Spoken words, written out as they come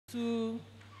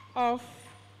of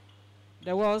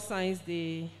the World Science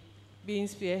Day being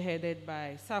spearheaded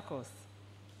by SACOST,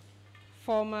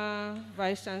 former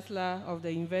Vice-Chancellor of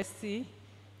the University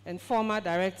and former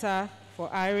Director for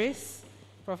IERIS,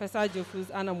 Professor Jofus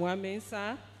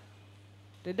Anamwa-Mensah,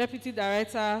 the Deputy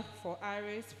Director for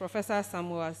IERIS, Professor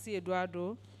Samuel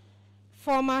Asi-Eduardo,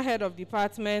 former Head of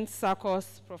Department,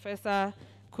 SACOST, Professor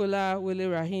Kula Willie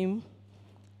Rahim,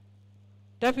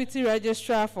 Deputy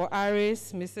Registrar for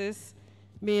IERIS, Mrs.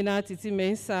 Mina Titi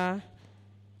Mensah,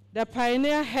 the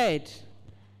Pioneer Head,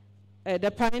 the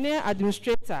Pioneer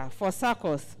Administrator for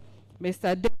SACOST,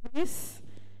 Mr. Davis,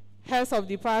 Heads of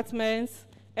Departments,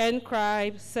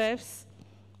 NCRIBE, SEPS,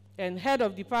 and Head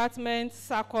of Department,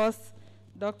 SACOST,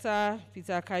 Dr.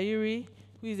 Peter Kayuri,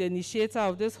 who is the initiator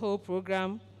of this whole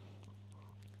program,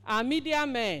 our media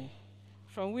men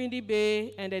from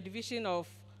Winneba and the Division of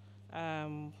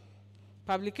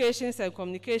Publications and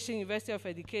Communication, University of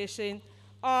Education,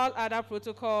 all other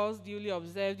protocols duly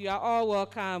observed. You are all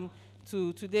welcome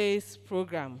to today's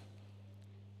program.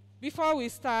 Before we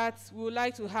start, we would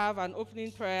like to have an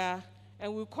opening prayer,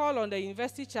 and we'll call on the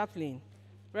University Chaplain,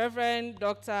 Reverend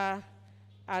Dr.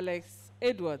 Alex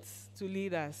Edwards, to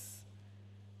lead us.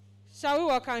 Shall we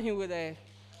welcome him with a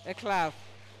clap?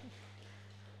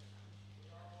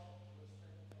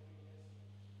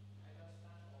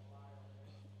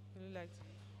 Would you like to?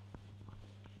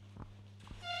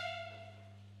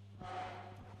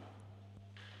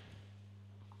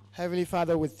 Heavenly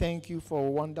Father, we thank you for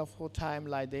a wonderful time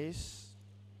like this.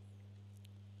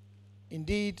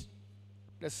 Indeed,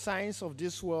 the science of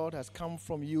this world has come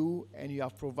from you, and you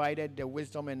have provided the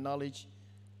wisdom and knowledge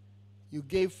you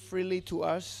gave freely to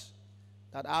us,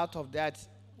 that out of that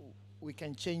we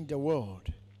can change the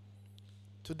world.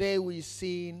 Today we've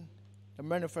seen the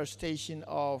manifestation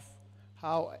of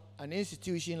how an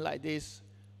institution like this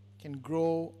can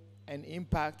grow and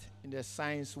impact in the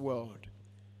science world.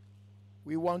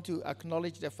 We want to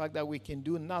acknowledge the fact that we can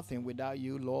do nothing without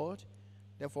you, Lord.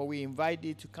 Therefore, we invite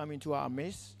you to come into our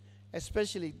midst,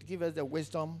 especially to give us the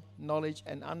wisdom, knowledge,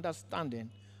 and understanding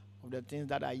of the things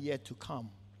that are yet to come.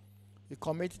 We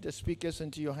commit the speakers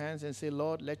into your hands and say,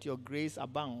 Lord, let your grace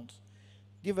abound.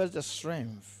 Give us the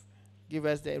strength. Give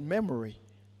us the memory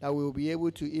that we will be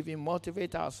able to even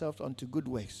motivate ourselves unto good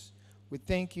works. We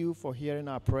thank you for hearing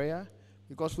our prayer,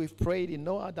 because we've prayed in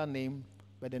no other name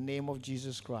but the name of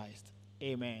Jesus Christ.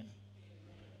 Amen.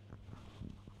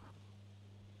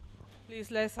 Please,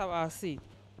 let's have our seat.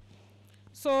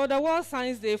 So, the World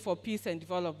Science Day for Peace and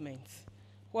Development.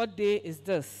 What day is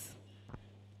this?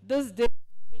 This day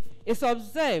is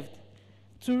observed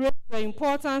to raise the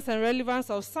importance and relevance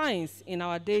of science in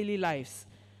our daily lives.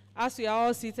 As we are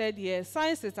all seated here,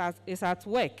 science is at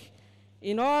work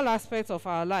in all aspects of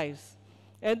our lives.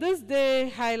 And this day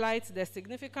highlights the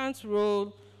significant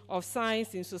role of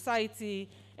science in society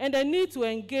and the need to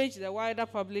engage the wider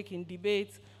public in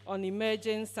debate on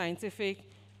emerging scientific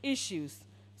issues.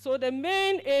 So the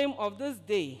main aim of this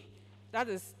day, that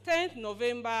is 10th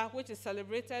November, which is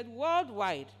celebrated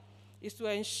worldwide, is to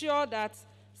ensure that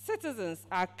citizens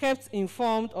are kept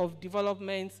informed of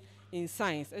developments in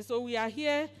science. And so we are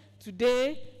here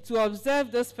today to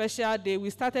observe this special day. We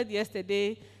started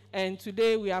yesterday, and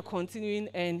today we are continuing,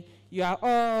 and you are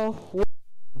all welcome.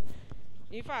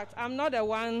 In fact, I'm not the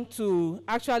one to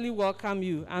actually welcome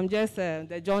you. I'm just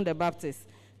the John the Baptist.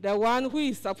 The one who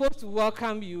is supposed to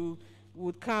welcome you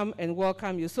would come and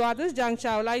welcome you. So at this juncture,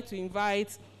 I would like to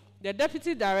invite the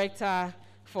Deputy Director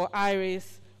for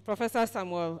IERIS, Professor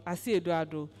Samuel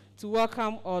Asi-Eduardo, to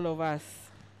welcome all of us.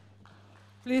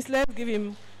 Please, let's give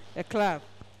him a clap.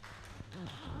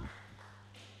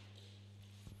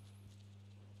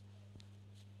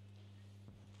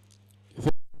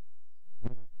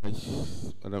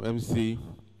 Madam MC,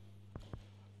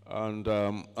 and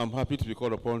I'm happy to be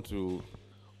called upon to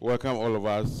welcome all of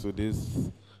us to this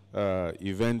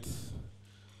event.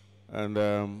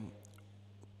 And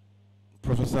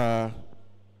Professor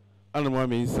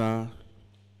Anamwa-Mensah,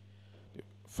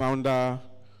 founder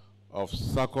of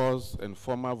SACOST and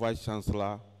former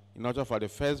Vice-Chancellor, in order for the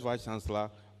first Vice-Chancellor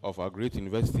of our great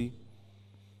university,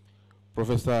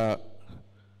 Professor,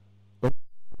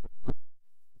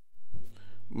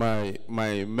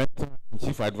 my mentor and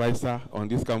chief advisor on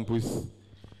this campus,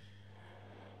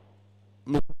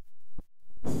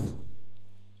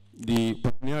 the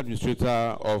Pioneer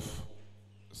Administrator of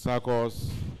SACOST,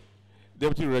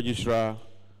 Deputy Registrar,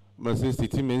 Mrs.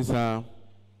 Titi Mensah,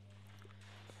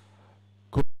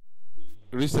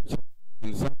 researcher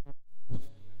in science.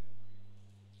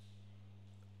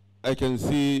 I can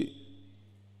see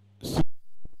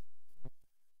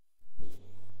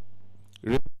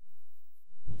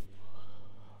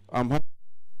I'm happy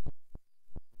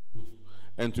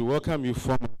and to welcome you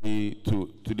formally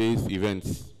to today's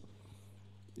event.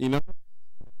 You know,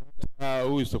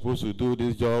 who is supposed to do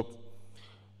this job,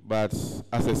 but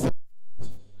as a secretary,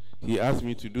 he asked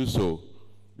me to do so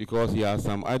because he has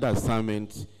some other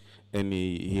assignment and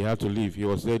he had to leave. He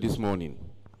was there this morning.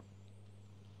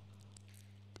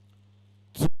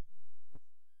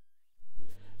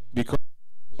 Because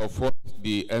of what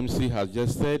the MC has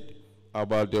just said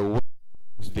about the World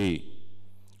Day,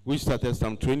 which started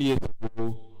some 20 years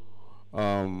ago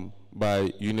by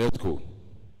UNESCO.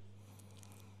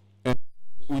 And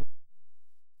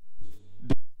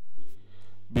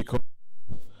because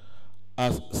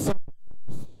as some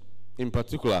in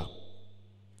particular,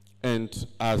 and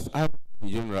as I in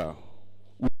general,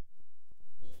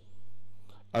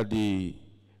 at the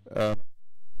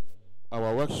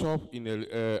our workshop in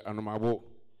Anumabo,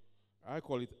 I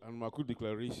call it Anumaku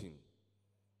Declaration,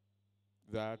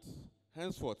 that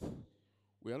henceforth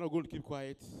we are not going to keep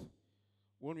quiet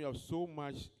when we have so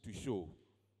much to show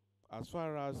as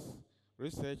far as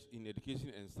research in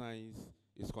education and science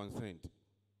is concerned.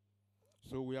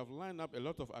 So we have lined up a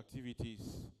lot of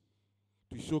activities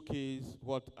to showcase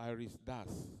what IERIS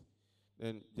does.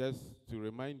 And just to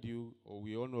remind you, or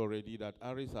we all know already, that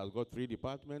IERIS has got 3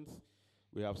 departments.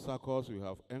 We have SACOST, we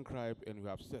have NCRIBE, and we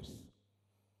have SEPS.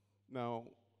 Now,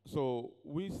 so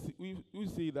we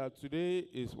see that today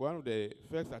is one of the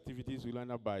first activities we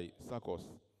lined up by SACOST.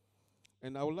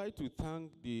 And I would like to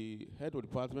thank the head of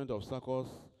department of SACOST,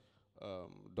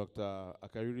 Dr.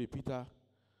 Akariri Peter,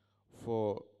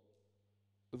 for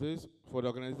the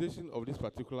organization of this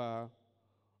particular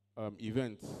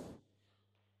event.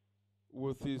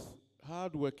 With his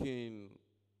hard-working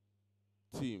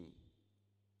team.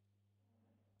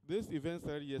 This event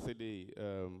started yesterday,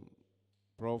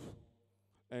 Prof,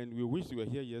 and we wish you were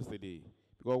here yesterday.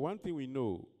 Because one thing we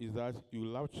know is that you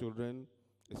love children,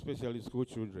 especially school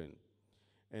children.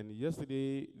 And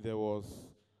yesterday there was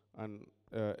an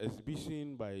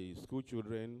exhibition by school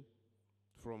children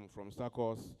from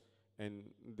SACOST, and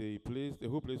the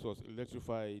whole place was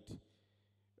electrified.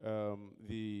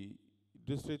 The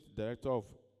district director of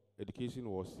education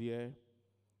was here,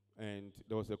 and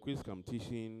there was a quiz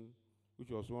competition which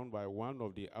was won by one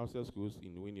of the outside schools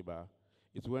in Winneba.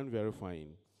 It went very fine.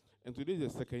 And today is the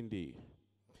second day.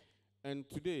 And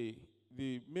today,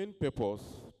 the main purpose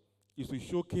is to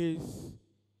showcase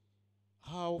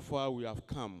how far we have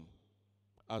come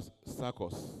as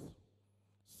SACOST.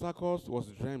 SACOST was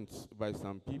dreamt by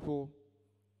some people,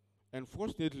 and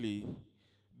fortunately,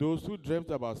 those who dreamt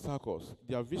about SACOST,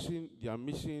 their vision, their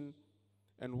mission,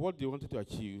 and what they wanted to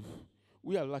achieve,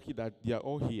 we are lucky that they are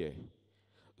all here.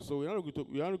 So we are not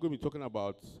going to be talking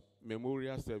about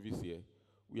memorial service here.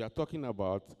 We are talking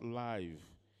about live,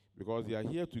 because they are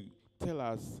here to tell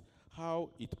us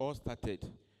how it all started,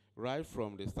 right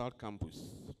from the South Campus.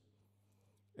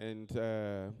 And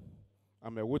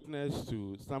I'm a witness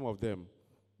to some of them,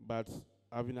 but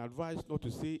I've been advised not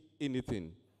to say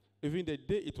anything. Even the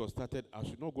day it was started,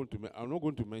 I'm not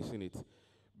going to mention it,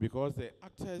 because the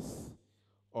actors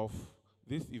of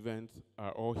this event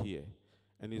are all here,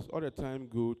 and it's all the time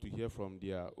good to hear from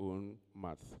their own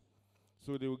mouth.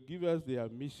 So they will give us their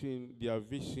mission, their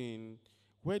vision,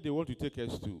 where they want to take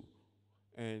us to,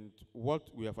 and what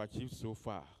we have achieved so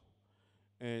far.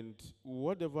 And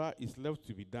whatever is left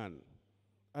to be done,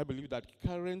 I believe that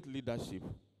current leadership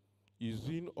is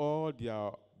doing all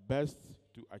their best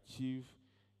to achieve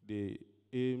the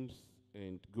aims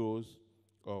and goals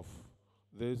of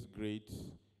this great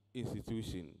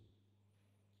institution.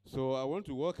 So I want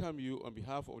to welcome you on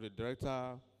behalf of the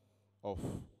director of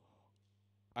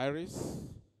IERIS,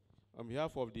 on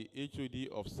behalf of the HOD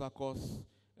of SACOST,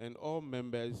 and all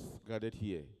members gathered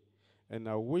here. And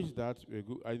I wish that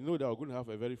I know that we're going to have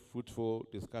a very fruitful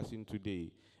discussion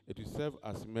today. It will serve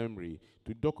as memory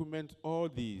to document all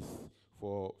these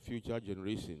for future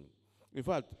generations. In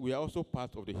fact, we are also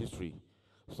part of the history.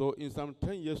 So in some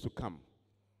 10 years to come,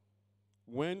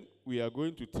 when we are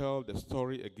going to tell the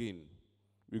story again,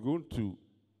 we're going to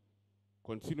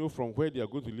continue from where they are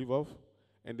going to leave off,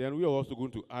 and then we are also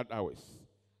going to add ours.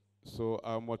 So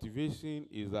our motivation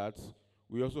is that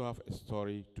we also have a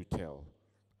story to tell,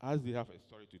 as they have a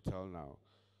story to tell now.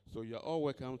 So you're all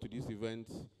welcome to this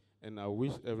event, and I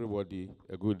wish everybody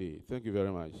a good day. Thank you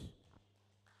very much.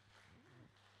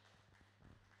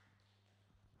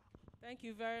 Thank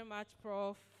you very much,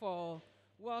 Prof, for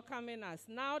welcoming us.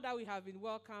 Now that we have been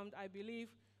welcomed, I believe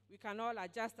we can all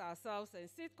adjust ourselves and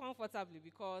sit comfortably,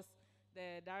 because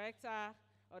the director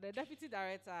or the deputy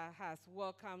director has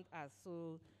welcomed us.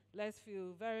 So let's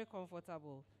feel very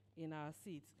comfortable in our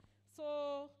seats.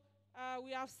 So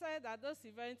we are have said that this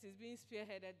event is being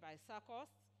spearheaded by SACOST,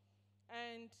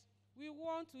 and we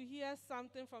want to hear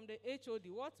something from the HOD.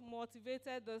 What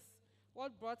motivated this?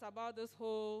 What brought about this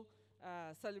whole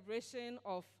celebration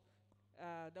of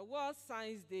the World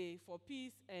Science Day for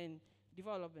Peace and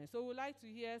Development? So we'd like to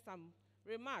hear some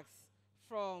remarks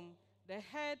from the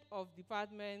head of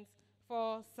department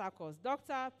for SACOST,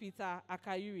 Dr. Peter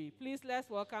Akayuri. Please let's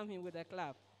welcome him with a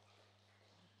clap.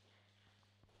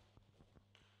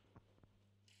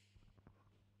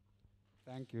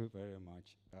 Thank you very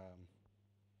much.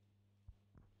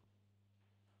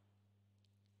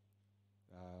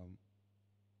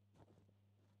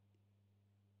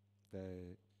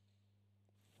 The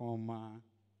former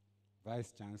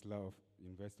Vice Chancellor of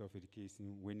University of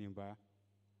Education, Winneba,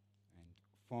 and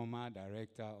former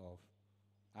Director of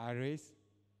IERIS,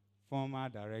 former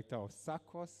Director of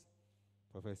SACOST,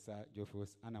 Professor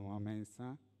Jofos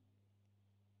Anamamensa,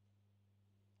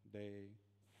 the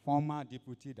former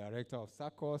Deputy Director of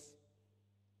SACOST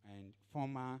and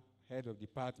former Head of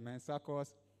Department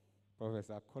SACOST,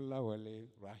 Professor Kolawole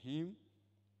Rahim,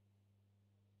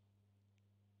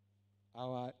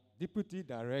 our Deputy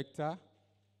Director,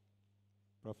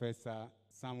 Professor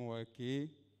Samuel K.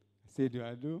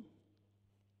 Seduadu,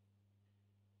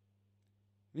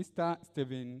 Mr.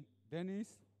 Stephen Dennis,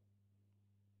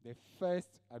 the first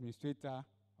administrator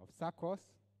of SACOST,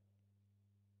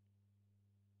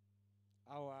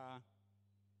 our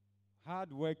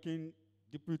hard-working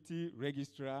Deputy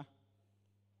Registrar,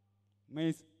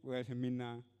 Ms.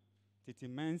 Wilhelmina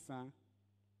Titimensa,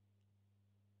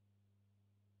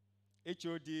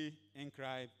 HOD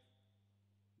Inscribe,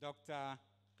 Dr.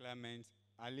 Clement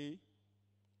Ali,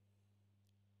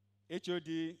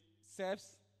 HOD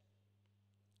SEPS,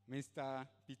 Mr.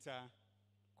 Peter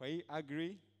Kwai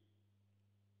Agri,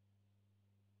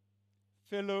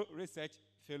 fellow research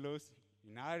fellows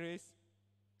in IERIS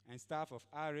and staff of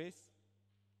IERIS,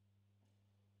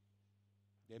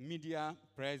 the media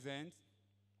present,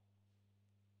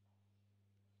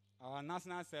 our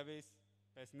national service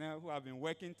personnel who have been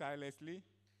working tirelessly.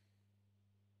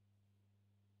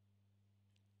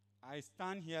 I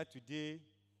stand here today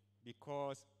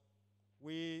because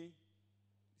we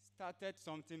started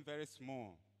something very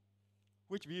small,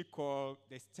 which we call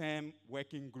the STEM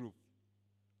Working Group.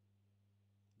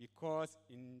 Because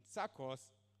in SACOST,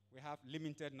 we have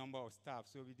limited number of staff,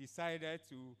 so we decided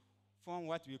to form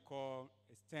what we call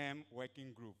a STEM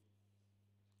Working Group,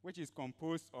 which is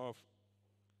composed of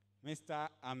Mr.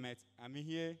 Ahmed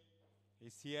Amihie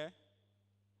is here.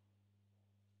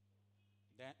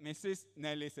 Then Mrs.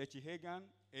 Nelly Sechihagan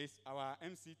is our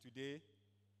MC today.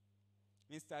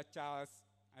 Mr. Charles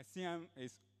Asiam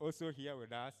is also here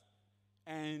with us.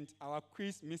 And our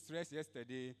quiz mistress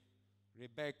yesterday,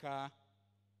 Rebecca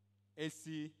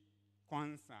A.C.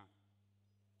 Kwanzaa.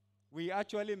 We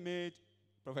actually made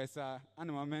Professor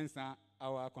Anama Mensah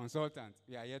our consultant.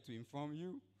 We are here to inform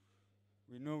you.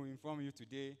 We know we inform you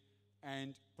today.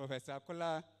 And Professor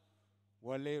Kola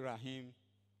Wale Rahim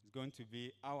is going to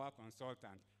be our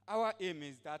consultant. Our aim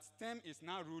is that STEM is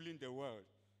now ruling the world.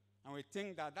 And we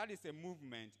think that that is a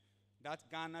movement that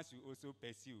Ghana should also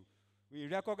pursue. We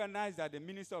recognize that the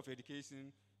Minister of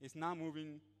Education is now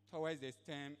moving towards the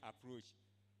STEM approach.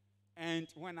 And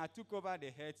when I took over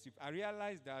the headship, I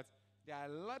realized that there are a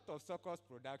lot of SACOST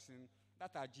production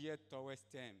that are geared towards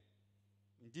STEM,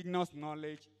 indigenous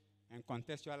knowledge and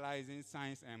contextualizing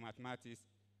science and mathematics,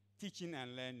 teaching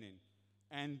and learning.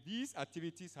 And these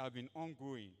activities have been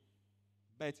ongoing.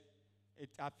 But it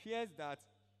appears that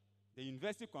the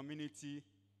university community,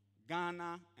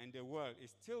 Ghana, and the world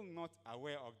is still not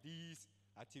aware of these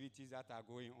activities that are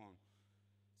going on.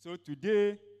 So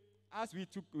today, as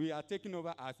we are taking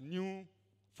over as new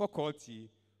faculty,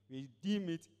 we deem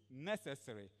it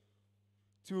necessary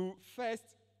to first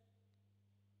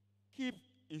keep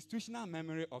institutional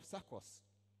memory of SACOST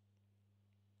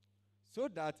so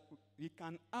that we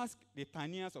can ask the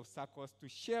pioneers of SACOST to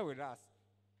share with us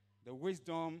the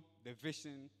wisdom, the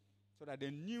vision, so that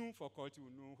the new faculty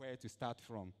will know where to start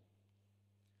from.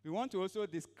 We want to also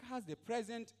discuss the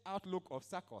present outlook of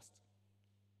SACOST.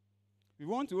 We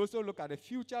want to also look at the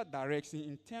future direction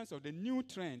in terms of the new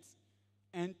trends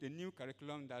and the new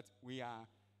curriculum that we are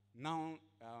now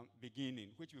beginning,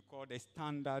 which we call the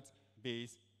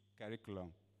standard-based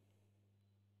curriculum.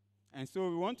 And so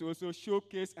we want to also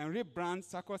showcase and rebrand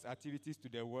SACOST activities to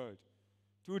the world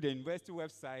through the university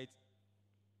website,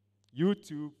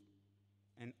 YouTube,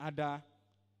 and other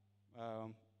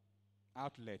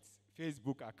outlets,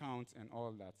 Facebook accounts, and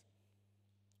all that.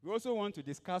 We also want to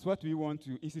discuss what we want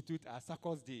to institute as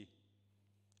SACOST Day,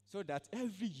 so that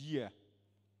every year,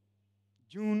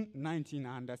 June 19,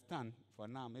 I understand, for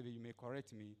now, maybe you may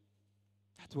correct me,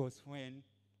 that was when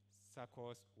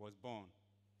SACOST was born.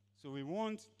 So we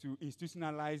want to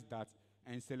institutionalize that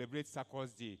and celebrate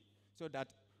SACOST Day so that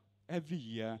every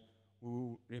year we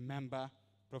will remember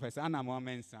Professor Anna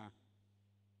Mensah,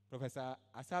 Professor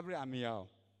Asabri Amiel,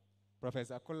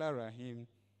 Professor Kola Rahim,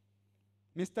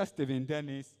 Mr. Stephen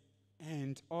Dennis,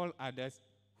 and all others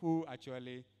who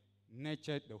actually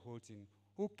nurtured the whole thing,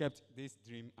 who kept this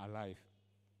dream alive.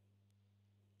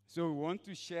 So we want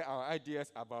to share our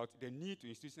ideas about the need to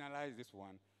institutionalize this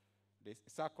one, this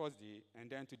SACOST Day, and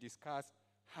then to discuss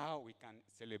how we can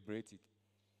celebrate it.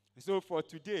 So for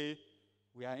today,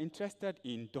 we are interested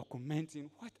in documenting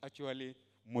what actually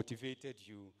motivated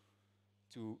you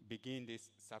to begin this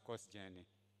SACOST journey.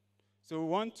 So we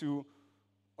want to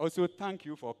also thank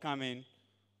you for coming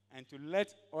and to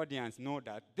let audience know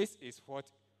that this is what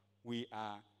we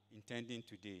are intending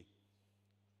today.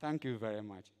 Thank you very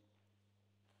much.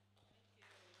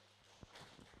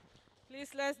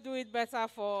 Please, let's do it better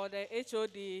for the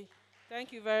HOD.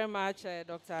 Thank you very much,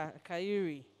 Dr.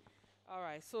 Kairi. All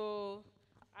right, so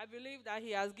I believe that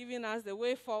he has given us the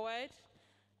way forward.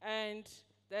 And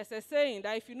there's a saying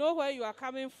that if you know where you are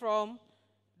coming from,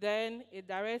 then it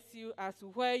directs you as to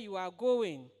where you are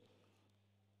going.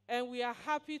 And we are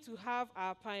happy to have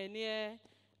our pioneer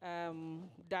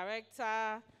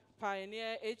director,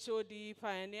 pioneer HOD,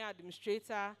 pioneer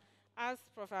administrator. As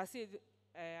Professor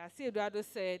Eduardo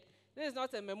said, this is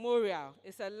not a memorial,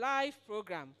 it's a live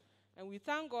program. And we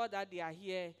thank God that they are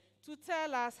here to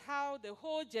tell us how the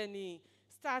whole journey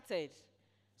started.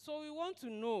 So we want to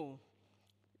know,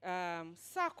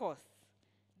 SACOST,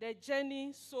 the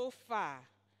journey so far.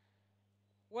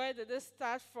 Where did it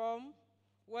start from?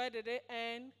 Where did it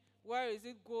end? Where is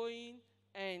it going?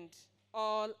 And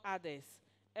all others.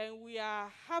 And we are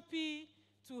happy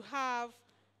to have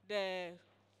the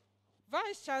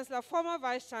Vice Chancellor, former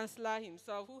Vice Chancellor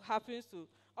himself, who happens to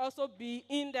also be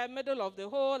in the middle of the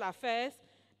whole affairs,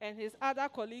 and his other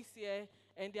colleagues here,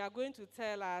 and they are going to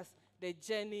tell us the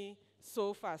journey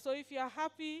so far. So if you are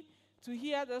happy to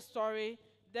hear the story,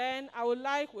 then I would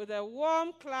like, with a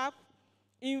warm clap,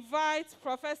 invite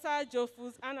Professor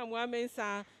Jofus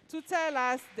Anamwa-Mensah to tell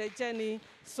us the journey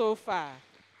so far.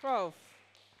 Prof.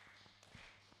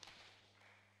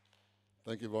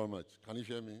 Thank you very much. Can you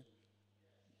hear me?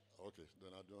 Okay, then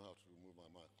I don't have to remove my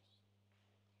mic.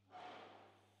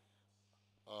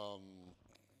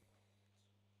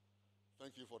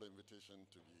 Thank you for the invitation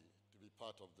to be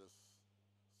part of this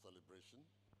celebration.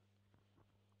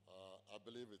 I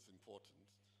believe it's important.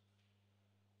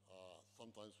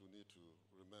 Sometimes we need to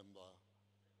remember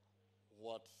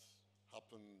what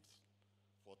happened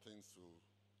for things to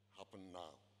happen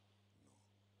now.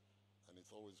 And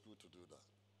it's always good to do that.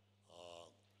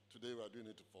 Today we are doing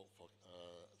it for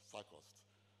SACOST.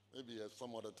 Maybe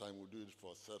some other time we'll do it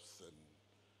for SEPS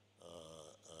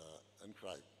and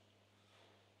CRIBE,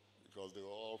 because they were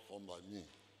all formed by me.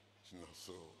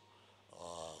 So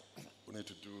we need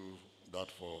to do that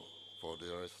for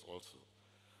the rest also.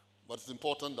 But it's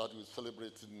important that we're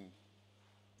celebrating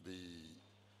the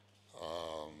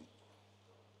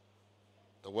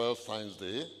World Science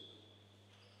Day.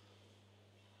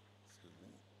 Excuse me.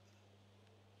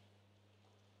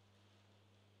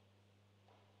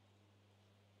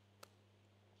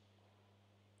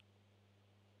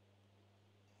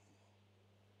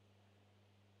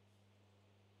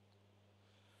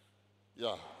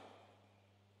 Yeah,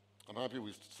 I'm happy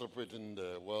we're celebrating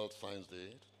the World Science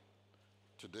Day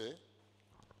today.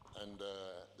 And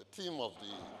the theme of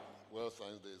the World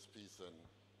Science Day is peace and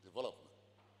development.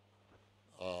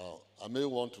 I may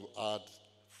want to add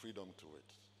freedom to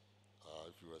it,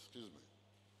 if you excuse me.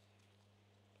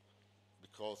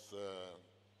 Because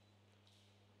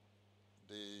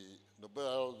the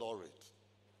Nobel laureate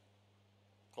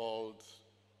called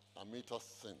Amartya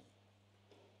Sen,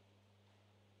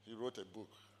 he wrote a book,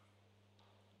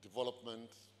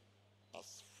 Development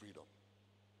as Freedom.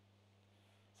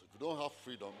 So if you don't have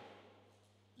freedom,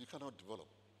 you cannot develop.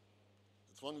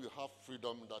 It's when you have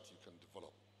freedom that you can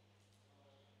develop.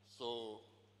 So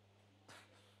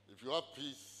if you have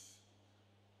peace,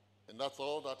 and that's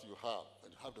all that you have,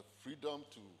 and you have the freedom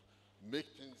to make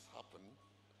things happen,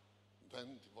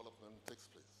 then development takes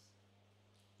place.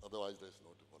 Otherwise, there's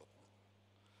no development.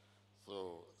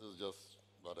 So this is just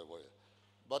by the way.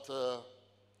 But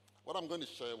what I'm going to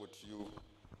share with you,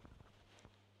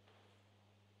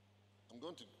 I'm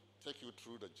going to take you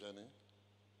through the journey,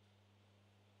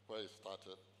 where it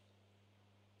started,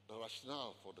 the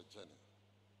rationale for the journey,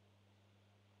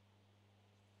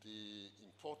 the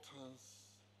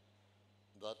importance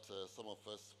that some of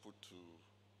us put to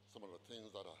some of the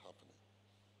things that are happening.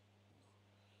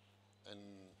 And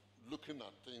looking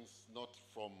at things not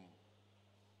from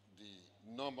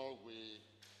the normal way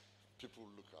people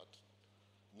look at,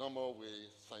 normal way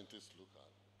scientists look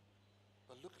at,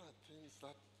 but looking at things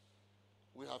that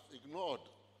we have ignored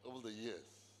over the years.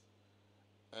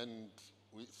 And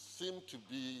we seem to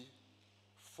be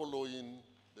following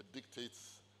the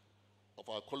dictates of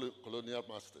our colonial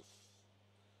masters.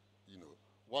 You know,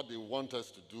 what they want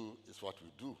us to do is what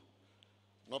we do,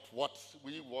 not what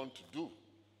we want to do,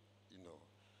 you know.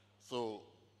 So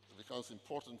it becomes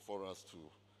important for us to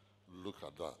look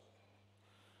at that.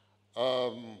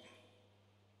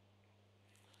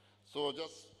 So I'll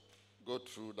just go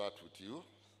through that with you.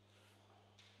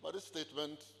 But this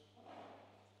statement,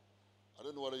 I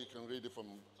don't know whether you can read it from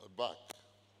the back.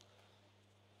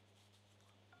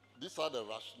 These are the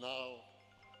rationale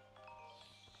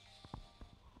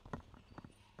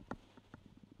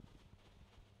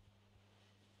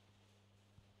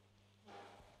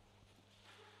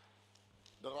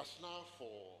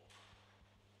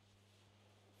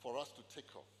for us to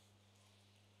take off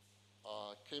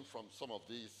came from some of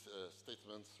these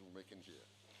statements we're making here.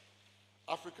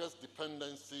 Africa's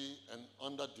dependency and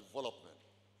underdevelopment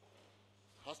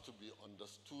has to be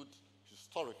understood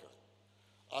historically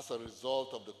as a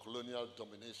result of the colonial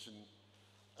domination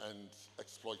and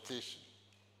exploitation.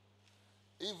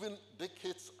 Even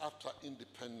decades after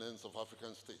independence of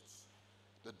African states,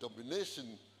 the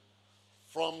domination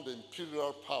from the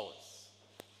imperial powers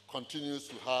continues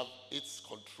to have its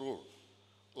control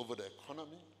over the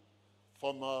economy,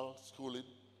 formal schooling,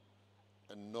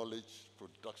 and knowledge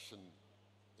production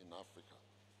in Africa.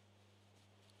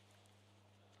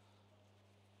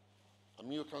 I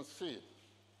mean, you can see it.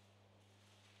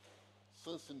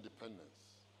 Since independence,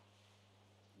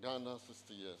 Ghana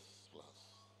 60 years plus,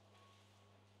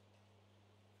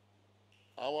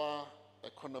 our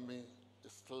economy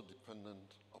is still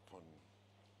dependent upon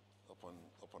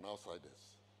outsiders.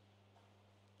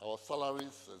 Our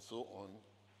salaries and so on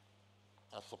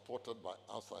are supported by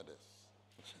outsiders.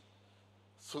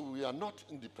 So we are not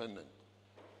independent.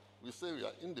 We say we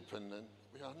are independent,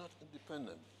 we are not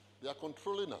independent. They are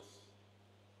controlling us.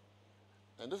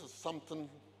 And this is something,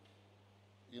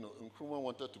 you know, Nkrumah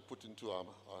wanted to put into our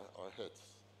heads.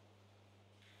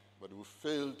 But we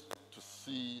failed to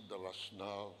see the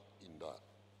rationale in that.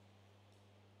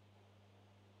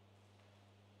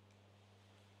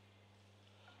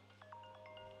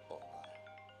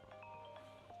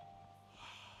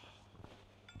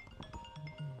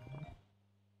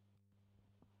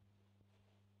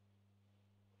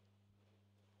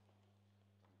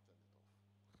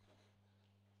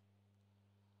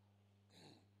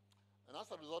 And as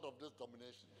a result of this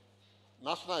domination,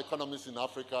 national economies in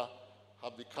Africa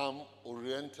have become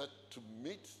oriented to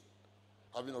meet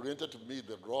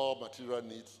the raw material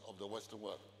needs of the Western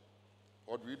world.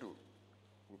 What do?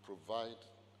 We provide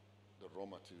the raw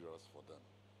materials for them.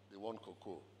 They want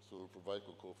cocoa, so we provide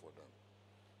cocoa for them.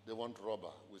 They want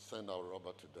rubber, we send our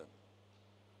rubber to them.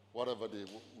 Whatever they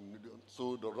need,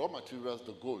 so the raw materials,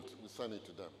 the gold, we send it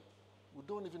to them. We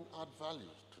don't even add value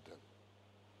to them.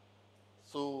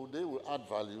 So they will add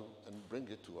value and bring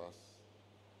it to us,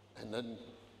 and then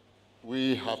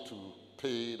we have to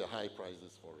pay the high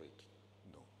prices for it.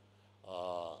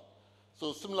 No.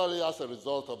 So similarly, as a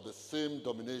result of the same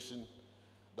domination,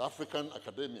 the African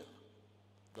academia,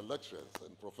 the lecturers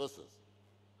and professors,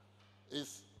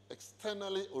 is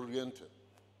externally oriented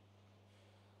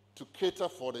to cater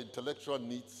for the intellectual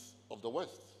needs of the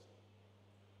West.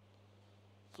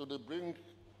 So they bring,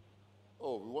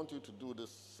 oh, we want you to do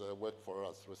this work for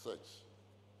us, research.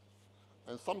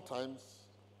 And sometimes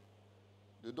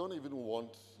they don't even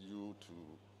want you to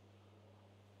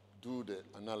do the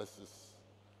analysis.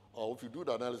 Or if you do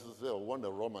the analysis, they want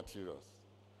the raw materials,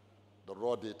 the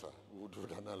raw data. We will do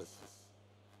the analysis,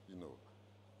 you know,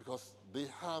 because they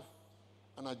have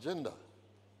an agenda.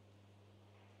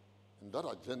 And that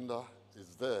agenda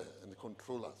is there and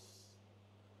control us,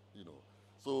 you know.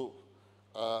 So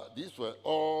these were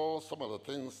all some of the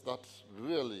things that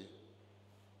really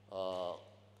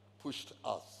pushed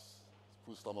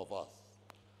some of us.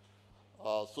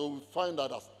 So we find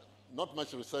that not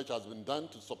much research has been done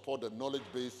to support the knowledge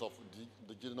base of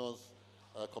indigenous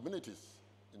communities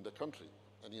in the country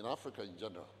and in Africa in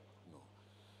general. No.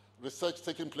 Research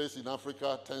taking place in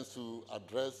Africa tends to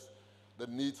address the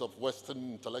needs of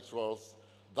Western intellectuals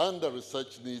than the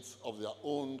research needs of their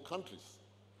own countries,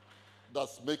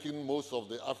 thus making most of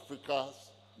the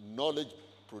Africa's knowledge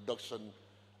production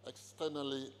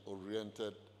externally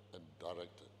oriented and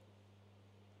directed.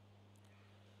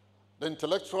 The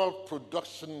intellectual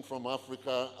production from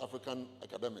African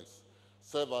academics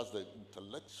serve as the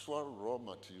intellectual raw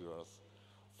materials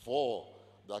for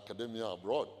the academia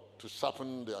abroad to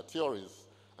sharpen their theories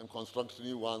and construct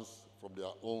new ones from their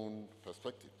own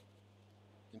perspective,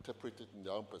 interpret it in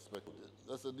their own perspective.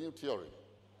 That's a new theory.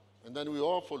 And then we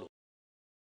all follow.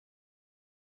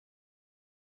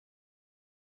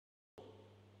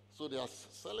 So they are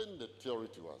selling the theory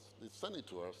to us. They send it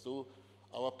to us. So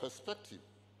our perspective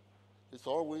is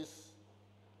always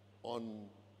on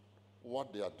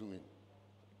what they are doing,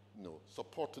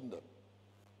 supporting them,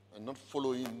 and not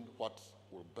following what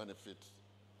will benefit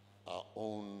our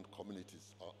own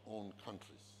communities, our own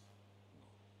countries.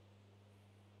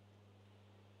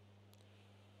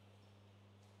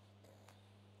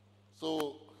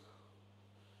 So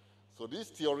these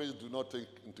theories do not take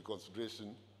into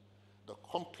consideration the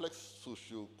complex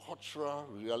socio-cultural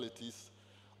realities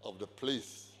of the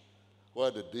place where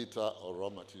the data or raw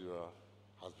material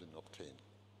has been obtained.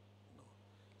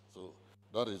 So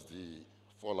that is the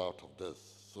fallout of this.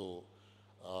 So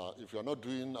if you're not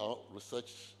doing our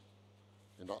research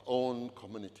in our own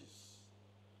communities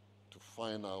to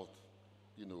find out,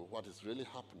 what is really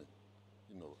happening,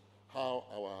 how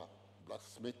our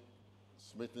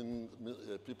blacksmithing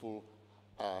people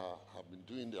have been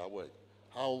doing their work,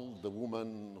 how the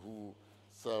woman who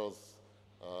sells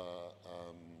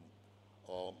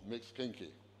or makes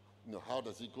kenke, how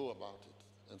does he go about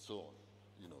it, and so on.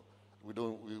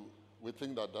 We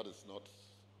think that is not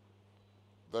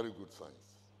very good science.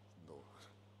 No.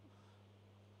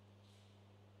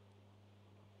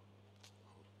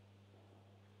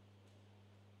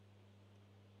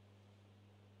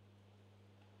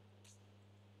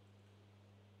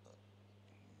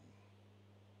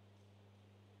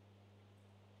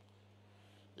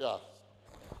 Yeah.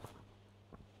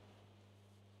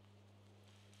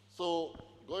 So,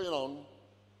 going on,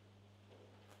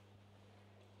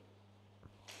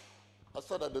 I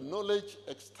said that the knowledge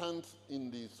extant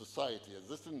in the society,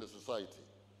 existing in the society,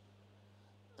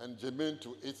 and germane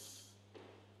to it,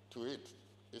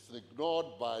 is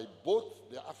ignored by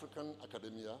both the African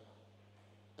academia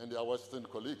and their Western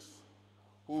colleagues,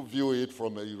 who view it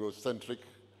from a Eurocentric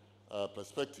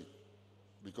perspective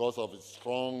because of its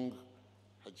strong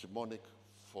hegemonic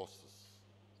forces.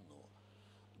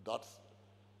 That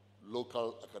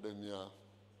local academia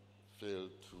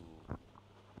failed to,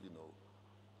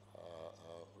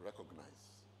 recognize,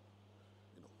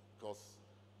 because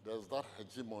there's that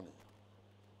hegemony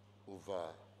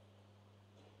over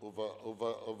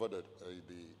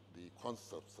the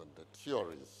concepts and the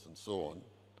theories and so on,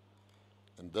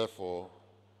 and therefore,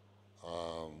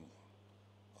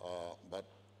 but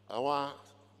our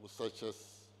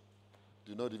researchers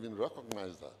do not even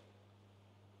recognize that.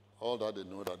 All that they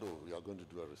know that, we are going to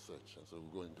do a research, and so we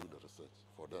go and do the research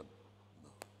for them. No.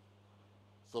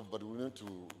 So, but we need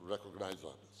to recognize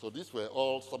that. So these were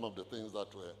all some of the things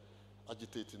that were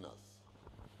agitating us.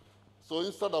 So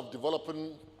instead of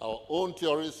developing our own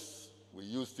theories, we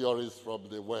use theories from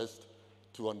the West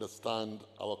to understand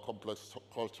our complex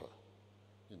culture.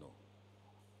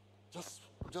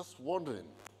 Just wondering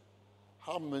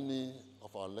how many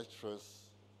of our lecturers,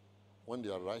 when they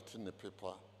are writing a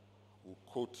paper, will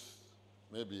quote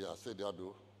maybe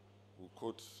Asediado, will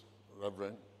quote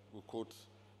Reverend, will quote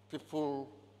people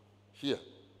here,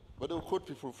 but they will quote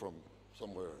people from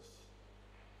somewhere else.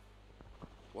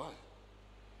 Why?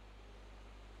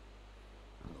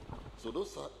 So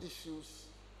those are issues.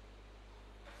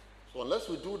 So unless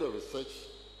we do the research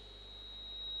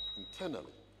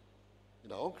internally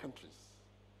in our own countries,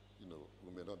 we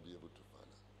may not be able to find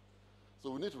it.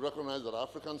 So we need to recognize that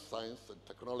African science and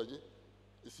technology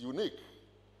is unique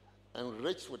and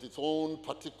rich with its own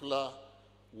particular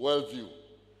worldview,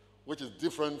 which is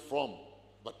different from,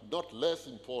 but not less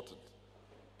important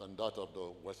than that of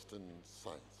the Western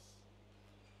science.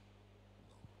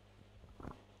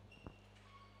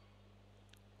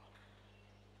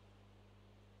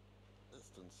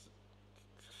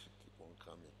 Keep on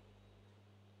coming.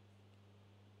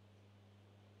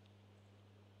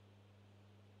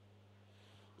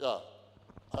 Yeah,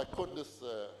 I quote this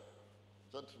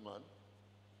gentleman.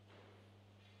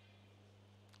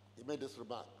 He made this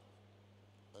remark,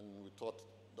 and we thought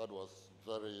that was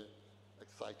very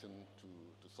exciting to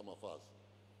some of us.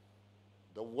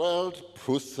 The world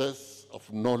process of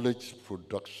knowledge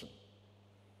production,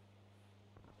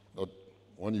 not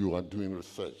when you are doing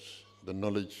research, the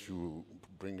knowledge you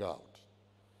bring out,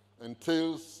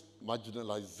 entails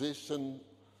marginalization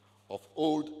of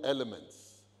old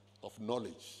elements of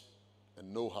knowledge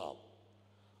and know-how,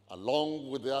 along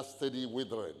with their steady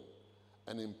withering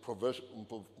and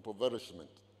impoverishment,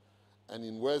 And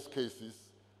in worst cases,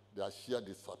 they are sheer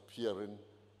disappearing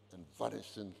and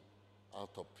vanishing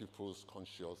out of people's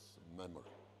conscious memory.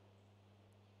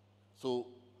 So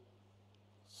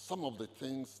some of the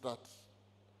things that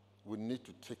we need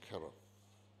to take care of,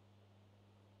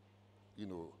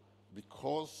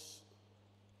 because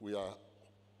we are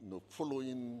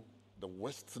following the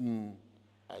Western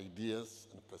ideas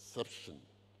and perception,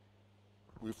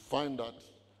 we find that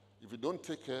if we don't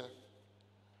take care,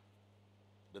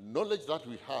 the knowledge that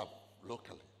we have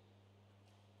locally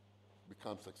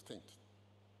becomes extinct.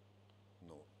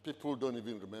 No, people don't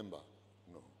even remember.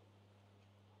 No.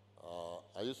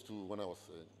 I used to, when I was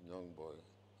a young boy,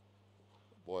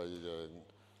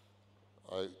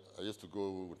 I used to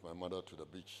go with my mother to the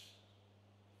beach,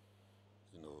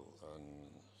 and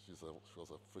she was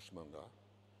a fisherman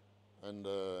there. And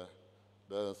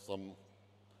there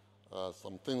are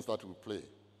some things that we play.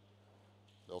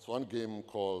 There was one game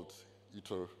called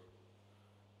Eater.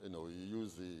 You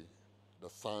use the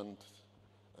sand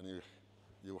and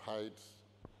you hide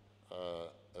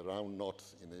a round knot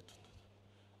in it,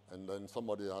 and then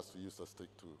somebody has to use a stick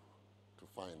to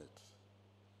find it.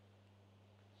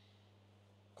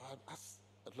 As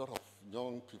a lot of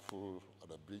young people at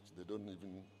the beach, they don't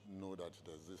even know that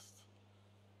it exists.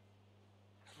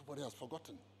 Everybody has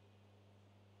forgotten.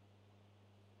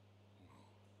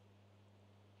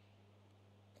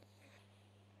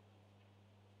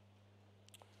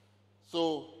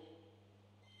 So,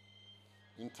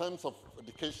 in terms of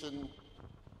education,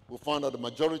 we found that the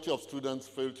majority of students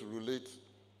fail to relate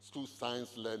school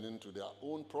science learning to their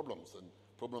own problems and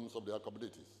problems of their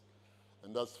communities,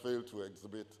 and thus fail to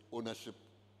exhibit ownership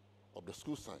of the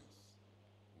school science,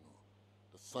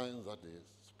 the science that they're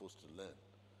supposed to learn.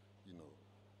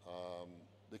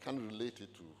 They can't relate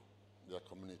it to their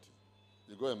community.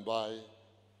 You go and buy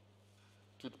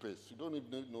toothpaste. You don't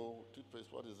even know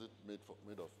toothpaste, what is it made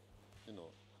of?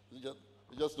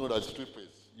 You just know that it's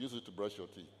toothpaste. Use it to brush your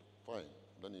teeth. Fine.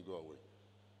 Then you go away.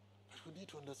 But we need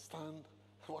to understand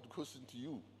what goes into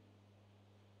you.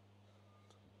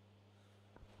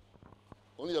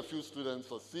 Only a few students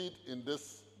succeed in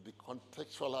this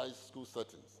decontextualized school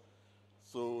settings.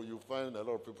 So you find a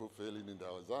lot of people failing in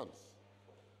their exams,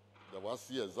 the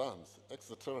WASI exams,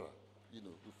 etc. You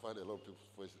find a lot of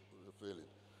people failing.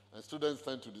 And students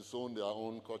tend to disown their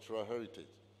own cultural heritage.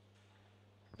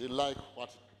 They like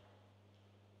what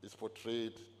is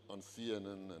portrayed on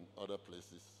CNN and other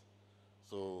places.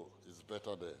 So it's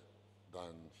better there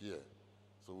than here.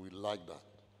 So we like that.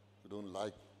 We don't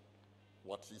like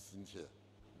what is in here.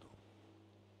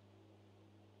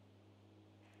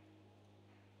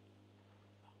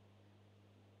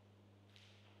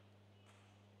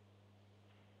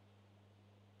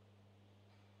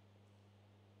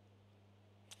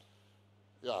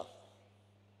 Yeah.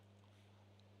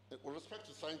 With respect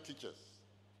to science teachers,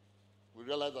 we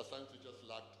realize that science teachers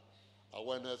lacked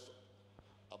awareness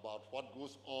about what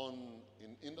goes on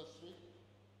in industry,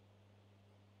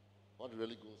 what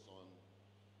really goes on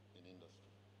in industry,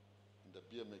 in the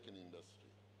beer making industry,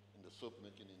 in the soap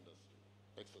making industry,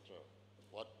 etc.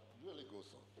 What really goes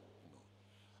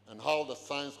on, and how the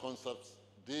science concepts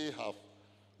they have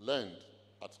learned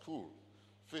at school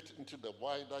fit into the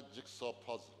wider jigsaw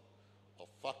puzzle of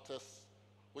factors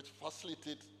which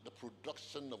facilitate the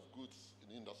production of goods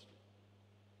in industry.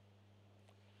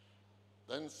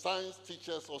 Then science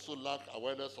teachers also lack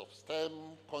awareness of STEM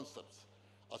concepts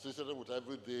associated with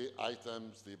everyday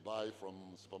items they buy from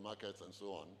supermarkets and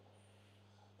so on.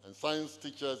 And science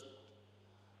teachers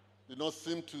do not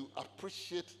seem to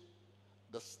appreciate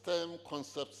the STEM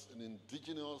concepts in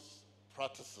indigenous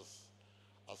practices,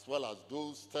 as well as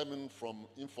those stemming from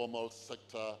informal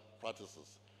sector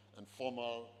practices and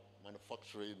formal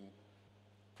manufacturing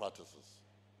practices.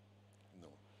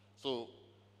 So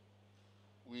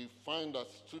we find that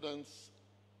students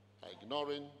are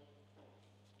ignoring,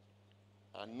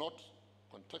 are not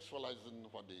contextualizing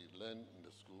what they learn in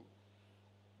the school.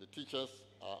 The teachers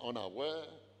are unaware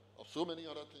of so many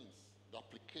other things, the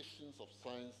applications of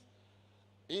science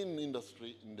in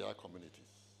industry in their communities.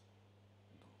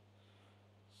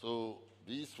 So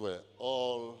these were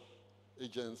all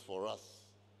agents for us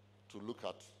to look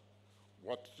at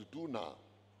what to do now.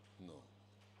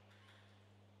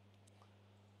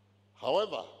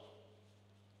 However,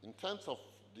 in terms of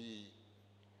the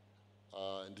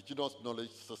indigenous knowledge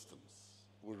systems,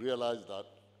 we realize that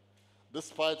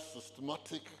despite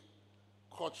systematic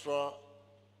cultural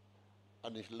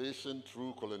annihilation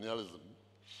through colonialism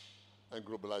and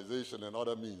globalization and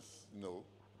other means,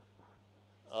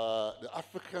 the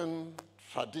African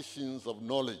traditions of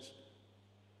knowledge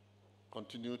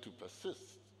continue to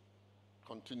persist,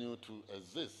 continue to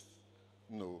exist,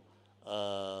 you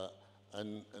know,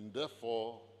 and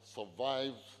therefore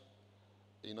survive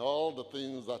in all the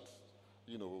things that,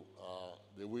 you know,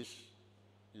 they wish,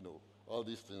 you know, all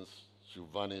these things should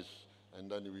vanish,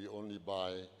 and then we only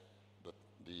buy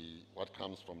what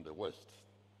comes from the West.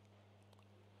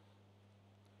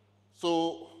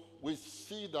 So we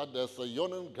see that there's a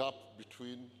yawning gap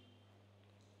between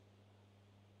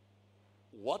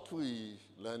what we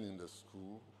learn in the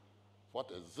school,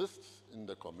 what exists in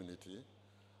the community,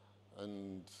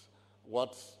 and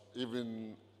what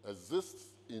even exists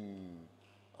in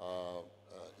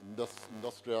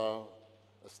industrial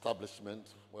establishment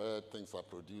where things are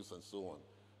produced and so on.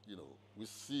 You know, we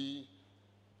see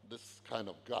this kind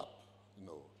of gap, you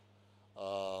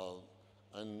know,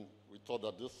 and we thought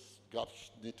that this gap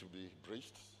need to be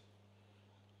bridged,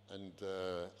 and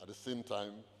at the same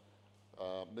time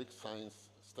make science,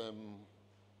 STEM,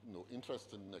 you know,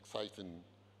 interesting and exciting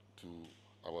to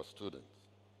our students.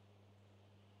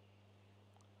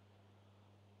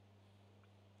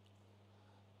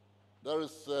 There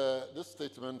is this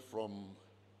statement from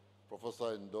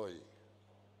Professor Ndoye.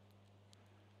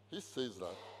 He says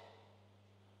that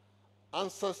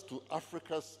answers to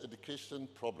Africa's education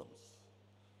problems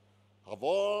have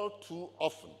all too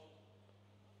often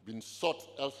been sought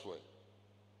elsewhere.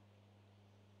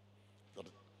 That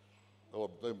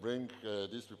will bring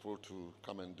these people to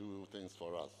come and do things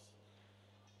for us.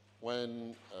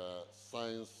 When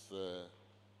science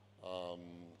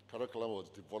curriculum was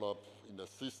developed in the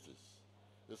 60s,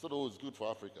 they said, oh, it's good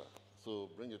for Africa, so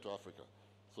bring it to Africa.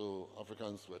 So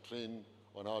Africans were trained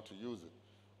on how to use it,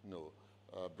 you know,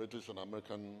 British and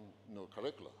American, you know,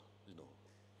 curricula, you know.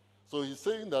 So he's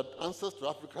saying that answers to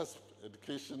Africa's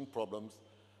education problems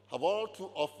have all too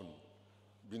often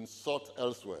been sought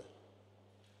elsewhere.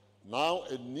 Now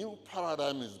a new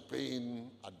paradigm is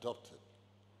being adopted.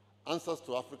 Answers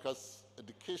to Africa's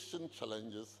education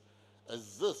challenges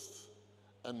exist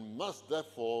and must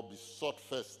therefore be sought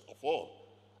first of all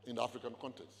in the African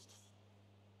context.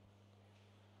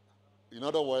 In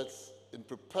other words, in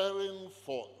preparing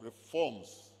for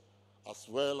reforms as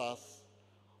well as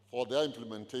for their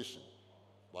implementation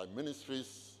by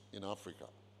ministries in Africa.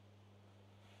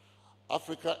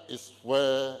 Africa is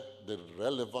where the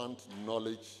relevant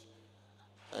knowledge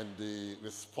and the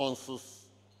responses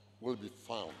will be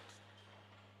found,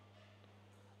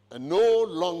 and no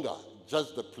longer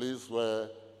just the place where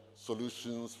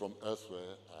solutions from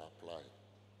elsewhere are applied.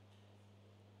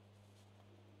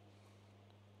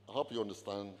 I hope you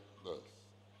understand this.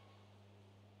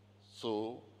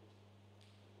 So,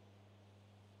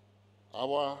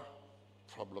 our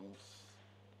problems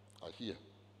are here.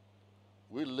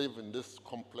 We live in this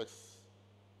complex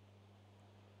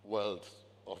world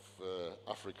of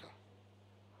Africa.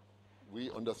 We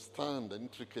understand the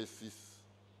intricacies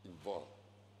involved.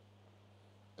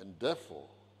 And therefore,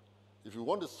 if you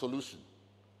want a solution,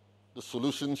 the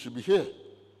solution should be here.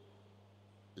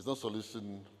 It's not a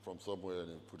solution from somewhere and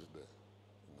you put it there.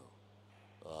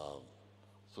 No.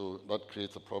 So that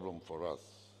creates a problem for us.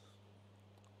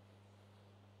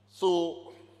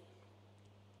 So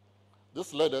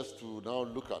this led us to now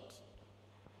look at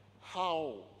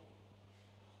how,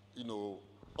 you know,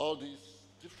 all these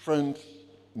different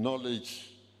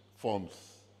knowledge forms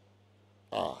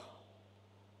are.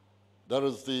 There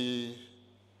is the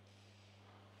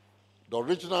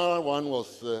original one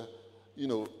was, you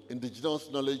know, indigenous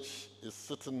knowledge is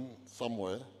sitting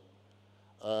somewhere.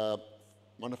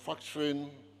 Manufacturing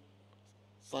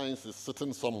science is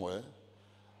sitting somewhere.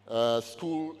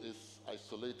 School is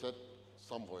isolated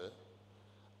somewhere.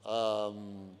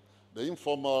 The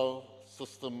informal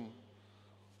system,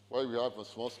 where we have a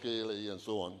small scale and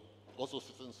so on, also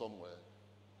sitting somewhere,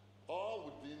 all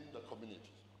within the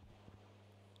community.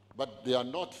 But they are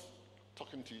not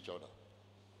talking to each other.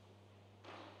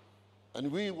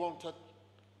 And we wanted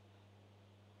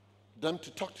them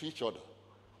to talk to each other.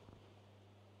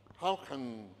 How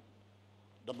can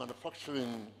the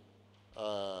manufacturing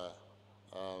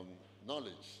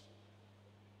knowledge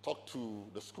talk to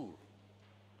the school?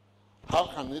 How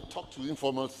can it talk to the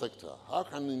informal sector? How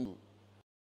can it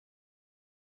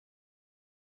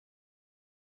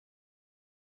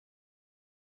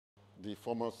the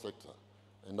formal sector?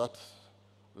 And that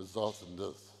results in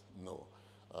this, you know,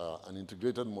 an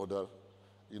integrated model,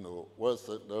 you know, where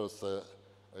there's a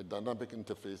dynamic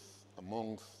interface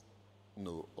amongst, you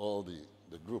know, all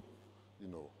the group, you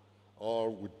know, or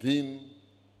within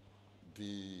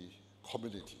the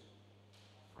community.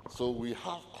 So we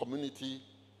have community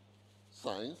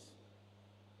science,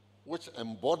 which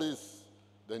embodies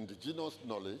the indigenous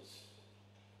knowledge,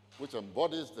 which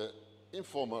embodies the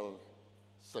informal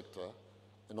sector,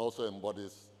 and also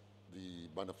embodies the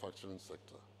manufacturing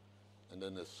sector. And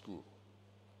then a school,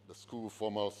 the school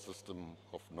formal system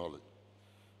of knowledge.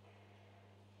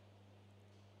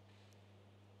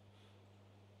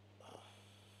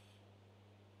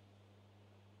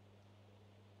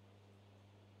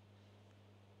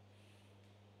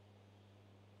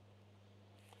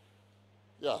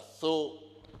 Yeah, so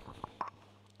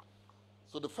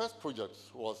the first project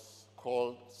was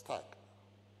called STAG,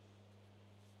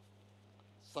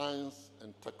 Science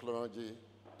and Technology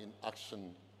in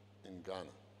Action in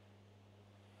Ghana.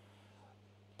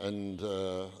 And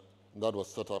that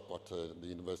was set up at the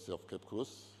University of Cape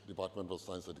Coast, Department of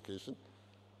Science Education.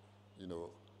 You know,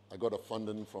 I got a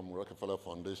funding from Rockefeller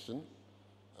Foundation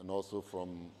and also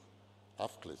from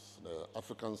AFCLIS, the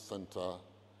African Center,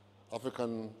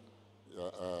 African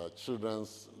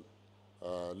Children's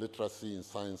Literacy in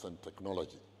Science and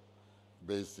Technology,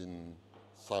 based in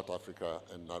South Africa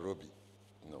and Nairobi.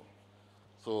 You know.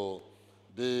 So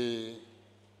they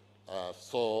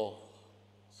saw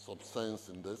some sense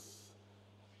in this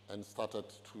and started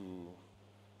to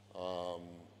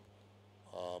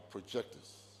project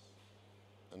this.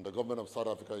 And the government of South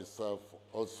Africa itself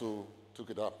also took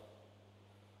it up,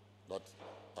 that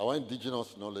our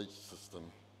indigenous knowledge system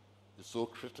is so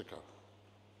critical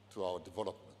to our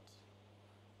development.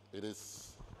 It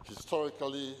is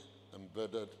historically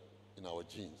embedded in our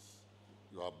genes.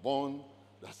 You are born,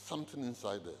 there's something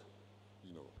inside there,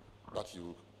 you know, that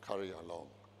you carry along.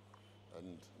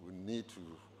 And we need to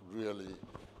really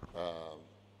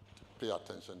pay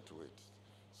attention to it.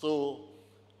 So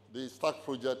the STAG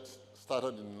project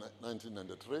started in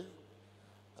 1993,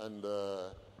 and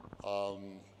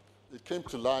it came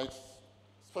to light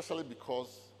especially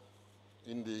because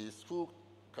in the school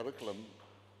curriculum,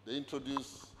 they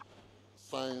introduced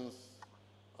science,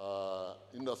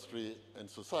 industry, and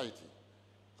society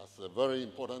as a very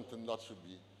important thing that should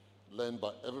be learned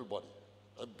by everybody.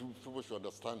 People should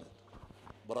understand it.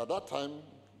 But at that time,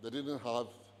 they didn't have,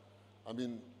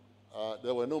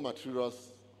 there were no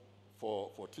materials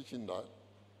for teaching that.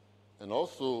 And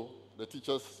also, the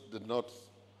teachers did not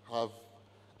have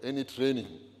any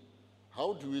training.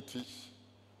 How do we teach,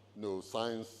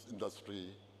 science,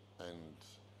 industry, and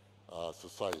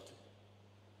society?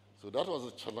 So that was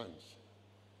a challenge.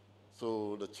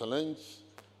 So the challenge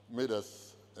made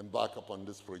us embark upon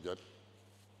this project.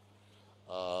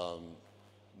 And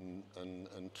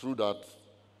through that,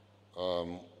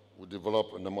 we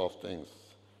developed a number of things.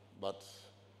 But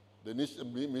the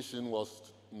mission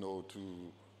was,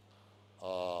 to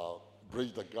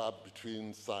bridge the gap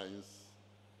between science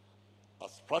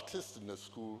as practiced in the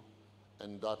school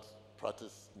and that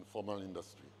practiced in formal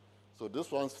industry. So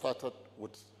this one started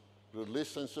with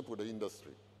relationship with the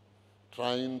industry,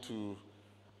 trying to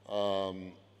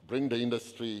bring the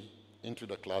industry into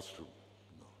the classroom,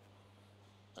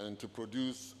 and to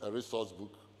produce a resource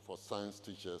book for science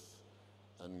teachers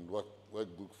and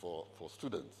workbook for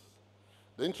students.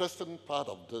 The interesting part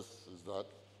of this is that,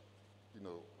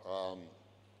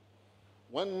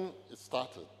 when it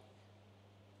started,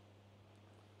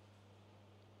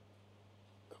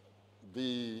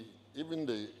 even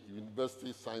the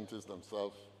university scientists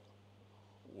themselves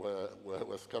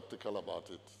were skeptical about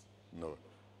it.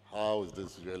 How is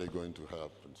this really going to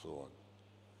help, and so on.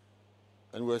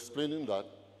 And we're explaining that,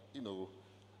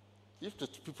 if the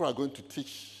people are going to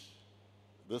teach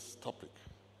this topic,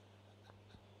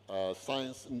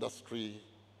 science, industry,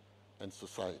 and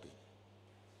society,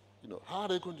 how are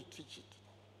they going to teach it?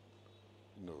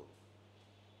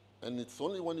 And it's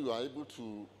only when you are able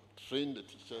to train the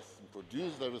teachers and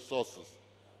produce the resources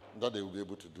that they will be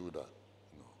able to do that.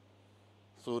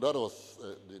 So that was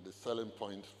the selling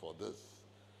point for this.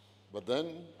 But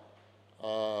then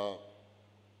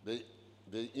the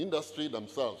industry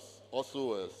themselves also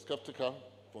were skeptical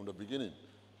from the beginning.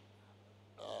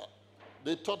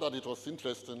 They thought that it was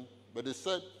interesting, but they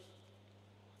said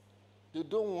they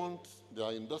don't want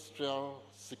their industrial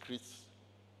secrets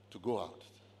to go out.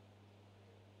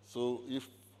 So if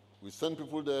we send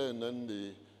people there and then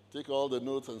they take all the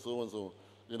notes and so on,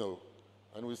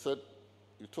 and we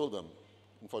told them,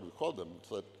 in fact, we called them and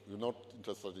said, we're not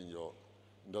interested in your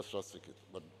industrial secret,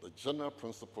 but the general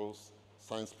principles,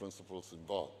 science principles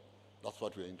involved, that's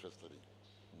what we're interested in.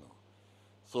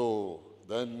 So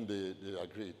then they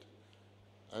agreed.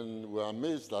 And we're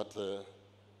amazed that,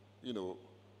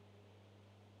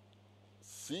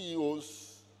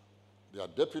 CEOs, their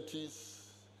deputies,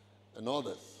 and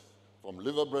others, from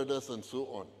liver brothers and so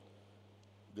on,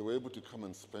 they were able to come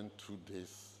and spend 2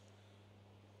 days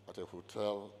at a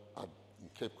hotel in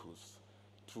Cape Coast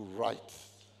to write,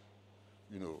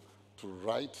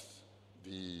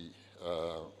 the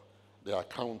their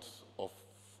account of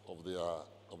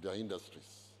their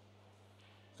industries.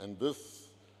 And this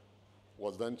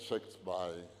was then checked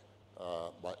by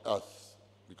us,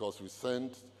 because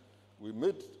we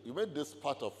made this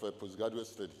part of postgraduate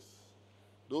studies.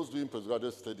 Those doing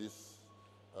postgraduate studies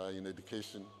in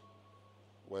education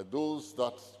were those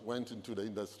that went into the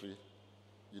industry,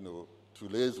 to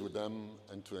liaise with them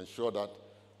and to ensure that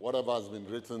whatever has been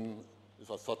written is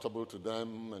acceptable to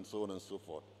them, and so on and so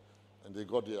forth. And they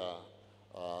got their,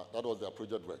 that was their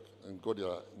project work, and got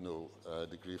their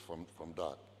degree from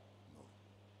that.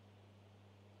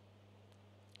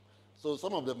 So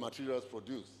some of the materials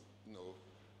produced,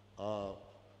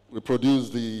 we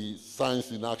produced the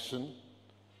Science in Action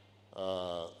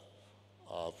for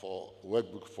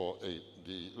workbook for the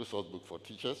resource book for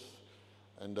teachers,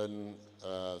 and then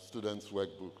students'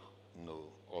 workbook,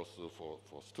 also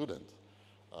for students,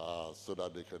 so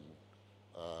that they can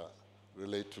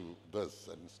relate to this,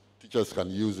 and teachers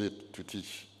can use it to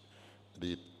teach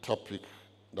the topic,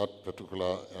 that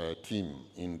particular theme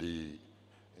in the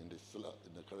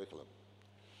curriculum.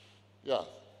 Yeah.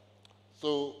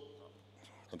 So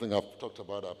I think I've talked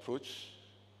about approach.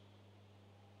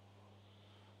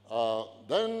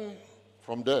 Then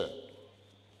from there,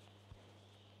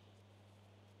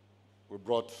 we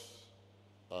brought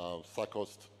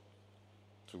SACOST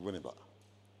to Winneba.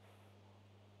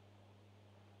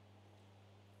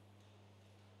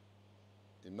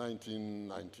 In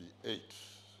 1998.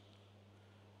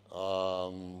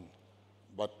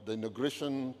 But the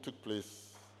inauguration took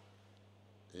place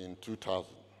in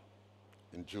 2000,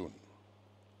 in June.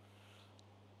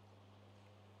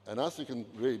 And as you can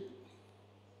read,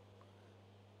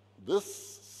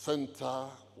 this center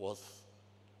was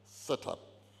set up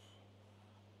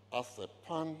as a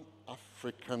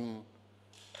Pan-African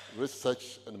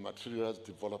Research and Materials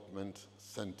Development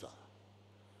Center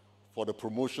for the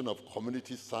promotion of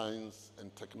community science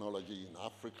and technology in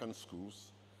African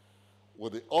schools,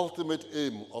 with the ultimate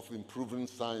aim of improving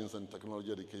science and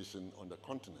technology education on the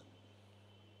continent.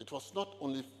 It was not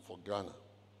only for Ghana.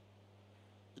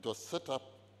 It was set up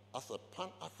as a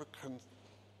Pan-African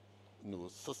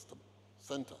system,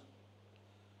 center.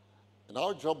 And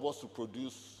our job was to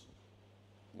produce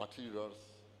materials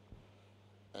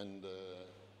and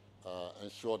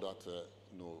ensure that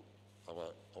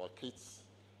our kids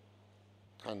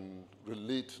can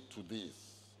relate to these.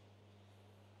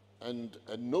 And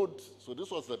a node, so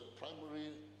this was the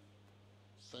primary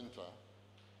center,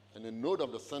 and a node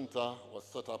of the center was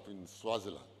set up in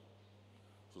Swaziland.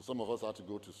 So some of us had to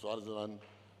go to Swaziland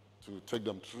to take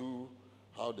them through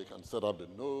how they can set up the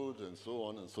node and so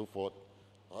on and so forth,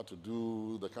 how to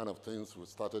do the kind of things we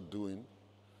started doing,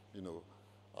 and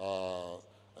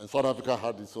South Africa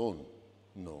had its own,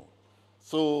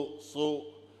 So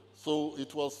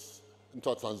it was into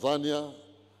Tanzania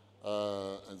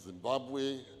and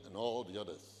Zimbabwe and all the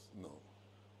others,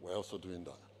 we're also doing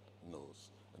that, and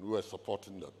we were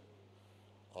supporting them.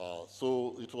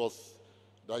 So it was,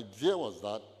 the idea was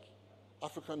that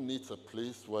Africa needs a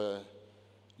place where,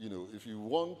 if you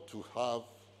want to have,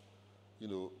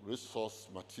 resource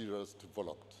materials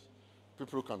developed,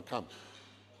 people can come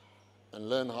and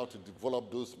learn how to develop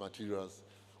those materials,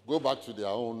 go back to their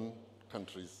own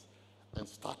countries and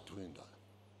start doing that.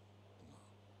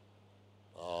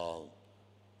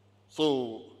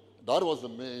 So that was the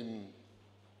main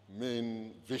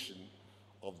vision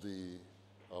of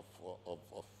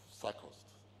SACOST,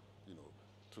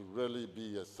 to really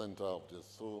be a center of this.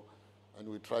 So, and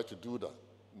we try to do that.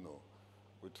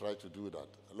 We try to do that.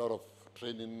 A lot of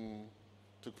training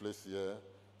took place here,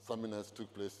 seminars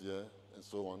took place here, and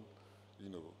so on.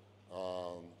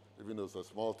 Even though it's a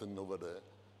small thing over there,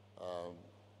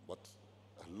 but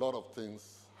a lot of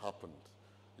things happened.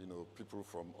 People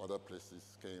from other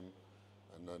places came,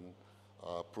 and then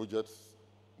projects,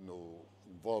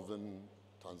 involving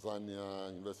Tanzania,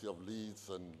 University of Leeds,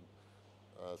 and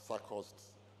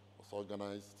SACOST was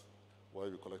organized, where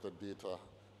we collected data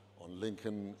on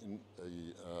linking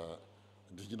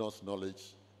indigenous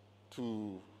knowledge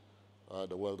to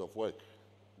the world of work.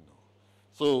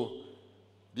 So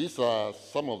these are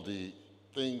some of the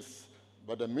things,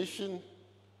 but the mission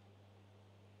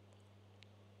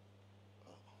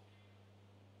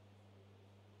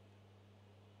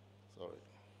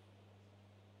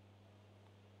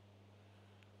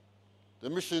The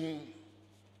mission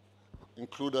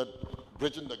included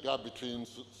bridging the gap between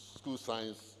school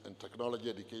science and technology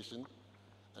education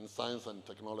and science and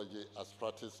technology as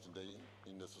practiced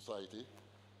in the society,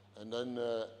 and then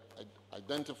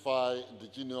identify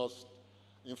indigenous,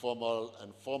 informal,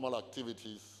 and formal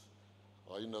activities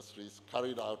or industries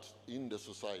carried out in the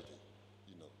society,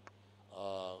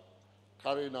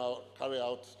 carry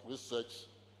out research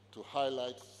to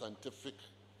highlight scientific,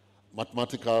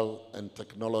 mathematical, and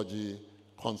technology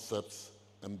concepts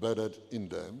embedded in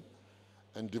them,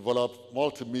 and develop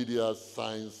multimedia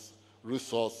science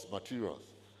resource materials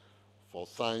for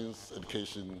science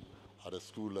education at a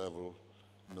school level,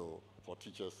 for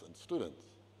teachers and students.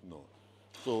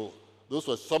 So those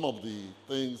were some of the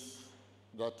things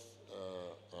that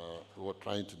we were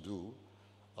trying to do.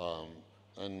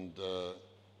 And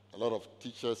a lot of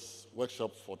teachers,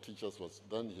 workshop for teachers was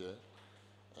done here,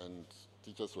 and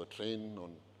teachers were trained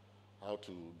on how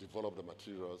to develop the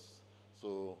materials.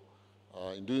 So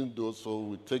in doing those, so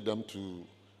we take them to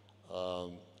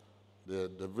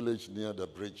the village near the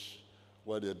bridge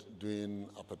where they're doing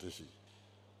appetition,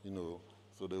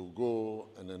 So they will go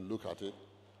and then look at it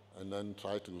and then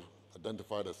try to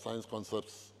identify the science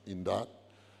concepts in that.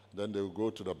 Then they will go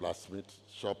to the blacksmith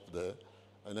shop there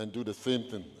and then do the same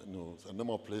thing. A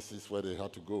number of places where they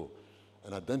had to go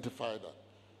and identify that.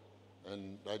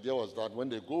 And the idea was that when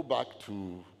they go back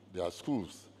to their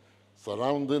schools,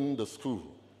 surrounding the school,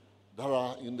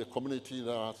 in the community,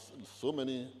 there are so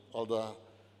many other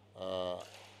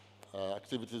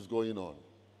activities going on.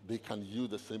 They can use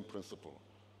the same principle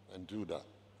and do that,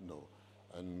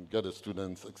 and get the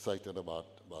students excited about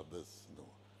this,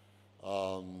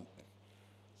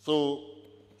 So,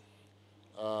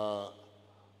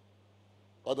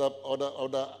 other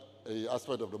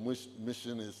aspect of the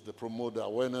mission is to promote the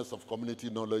awareness of community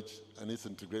knowledge and its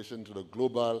integration to the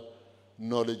global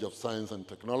knowledge of science and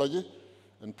technology,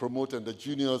 and promote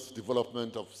indigenous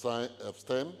development of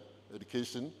STEM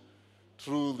education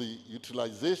through the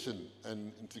utilization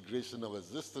and integration of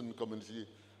existing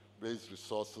community-based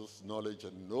resources, knowledge,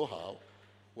 and know-how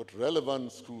with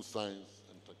relevant school science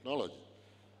and technology,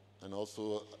 and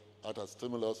also act as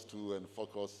stimulus to and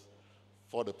focus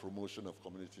for the promotion of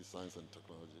community science and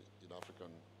technology in the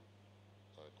African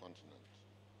continent.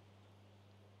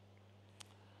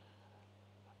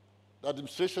 The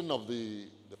administration of the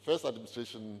first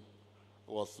administration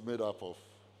was made up of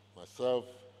myself,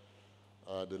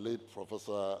 the late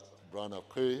Professor Brian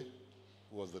Akwe,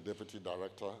 who was the deputy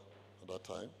director at that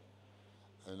time,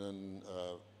 and then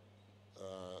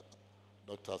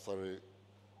Dr. Asare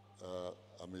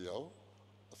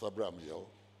Sabra Amiyao,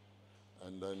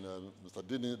 and then Mr.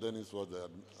 Dennis was the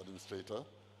administrator,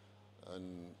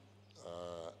 and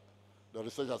the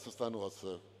research assistant was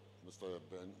Mr.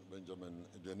 Benjamin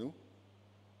Idenu,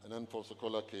 and then Professor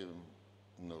Kola came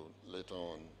later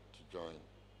on to join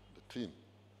the team.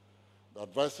 The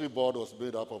advisory board was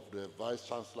made up of the vice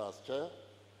chancellor as chair,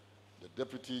 the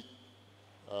deputy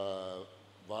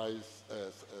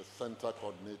center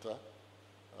coordinator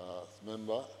as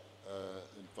member,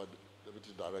 in fact,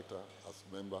 deputy director as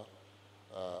member.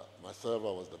 Myself,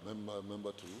 I was the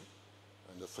member too,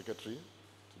 and the secretary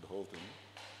to the whole thing.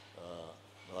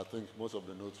 But I think most of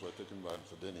the notes were taken by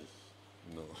Mr. Dennis.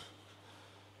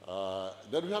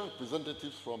 Then we have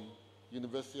representatives from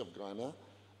University of Ghana,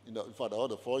 in fact, all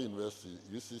the four universities,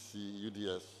 UCC,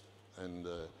 UDS, and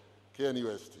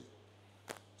KNUST.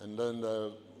 And then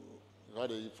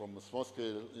from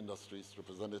small-scale industries,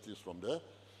 representatives from there,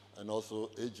 and also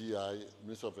AGI,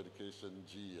 Ministry of Education,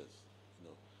 GES.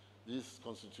 These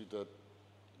constituted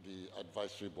the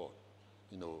advisory board,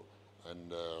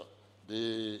 and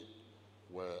they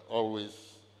were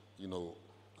always,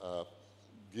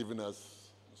 giving us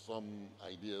some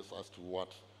ideas as to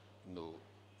what,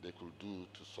 they could do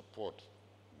to support.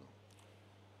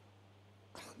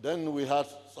 Then we had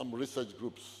some research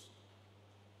groups.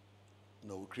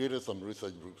 We created some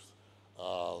research groups,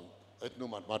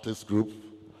 ethnomathematics group,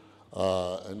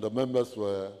 and the members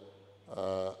were,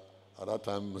 at that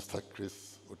time, Mr.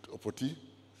 Chris Opoti,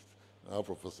 now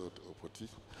Professor Opoti,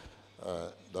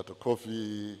 Dr.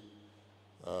 Kofi,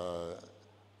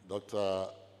 Dr.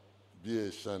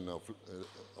 B.A. Shen,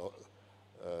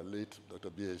 late Dr.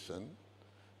 B.A. Shen,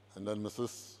 and then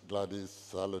Mrs.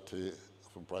 Gladys Salote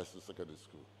from Price Secondary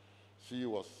School. She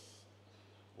was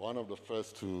one of the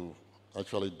first to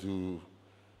actually do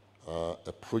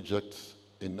a project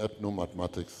in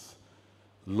ethnomathematics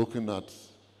looking at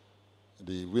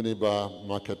the Winneba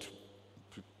market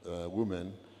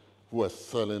women who were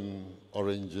selling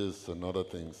oranges and other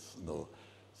things.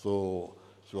 So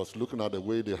she was looking at the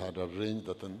way they had arranged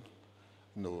the thing,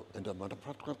 and the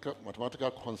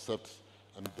mathematical concepts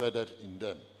embedded in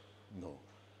them.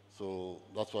 So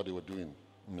that's what they were doing.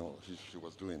 She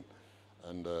was doing.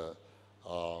 And it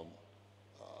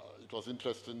was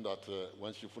interesting that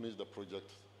when she finished the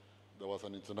project, there was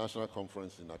an international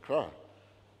conference in Accra.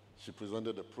 She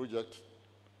presented the project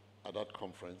at that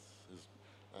conference,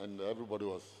 and everybody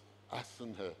was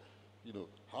asking her,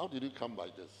 how did you come by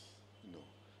this?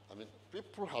 I mean,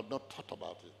 people have not thought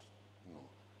about it,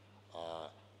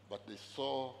 but they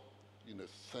saw,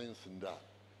 sense in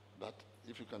that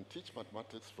if you can teach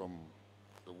mathematics from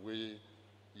the way,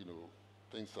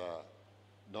 things are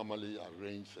normally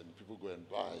arranged and people go and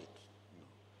buy it,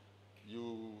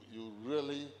 you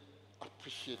really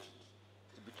appreciate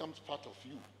it. It becomes part of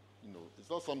you. It's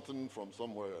not something from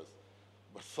somewhere else,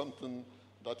 but something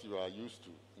that you are used to.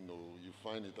 You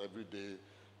find it every day.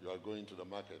 You are going to the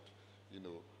market.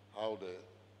 How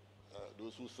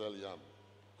those who sell yam,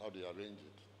 how they arrange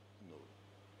it,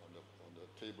 on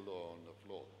the table or on the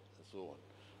floor, and so on.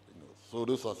 So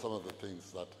those are some of the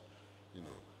things that,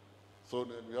 So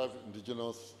then we have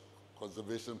indigenous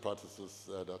conservation practices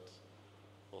that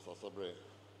Professor Sabre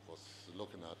was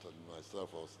looking at, and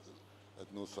myself was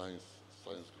ethno-science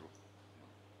group.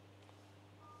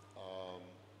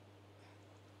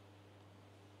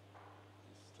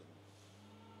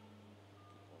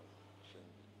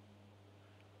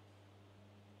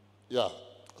 Yeah,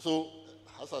 so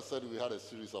as I said, we had a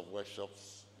series of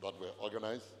workshops that were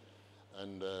organized,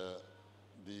 and the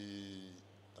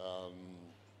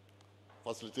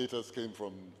facilitators came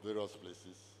from various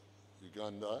places: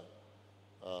 Uganda,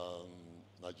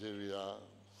 Nigeria,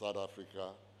 South Africa,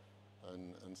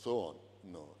 and so on.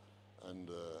 And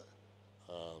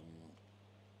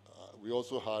we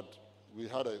also had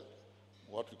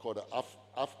what we call the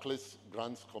AFCLIS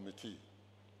Grants Committee,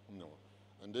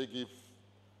 and they give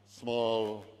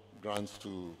small grants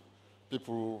to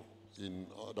people in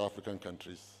other African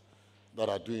countries that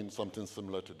are doing something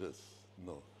similar to this.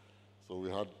 So we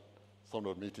had some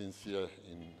of the meetings here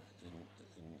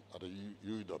at the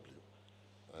UEW,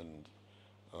 and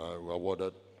we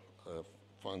awarded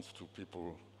funds to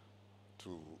people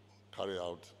to carry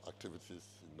out activities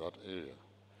in that area.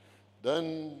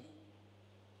 Then,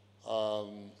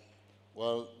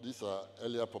 well, these are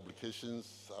earlier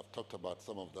publications. I've talked about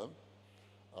some of them.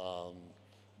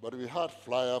 But we had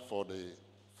flyer for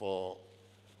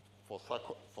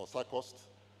SACOST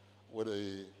with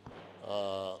a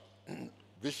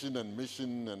vision and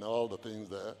mission and all the things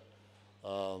there.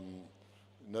 And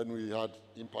then we had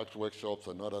impact workshops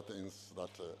and other things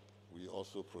that we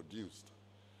also produced.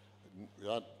 We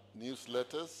had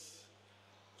newsletters.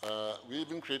 We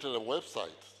even created a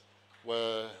website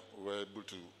where we were able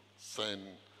to send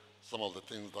some of the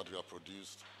things that we have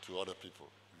produced to other people.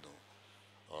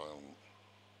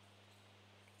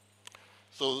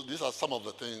 So these are some of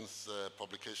the things,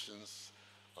 publications,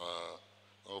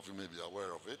 all of you may be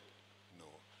aware of it,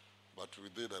 but we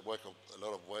did a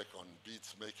lot of work on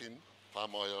beads making,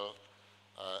 palm oil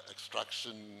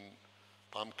extraction,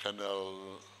 palm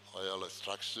kernel oil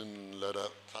extraction, leather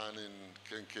tanning,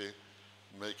 kenke,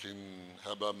 making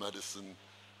herbal medicine,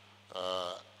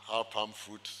 how palm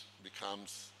fruit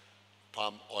becomes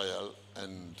palm oil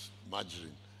and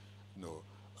margarine.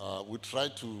 We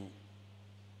tried to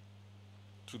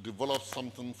develop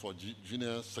something for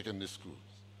junior secondary schools,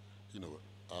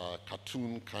 a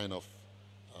cartoon kind of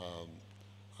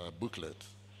booklet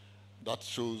that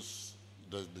shows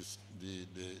the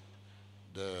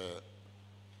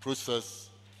process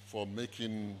for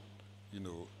making,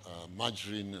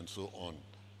 margarine and so on.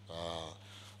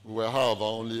 We were, however,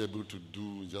 only able to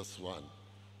do just one.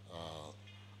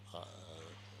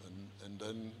 And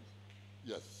then,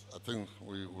 yes, I think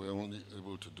we were only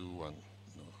able to do one.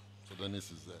 So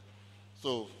Dennis is there.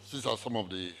 So these are some of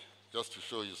the, just to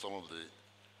show you some of the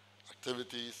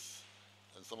activities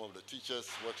and some of the teachers'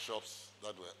 workshops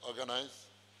that were organized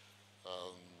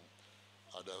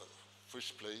at the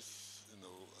fish place,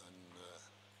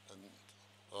 and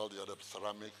all the other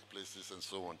ceramic places and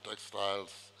so on,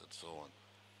 textiles and so on.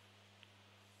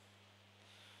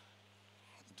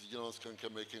 Indigenous kenke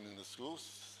making in the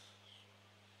schools.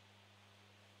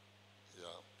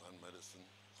 Yeah, and medicine.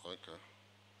 Okay.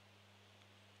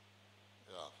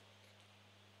 Yeah.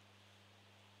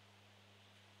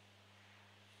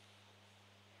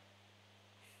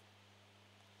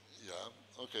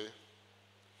 Yeah, okay.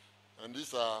 And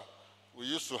these are, we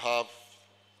used to have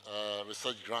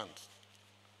research grants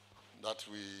that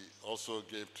we also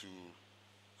gave to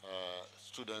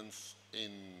students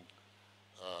in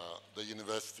the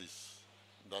universities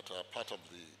that are part of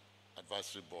the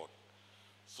advisory board.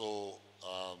 So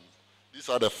these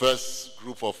are the first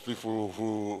group of people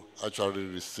who actually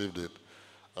received it.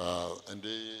 And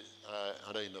they are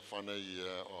either in the final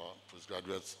year or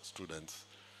postgraduate students.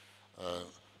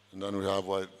 And then we have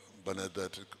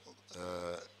Bernadette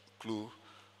Clue.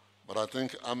 But I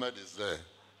think Ahmed is there.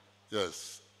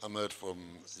 Yes, Ahmed from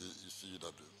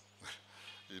UEW,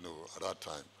 at that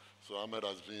time. So Ahmed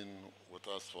has been with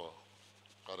us for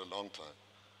quite a long time.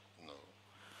 You know.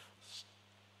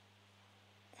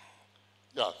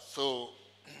 Yeah, so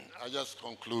I just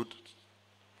conclude,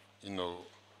 you know,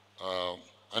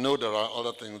 I know there are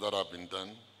other things that have been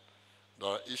done. There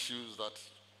are issues that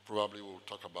probably we'll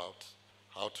talk about,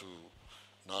 how to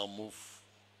now move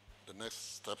the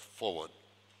next step forward.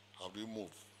 How do you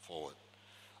move forward?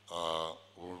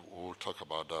 We'll talk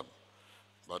about that.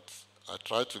 But I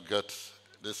try to get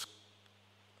this,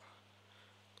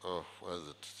 where is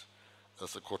it?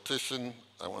 There's a quotation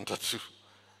I wanted to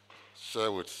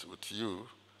share with you.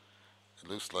 It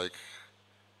looks like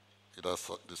it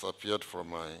has disappeared from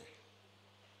my,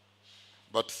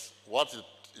 but what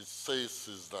it says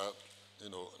is that, you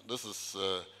know, this is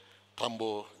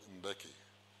Tambo Mbeki,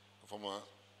 former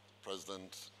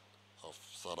president of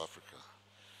South Africa.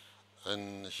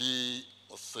 And he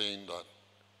was saying that,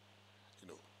 you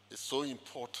know, it's so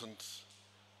important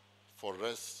for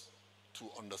us to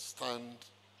understand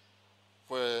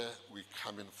where we're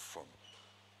coming from,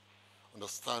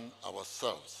 understand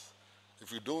ourselves.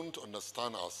 If we don't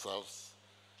understand ourselves,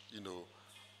 you know,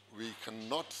 we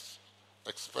cannot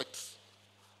expect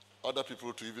other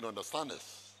people to even understand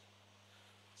us.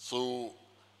 So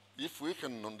if we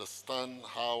can understand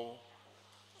how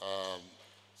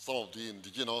some of the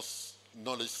indigenous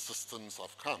knowledge systems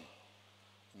have come,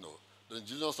 you know, the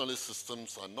indigenous knowledge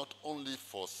systems are not only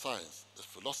for science, the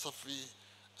philosophy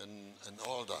and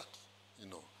all that, you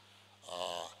know.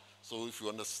 So if you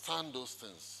understand those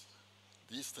things,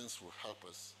 these things will help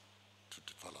us to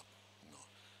develop, you know.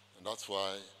 And that's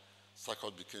why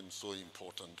SACOST became so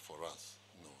important for us,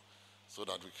 you know, so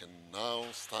that we can now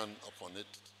stand upon it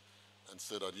and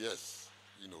say that, yes,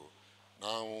 you know,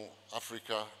 now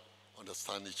Africa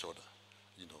understand each other,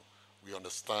 you know. We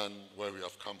understand where we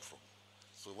have come from.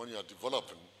 So when you are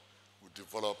developing, we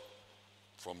develop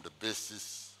from the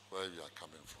basis where we are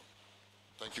coming from.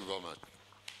 Thank you very much.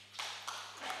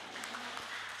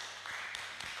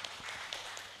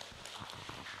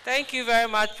 Thank you very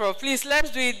much, Prof. Please, let's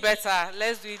do it better.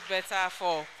 Let's do it better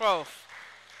for Prof.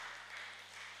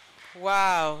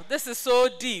 Wow, this is so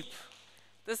deep.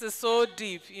 This is so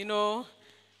deep. You know,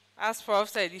 as Prof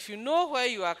said, if you know where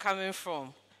you are coming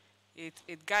from,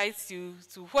 it guides you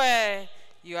to where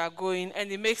you are going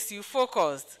and it makes you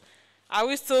focused. Are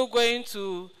we still going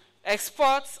to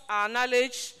export our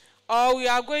knowledge, or we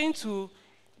are going to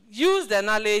use the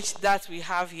knowledge that we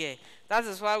have here? That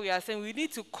is why we are saying we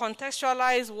need to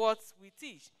contextualize what we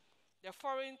teach. The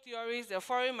foreign theories, the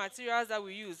foreign materials that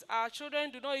we use. Our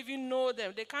children do not even know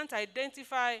them. They can't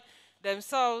identify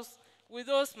themselves with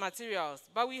those materials.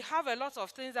 But we have a lot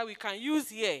of things that we can use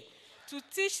here to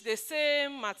teach the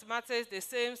same mathematics, the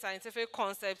same scientific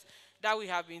concepts that we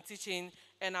have been teaching,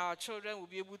 and our children will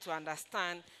be able to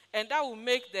understand. And that will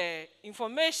make the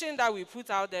information that we put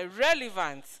out there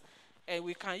relevant, and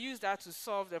we can use that to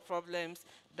solve the problems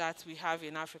that we have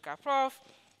in Africa. Prof,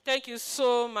 thank you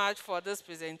so much for this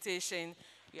presentation.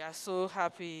 We are so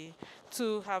happy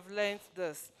to have learned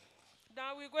this.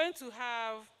 Now we're going to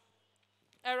have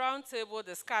a roundtable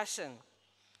discussion.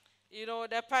 You know,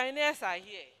 the pioneers are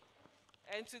here.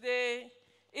 And today,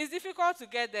 it's difficult to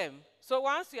get them. So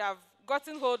once we have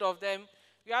gotten hold of them,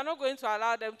 we are not going to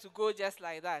allow them to go just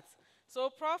like that. So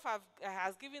Prof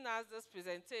has given us this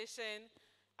presentation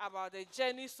about the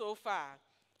journey so far.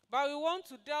 But we want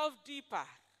to delve deeper.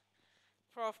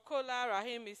 Prof. Kola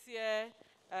Rahim is here.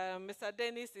 Mr.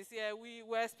 Dennis is here. We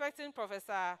were expecting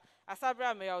Professor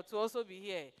Asabra Mayo to also be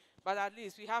here. But at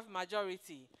least we have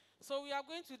majority. So we are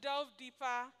going to delve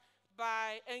deeper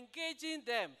by engaging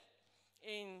them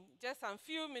in just some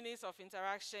few minutes of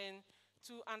interaction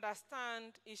to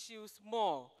understand issues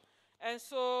more. And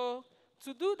so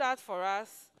to do that for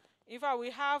us, in fact, we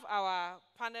have our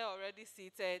panel already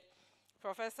seated.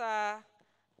 Professor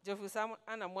Jofusam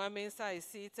Anamwamensa is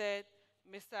seated.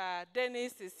 Mr.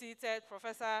 Dennis is seated.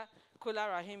 Professor Kola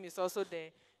Rahim is also there.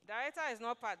 Director is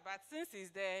not part, but since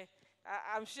he's there,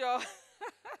 I'm sure.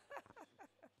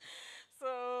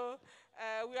 So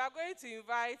we are going to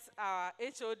invite our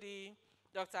HOD,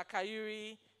 Dr.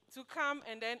 Kayuri, to come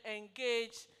and then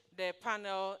engage the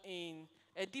panel in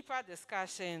a deeper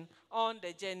discussion on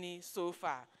the journey so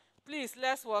far. Please,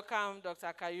 let's welcome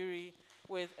Dr. Kayuri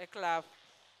with a clap.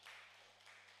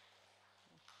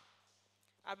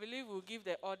 I believe we'll give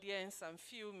the audience some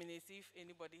few minutes if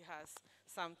anybody has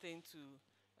something to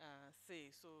say.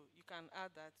 So you can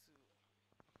add that too.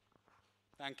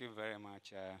 Thank you very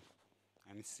much,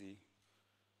 MC.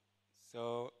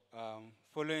 So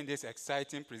following this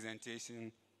exciting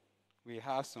presentation, we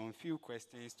have some few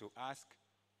questions to ask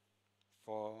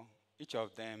for each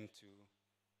of them to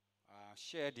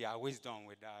share their wisdom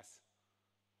with us.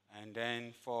 And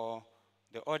then for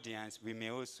the audience, we may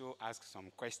also ask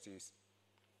some questions.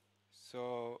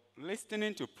 So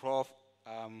listening to Prof,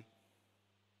 I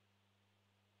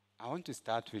want to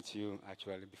start with you,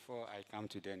 actually, before I come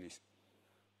to Dennis.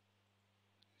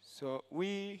 So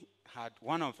we had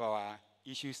one of our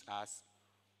issues as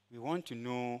we want to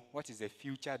know what is the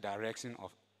future direction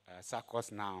of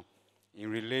SACOST now in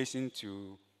relation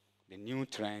to the new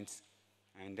trends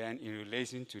and then in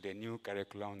relation to the new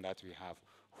curriculum that we have.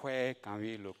 Where can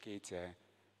we locate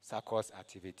SACOST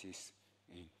activities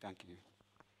in? Thank you.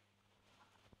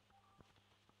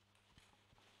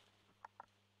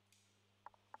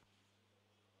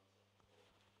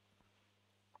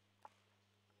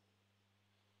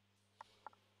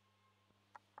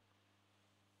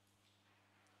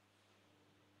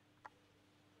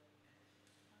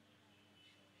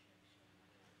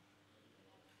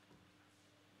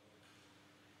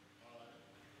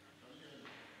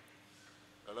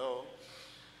 Hello?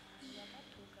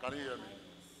 Can you hear me?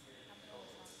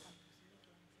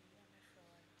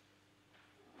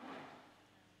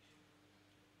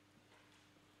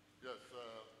 Yes.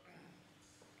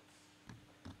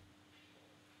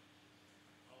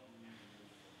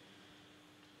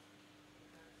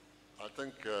 I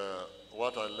think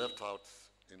what I left out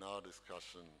in our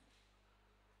discussion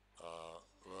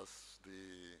was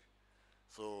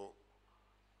so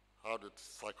how did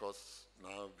SACOST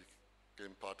now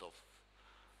became part of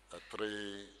a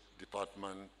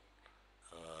 3-department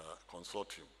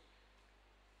consortium,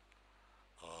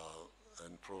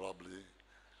 and probably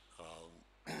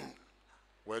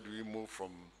where do we move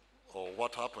from, or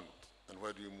what happened, and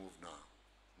where do you move now?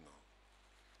 No.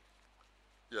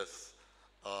 Yes,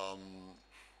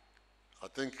 I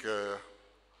think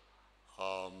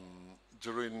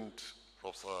during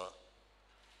Professor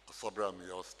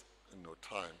Asabriami's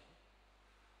time,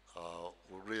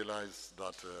 we realized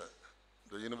that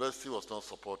the university was not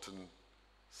supporting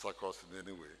SACOST in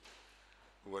any way.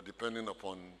 We were depending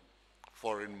upon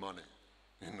foreign money,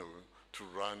 to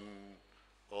run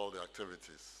all the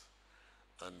activities.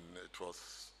 And it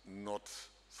was not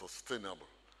sustainable,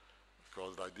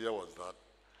 because the idea was that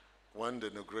when the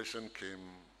inauguration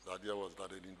came, the idea was that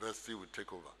the university would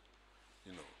take over,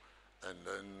 and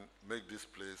then make this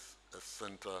place a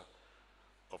center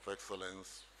of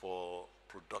excellence for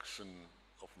production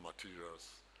of materials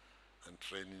and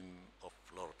training of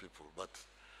a lot of people. But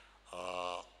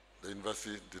the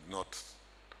university did not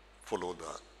follow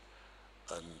that.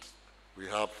 And we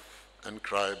have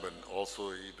NCRIBE and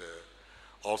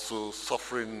also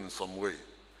suffering in some way.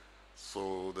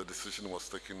 So the decision was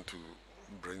taken to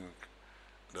bring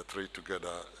the 3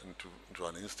 together into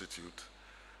an institute,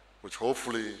 which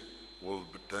hopefully will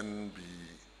then be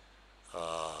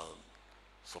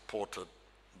supported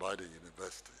by the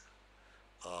university.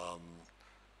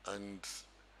 And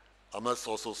I must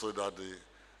also say that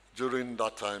during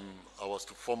that time, I was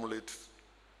to formulate,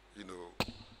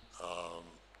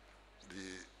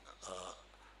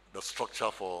 the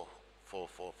structure for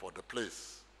the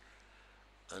place.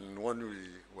 And when we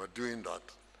were doing that,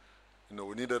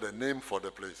 we needed a name for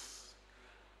the place.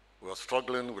 We were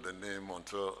struggling with a name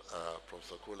until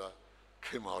Professor Kola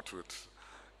came out with,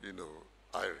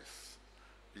 IERIS.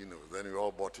 Then we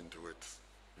all bought into it.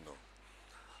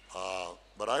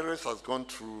 But IERIS has gone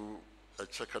through a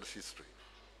checkered history.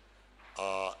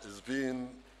 It's been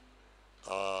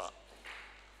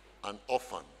an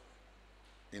orphan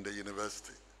in the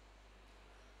university.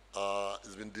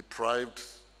 It's been deprived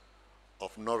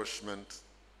of nourishment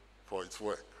for its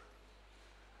work.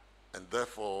 And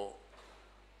therefore,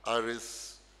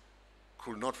 IERIS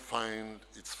could not find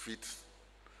its feet,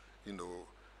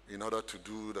 in order to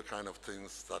do the kind of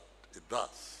things that it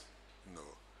does,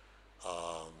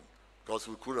 because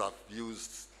we could have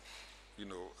used,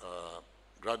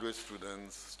 graduate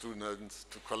students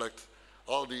to collect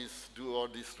do all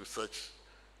this research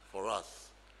for us,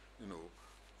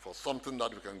 for something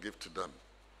that we can give to them.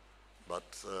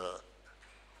 But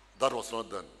that was not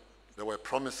done. There were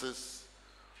promises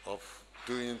of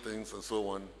doing things and so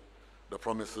on. The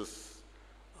promises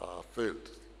failed.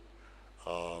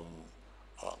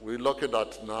 We're lucky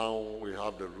that now we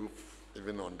have the roof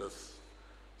even on this.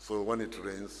 So when it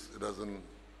rains, it doesn't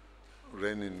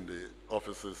rain in the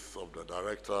offices of the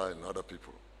director and other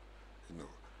people,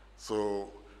 So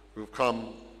we've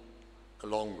come a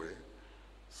long way.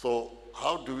 So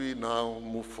how do we now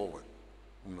move forward?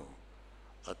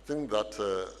 I think that,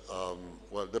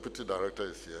 Deputy Director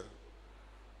is here.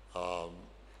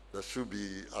 There should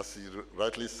be, as he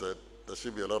rightly said, there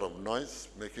should be a lot of noise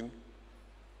making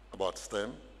about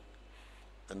STEM,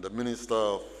 and the Minister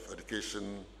of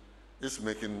Education is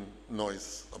making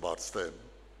noise about STEM.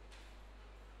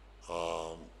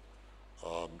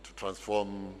 to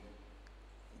transform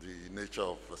the nature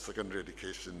of secondary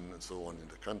education and so on in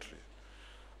the country.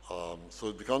 So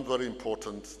it becomes very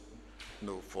important,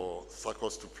 for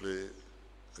SACOST to play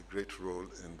a great role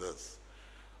in this.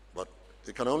 But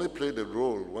it can only play the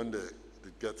role when it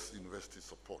gets university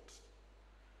support.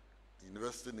 The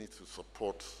university needs to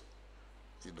support,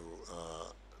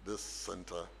 this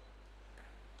center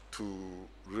to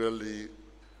really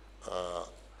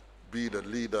be the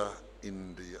leader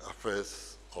in the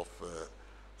affairs of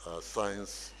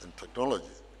science and technology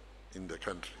in the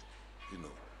country.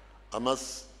 I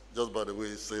must just by the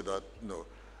way say that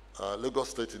Lagos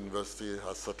State University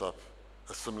has set up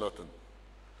a similar thing,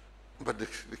 but they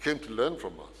came to learn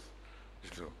from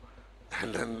us,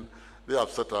 and then they have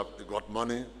set up. They got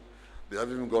money. They have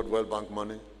even got World Bank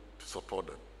money to support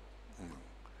them.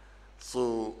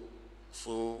 So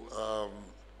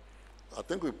I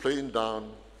think we're playing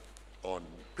down on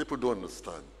people don't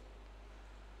understand.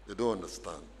 They don't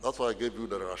understand. That's why I gave you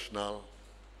the rationale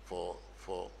for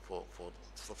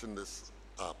starting this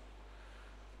up.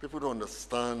 People don't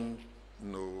understand,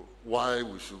 why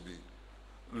we should be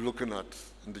looking at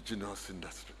indigenous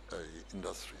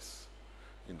industries.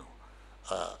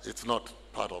 It's not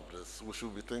part of this. We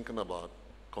should be thinking about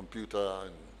computer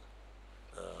and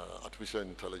artificial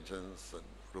intelligence and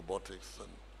robotics and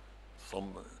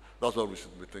that's what we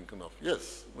should be thinking of.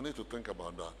 Yes, we need to think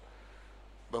about that.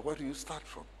 But where do you start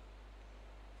from?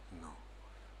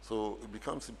 So it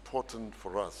becomes important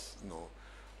for us,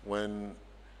 when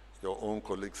your own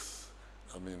colleagues,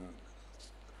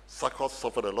 SACOST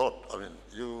suffered a lot.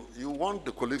 You want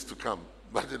the colleagues to come,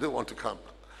 but they don't want to come.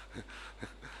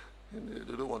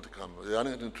 They don't want to come. They are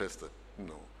not interested,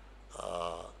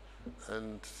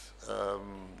 and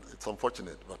it's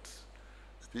unfortunate, but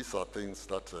these are things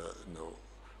that,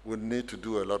 we need to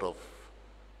do a lot of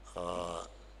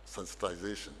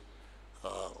sensitization.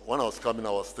 When I was coming, I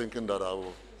was thinking that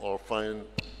I'll find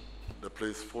the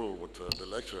place full with the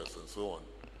lecturers and so on,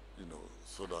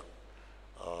 so that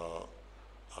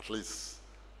at least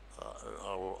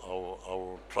I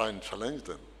will try and challenge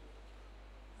them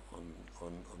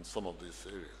on some of these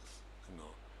areas.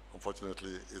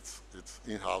 Unfortunately, it's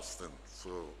in-house thing,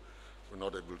 so we're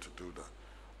not able to do that.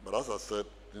 But as I said,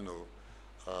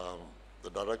 the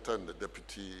director and the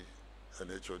deputy and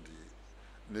HOD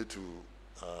need to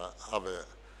have a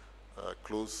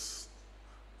close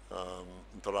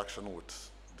interaction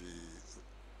with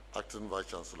the acting vice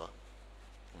chancellor,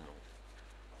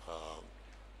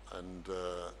 and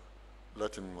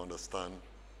let him understand,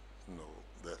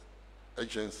 the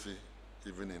agency,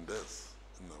 even in this,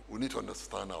 we need to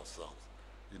understand ourselves.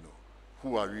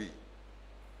 Who are we?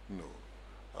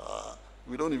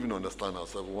 We don't even understand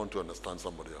ourselves. We want to understand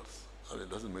somebody else. It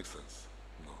doesn't make sense.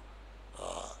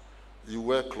 You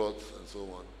wear clothes and so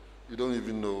on. You don't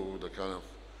even know the kind of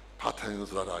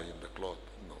patterns that are in the cloth,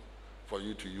 for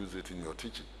you to use it in your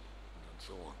teaching and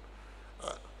so on.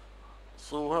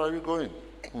 So where are you going?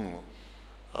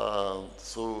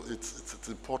 So it's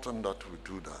important that we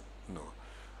do that.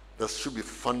 There should be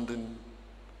funding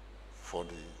for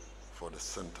the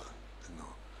center.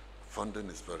 Funding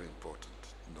is very important.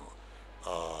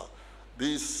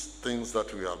 These things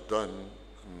that we have done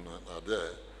are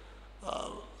there.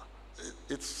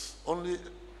 It's only,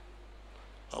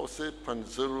 I would say,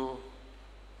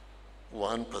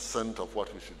 0.01% of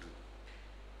what we should do.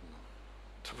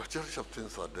 The majority of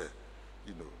things are there.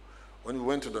 When we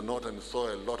went to the north and saw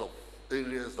a lot of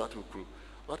areas that we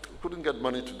couldn't get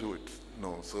money to do it.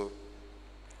 So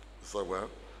well,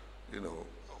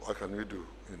 what can we do?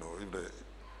 If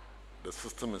the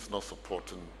system is not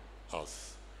supporting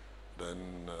us,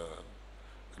 then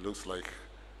it looks like,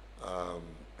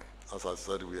 as I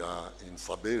said, we are in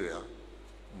Siberia,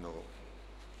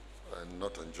 and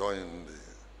not enjoying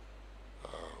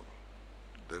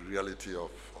the reality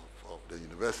of the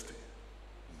university.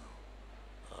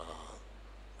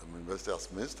 The university has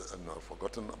missed and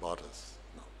forgotten about us.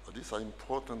 But these are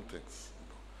important things.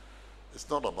 It's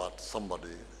not about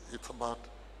somebody, it's about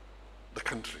the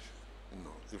country.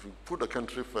 If we put the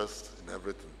country first in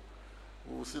everything,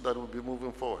 we will see that we'll be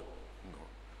moving forward.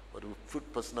 But if we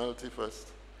put personality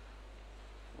first,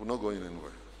 we're not going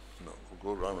anywhere. We'll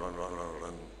go run,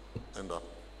 end up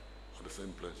at the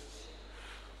same place.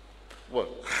 Well,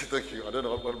 thank you. I don't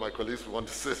know what my colleagues want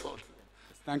to say something.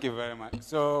 Thank you very much.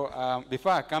 So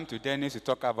before I come to Dennis to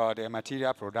talk about the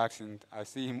material production, I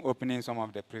see him opening some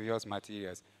of the previous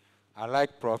materials. I'd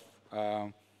like Prof.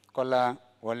 Kola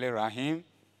Wale Rahim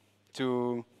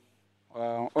to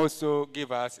also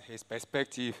give us his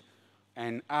perspective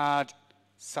and add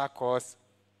SACOST's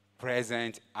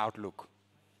present outlook.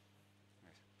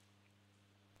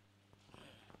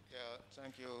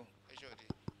 Thank you, HOD.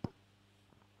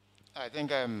 I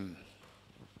think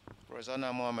Professor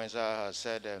Namo Mensah has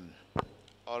said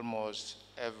almost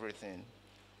everything.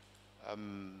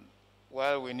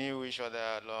 Well, we knew each other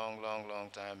a long, long,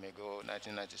 long time ago,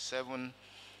 1997,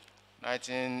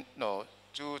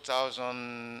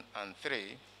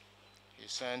 2003. He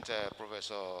sent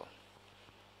Professor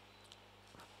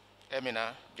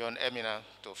John Emina,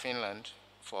 to Finland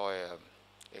for a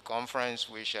conference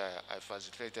which I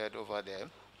facilitated over there.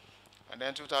 And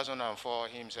then 2004,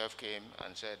 he himself came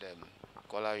and said,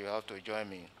 Kola, you have to join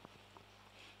me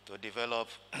to develop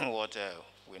what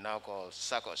we now call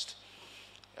SACOST.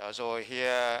 So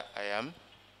here I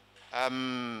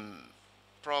am.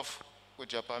 Prof,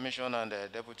 with your permission and the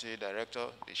Deputy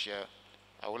Director, the Chair,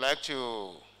 I would like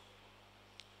to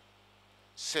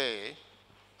say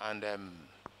and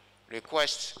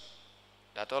request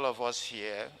that all of us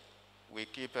here, we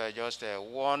keep just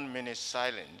 1 minute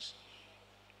silence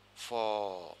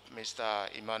for Mr.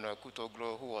 Emmanuel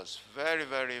Kutoglo, who was very,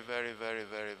 very, very, very,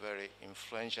 very, very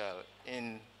influential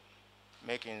in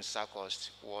making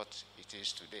SACOST what it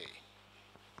is today.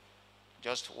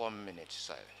 Just 1 minute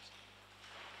silence.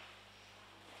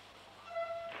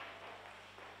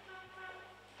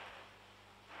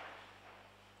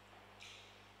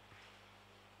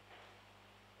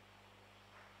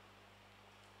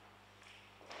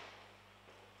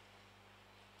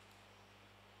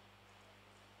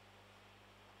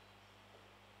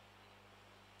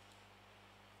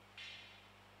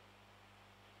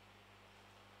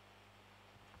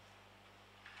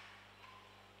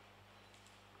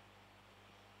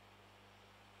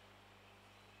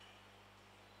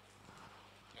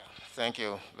 Thank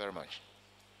you very much.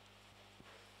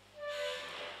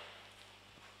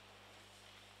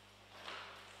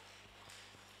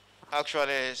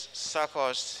 Actually,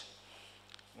 SACOST,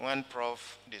 when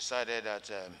Prof decided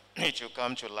that it should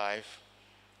come to life,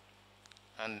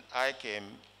 and I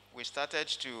came, we started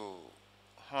to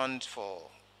hunt for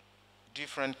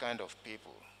different kind of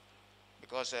people,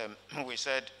 because we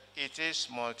said it is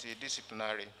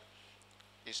multidisciplinary.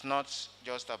 It's not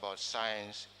just about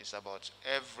science, it's about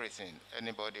everything,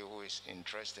 anybody who is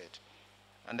interested.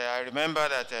 And I remember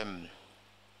that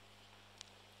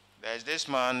there's this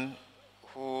man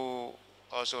who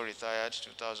also retired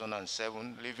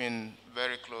 2007, living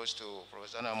very close to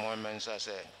Professor Namo Mensah's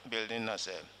building as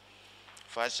a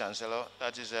Vice Chancellor.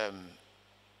 That is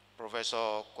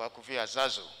Professor Kwakufi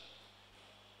Azazu,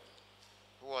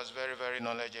 who was very, very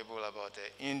knowledgeable about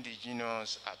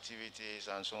indigenous activities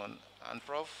and so on. And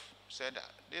Prof said,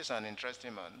 this is an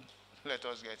interesting man, let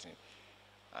us get him.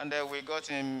 And we got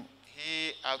him.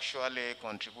 He actually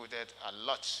contributed a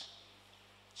lot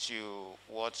to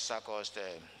what SACOST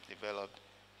developed.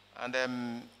 And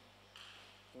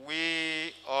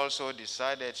we also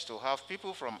decided to have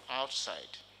people from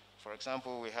outside. For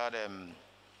example, we had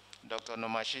Dr.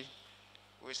 Nomashi,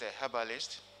 who is a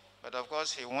herbalist. But of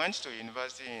course, he went to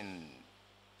university in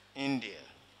India,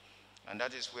 and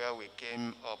that is where we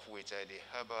came up with the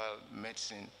herbal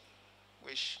medicine,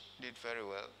 which did very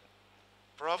well.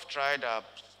 Prof tried as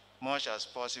much as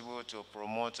possible to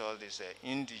promote all these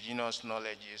indigenous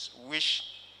knowledges, which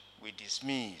we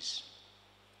dismiss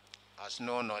as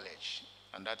no knowledge,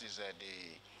 and that is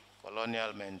the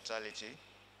colonial mentality.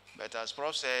 But as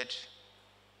Prof said,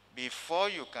 before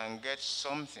you can get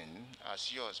something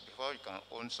as yours, before you can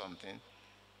own something,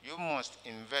 you must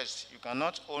invest. You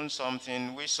cannot own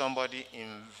something which somebody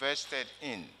invested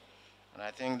in. And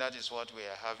I think that is what we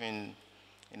are having,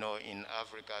 in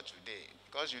Africa today.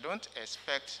 Because you don't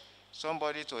expect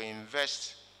somebody to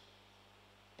invest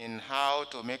in how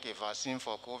to make a vaccine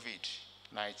for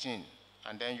COVID-19,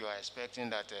 and then you are expecting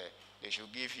that they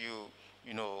should give you,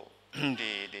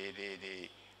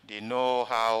 the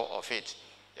know-how of it.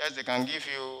 Yes, they can give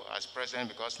you as present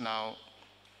because now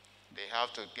they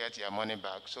have to get your money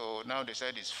back. So now they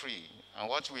said it's free. And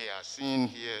what we are seeing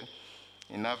here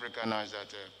in Africa now is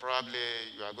that probably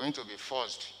you are going to be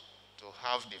forced to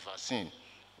have the vaccine,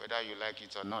 whether you like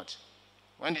it or not.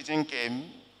 When the thing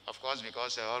came, of course,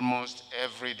 because almost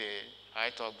every day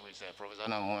I talk with Professor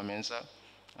Namo Mensah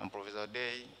and Professor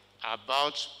Day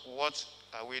about what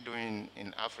are we doing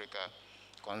in Africa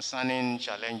concerning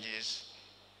challenges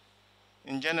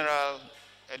in general,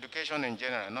 education in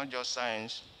general, not just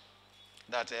science,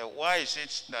 that why is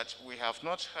it that we have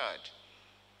not heard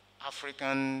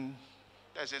African,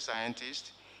 let's say,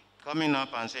 scientists coming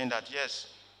up and saying that, yes,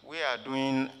 we are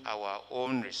doing our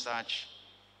own research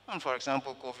on, for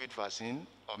example, COVID vaccine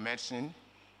or medicine,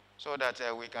 so that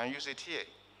we can use it here.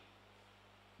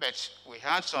 But we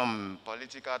had some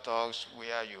political talks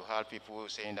where you had people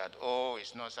saying that, oh,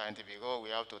 it's not scientific, oh, we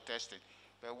have to test it.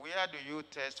 But where do you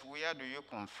test, where do you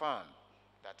confirm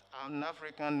that an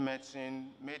African medicine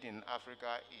made in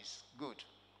Africa is good?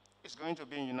 It's going to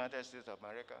be in United States of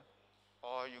America,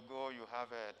 or you go, you have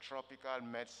a tropical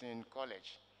medicine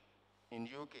college in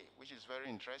UK, which is very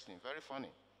interesting, very funny.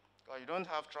 Because you don't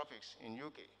have tropics in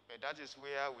UK, but that is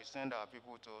where we send our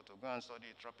people to go and study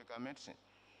tropical medicine.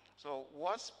 So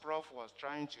what Prof was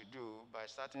trying to do by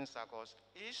starting SACOST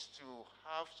is to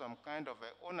have some kind of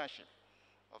ownership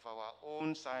of our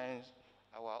own science,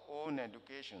 our own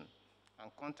education,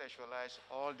 and contextualize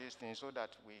all these things so that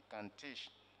we can teach.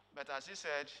 But as he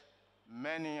said,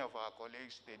 many of our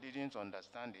colleagues, they didn't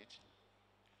understand it.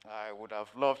 I would have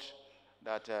loved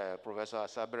that Professor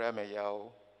Sabira Meyao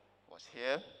was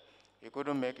here. He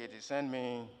couldn't make it. He sent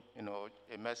me,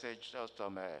 a message just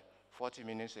 40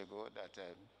 minutes ago that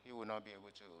he will not be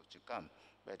able to come,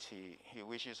 but he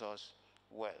wishes us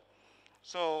well.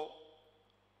 So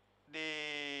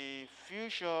the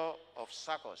future of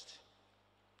SACOST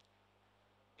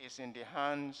is in the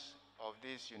hands of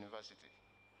this university.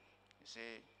 You see,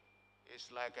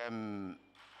 it's like a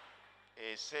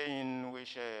saying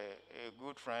which a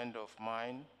good friend of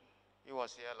mine, he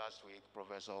was here last week,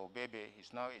 Professor Obebe,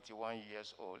 he's now 81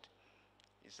 years old.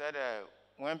 He said,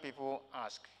 when people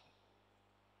ask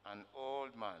an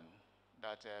old man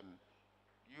that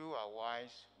you are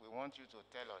wise, we want you to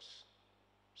tell us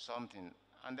something.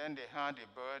 And then they had a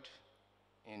bird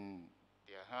in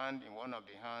their hand, in one of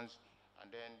the hands, and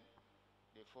then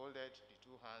they folded the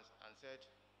two hands and said,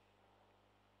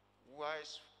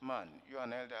 wise man, you are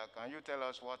an elder, can you tell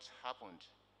us what happened?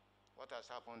 What has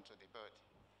happened to the bird?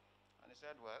 And he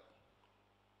said, well,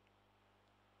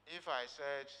 if I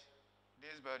said,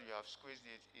 this bird, you have squeezed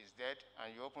it, is dead, and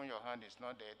you open your hand, it's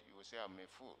not dead, you will say, I'm a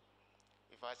fool.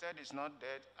 If I said it's not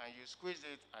dead, and you squeeze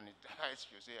it, and it dies,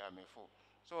 you say, I'm a fool.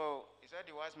 So he said,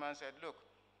 the wise man said, look,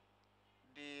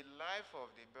 the life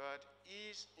of the bird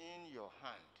is in your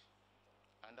hand.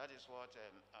 And that is what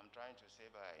I'm trying to say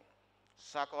by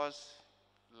SACOST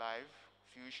life,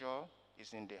 future,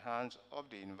 is in the hands of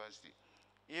the university.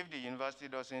 If the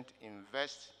university doesn't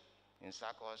invest in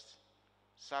SACOST,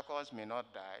 SACOST may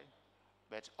not die,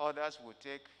 but others will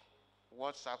take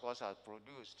what SACOST has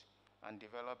produced and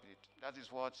develop it. That is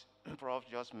what Prof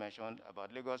just mentioned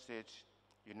about Lagos State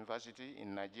University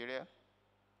in Nigeria.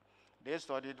 They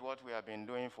studied what we have been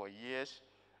doing for years,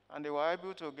 and they were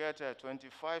able to get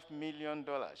 $25 million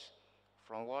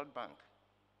from World Bank.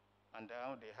 And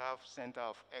now they have Center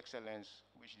of Excellence,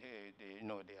 which they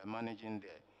are managing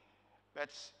there. But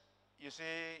you see,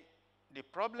 the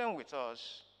problem with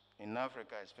us in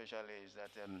Africa especially is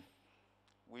that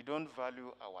we don't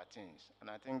value our things, and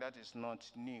I think that is not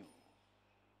new.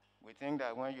 We think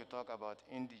that when you talk about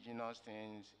indigenous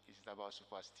things, it's about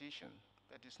superstition,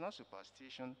 but it's not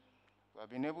superstition. We have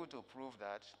been able to prove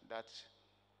that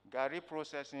Gari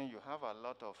processing, you have a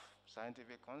lot of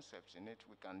scientific concepts in it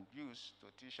we can use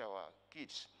to teach our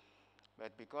kids.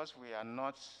 But because we are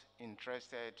not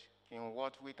interested in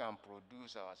what we can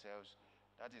produce ourselves,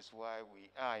 that is why we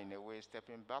are, in a way,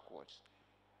 stepping backwards.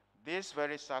 This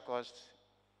very SACOST,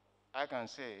 I can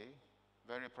say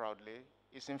very proudly,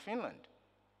 is in Finland,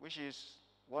 which is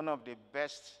one of the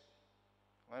best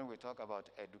when we talk about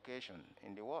education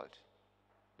in the world.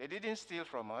 They didn't steal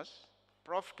from us.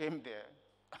 Prof came there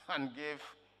and gave,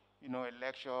 a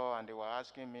lecture, and they were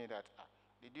asking me that,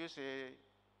 did you say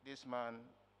this man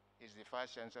is the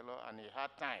Vice Chancellor, and he had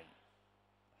time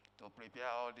to prepare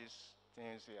all these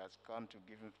things he has come to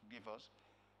give us?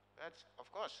 But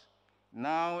of course,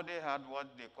 now they had what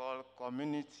they call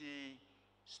community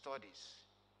studies,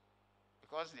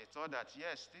 because they thought that,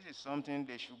 yes, this is something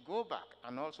they should go back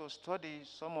and also study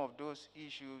some of those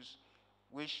issues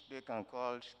which they can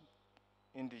call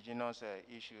indigenous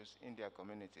issues in their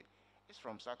community. It's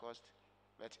from SACOST,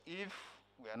 but if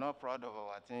we are not proud of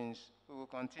our things, we will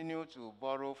continue to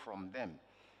borrow from them.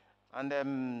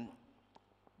 And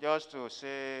just to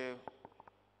say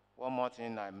one more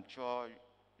thing, I'm sure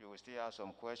you will still have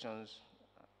some questions,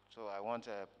 so I want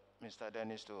Mr.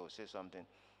 Dennis to say something.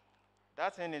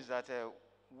 That thing is that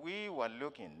we were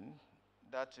looking,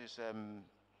 that is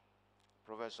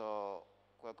Professor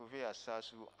Kwakuvi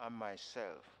Asasu and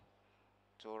myself,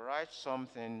 to write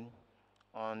something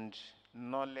on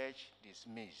knowledge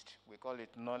dismissed. We call it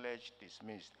knowledge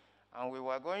dismissed. And we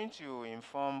were going to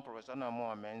inform Professor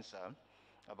Namo Amensa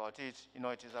about it.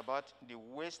 It is about the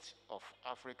waste of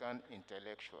African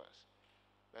intellectuals.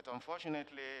 But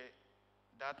unfortunately,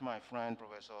 that my friend,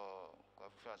 Professor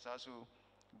Kwakuvi Asasu,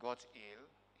 got ill.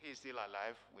 He is still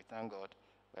alive, we thank God.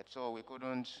 But so we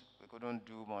couldn't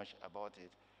do much about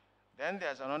it. Then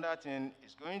there's another thing,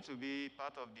 it's going to be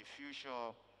part of the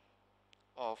future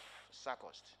of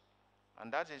SACOST.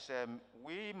 And that is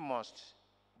we must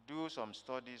do some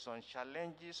studies on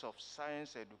challenges of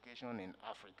science education in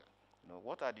Africa. You know,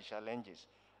 what are the challenges?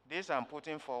 This I'm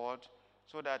putting forward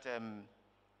so that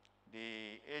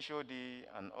the HOD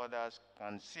and others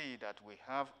can see that we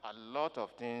have a lot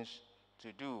of things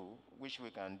to do, which we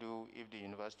can do if the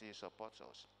university supports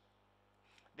us.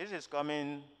 This is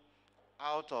coming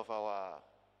out of our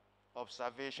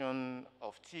observation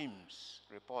of teams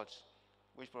reports,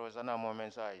 which Professor Namo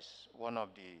Mensah is one of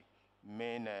the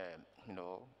main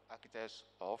architects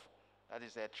of. That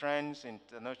is Trends in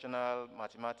International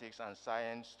Mathematics and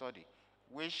Science Study,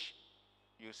 which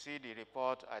you see the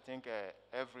report, I think,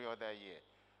 every other year.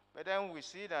 But then we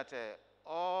see that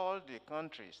all the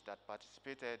countries that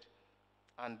participated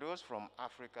and those from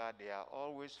Africa, they are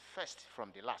always first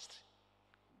from the last.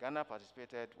 Ghana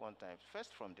participated one time,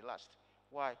 first from the last.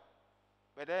 Why?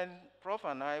 But then Prof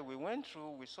and I, we went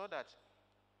through, we saw that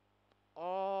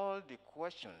all the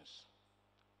questions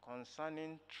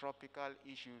concerning tropical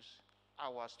issues,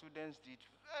 our students did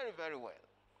very, very well.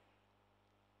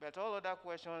 But all other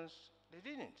questions, they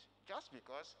didn't, just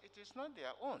because it is not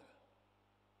their own.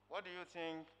 What do you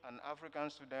think an African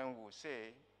student will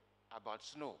say about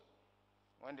snow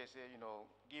when they say,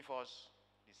 give us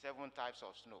the 7 types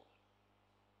of snow?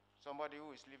 Somebody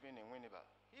who is living in Winneba,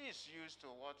 he is used to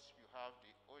what you have,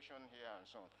 the ocean here and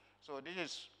so on. So this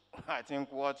is, I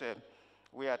think, what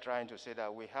we are trying to say,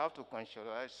 that we have to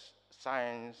conceptualize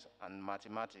science and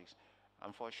mathematics.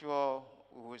 And for sure,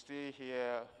 we will still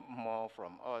hear more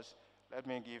from us. Let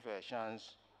me give a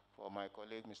chance for my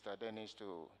colleague, Mr. Dennis,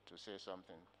 to say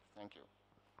something. Thank you.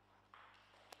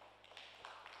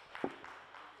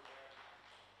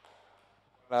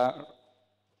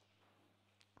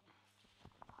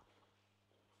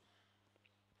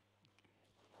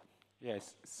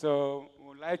 Yes, so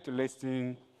we'd like to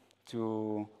listen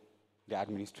to the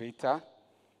administrator,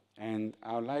 and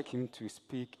I would like him to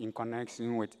speak in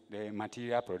connection with the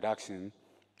material production,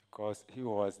 because he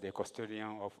was the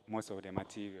custodian of most of the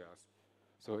materials.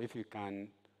 So if you can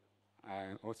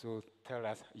also tell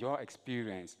us your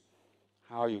experience,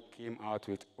 how you came out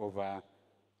with over, I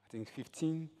think,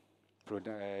 15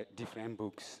 different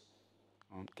books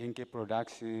on kenke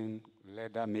production,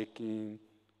 leather making,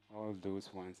 all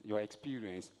those ones, your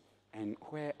experience, and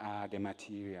where are the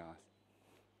materials?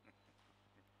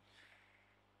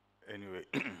 Anyway,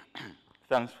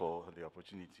 thanks for the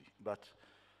opportunity. But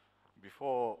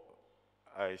before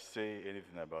I say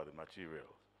anything about the material,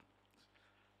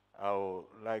 I would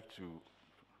like to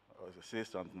say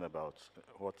something about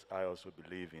what I also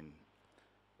believe in,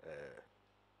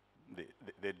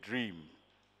 the dream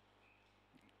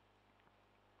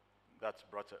that's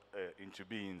brought into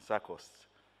being SACOST,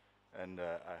 and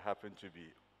I happen to be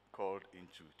called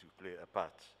into to play a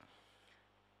part.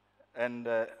 And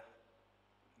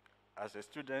as a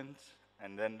student,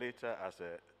 and then later as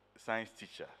a science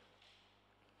teacher,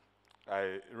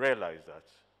 I realized that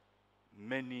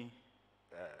many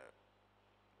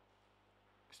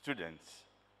students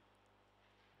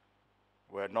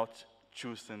were not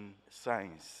choosing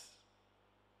science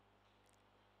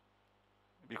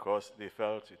because they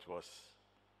felt it was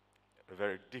a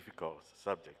very difficult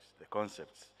subject. The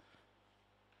concepts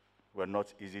were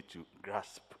not easy to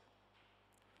grasp.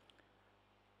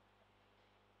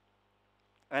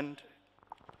 And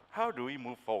how do we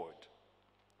move forward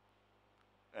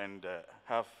and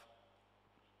have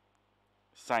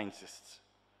scientists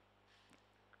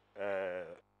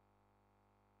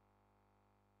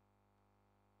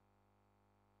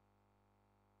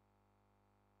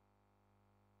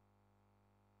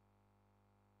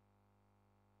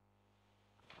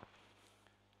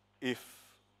if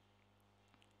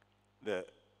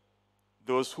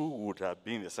those who would have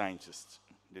been the scientists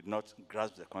did not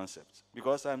grasp the concept?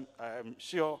 Because I'm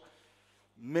sure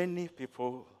many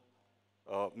people,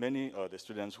 many of the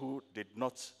students who did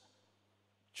not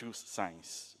choose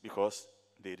science because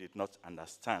they did not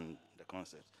understand the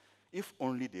concept, if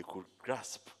only they could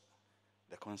grasp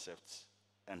the concepts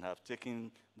and have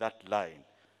taken that line,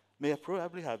 may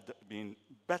probably have been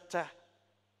better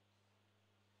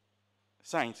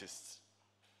scientists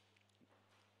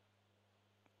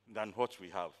than what we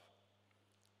have.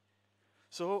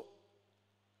 So,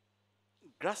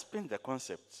 grasping the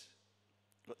concept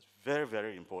was very,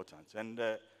 very important. And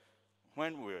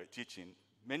when we were teaching,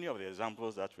 many of the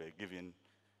examples that were given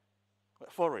were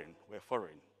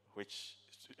foreign, which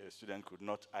a student could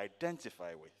not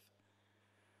identify with.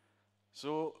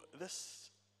 So this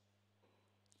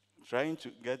trying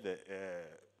to get the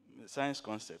science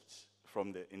concepts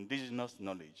from the indigenous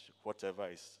knowledge, whatever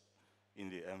is in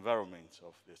the environment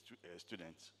of the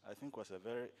students, I think was a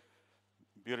very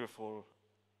beautiful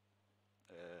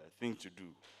thing to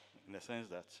do, in the sense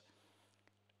that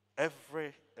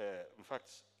in fact,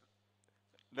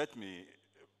 let me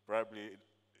probably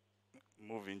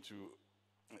move into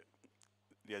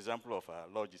the example of our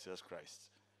Lord Jesus Christ.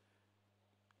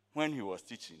 When he was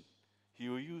teaching, he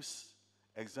would use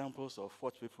examples of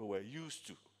what people were used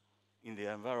to in the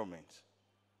environment.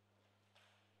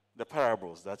 The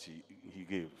parables that he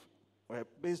gave were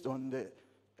based on the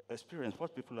experience,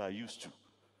 what people are used to.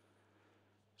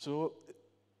 So,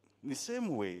 in the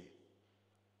same way,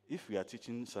 if we are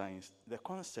teaching science, the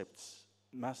concepts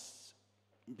must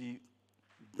be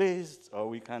based, or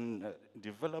we can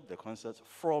develop the concepts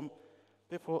from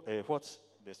people, what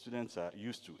the students are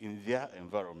used to in their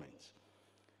environment.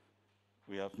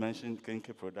 We have mentioned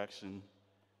kenke production,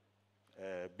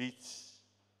 beads,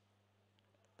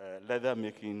 leather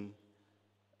making,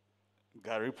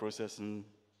 gari processing,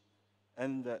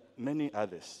 and many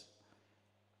others.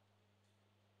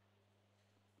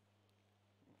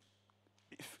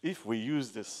 If we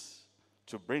use this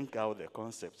to bring out the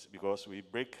concepts, because we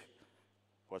break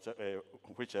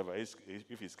whichever is,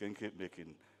 if it's kenke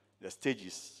making, the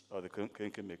stages of the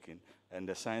kenke making and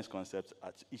the science concepts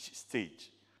at each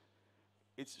stage,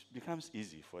 it becomes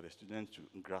easy for the students to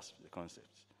grasp the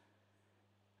concepts.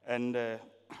 And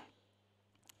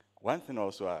one thing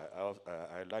also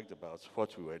I liked about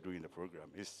what we were doing in the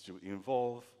program is to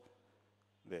involve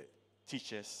the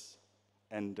teachers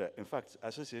and, in fact,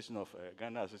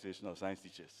 Ghana Association of Science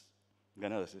Teachers,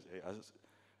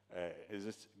 is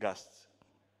it GAST,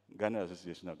 Ghana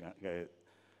Association of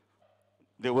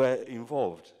they were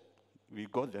involved. We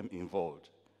got them involved.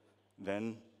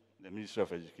 Then the Ministry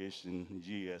of Education,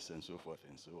 GES, and so forth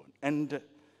and so on. And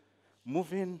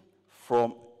moving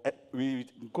from, we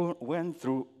went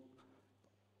through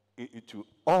to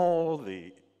all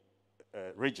the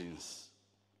regions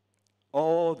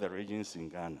in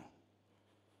Ghana.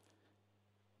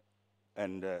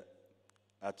 And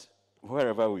at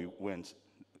wherever we went,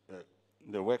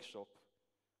 the workshop,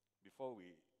 before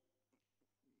we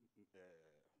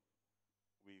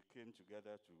came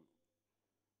together to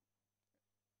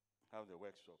have the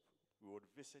workshop, we would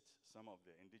visit some of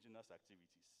the indigenous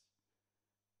activities,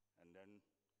 and then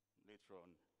later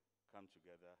on come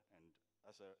together. And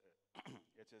as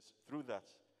it is through that,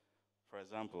 for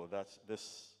example, that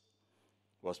this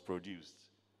was produced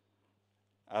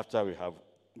after we have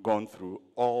gone through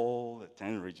all the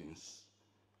 10 regions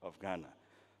of Ghana.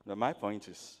 Now, my point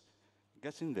is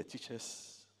getting the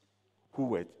teachers who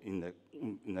were in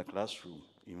the classroom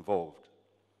involved,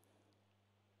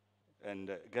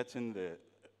 and getting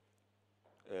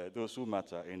those who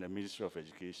matter in the Ministry of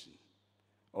Education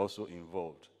also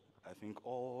involved, I think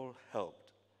all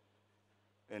helped.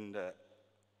 And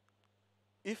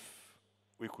if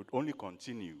we could only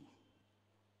continue,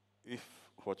 if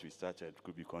what we started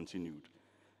could be continued,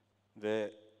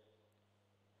 the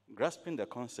grasping the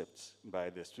concepts by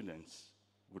the students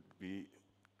would be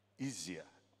easier,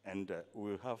 and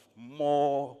we'll have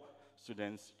more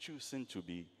students choosing to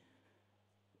be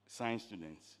science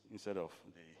students instead of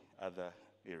the other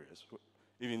areas,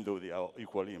 even though they are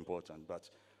equally important. But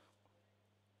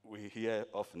we hear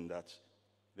often that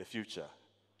the future,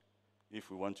 if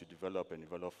we want to develop and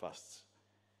develop fast,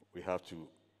 we have to,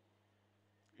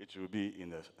 it will be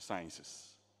in the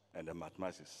sciences and the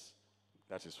mathematics.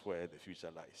 That is where the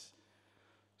future lies.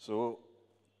 So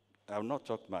I have not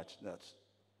talked much. That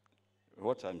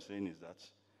what I'm saying is that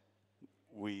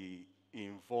we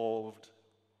involved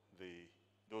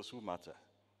those who matter,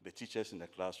 the teachers in the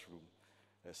classroom,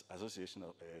 as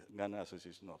Ghana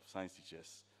Association of Science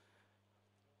Teachers,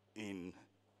 in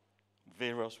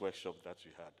various workshops that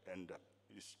we had. And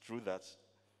it's true that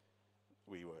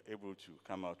we were able to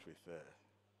come out with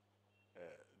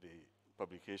the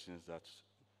publications that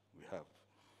we have.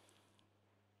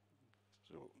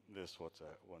 So that's what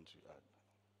I want to add.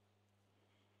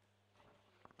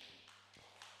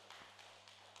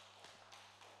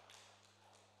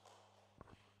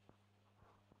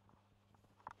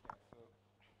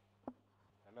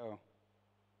 Hello.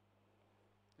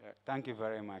 Thank you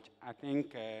very much. I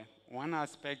think one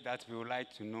aspect that we would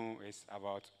like to know is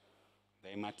about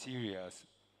the materials,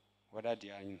 whether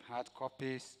they are in hard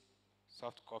copies,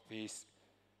 soft copies.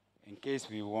 In case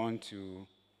we want to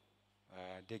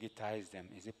digitize them,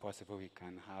 is it possible we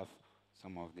can have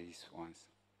some of these ones?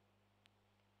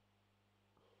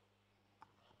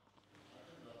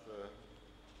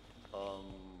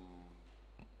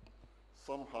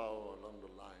 Somehow along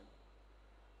the line,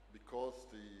 because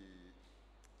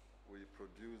we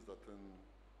produced the thing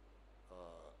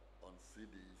on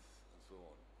CDs and so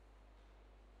on.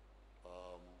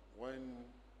 When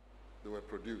they were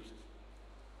produced,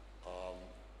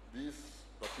 these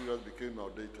materials became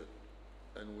outdated,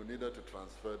 and we needed to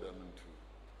transfer them into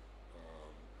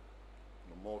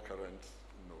more current,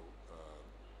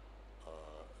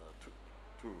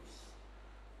 tools.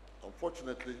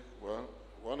 Unfortunately, well,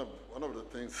 one of the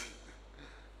things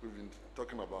we've been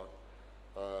talking about,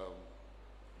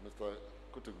 Mr.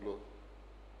 Kutuglo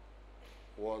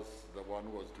was the one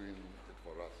who was doing it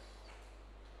for us.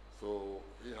 So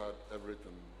he had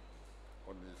everything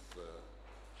on his,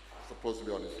 supposed to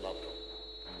be on his laptop.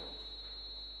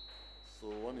 So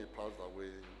when he passed away,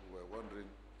 we were wondering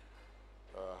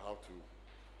how to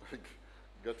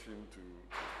get him to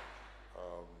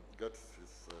get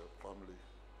his family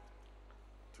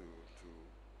to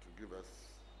give us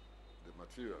the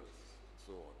materials and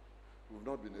so on. We've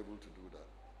not been able to do that,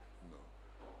 no.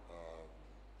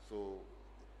 So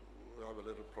we have a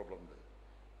little problem there,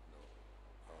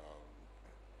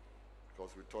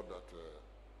 because we thought that,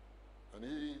 and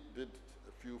he did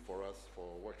a few for us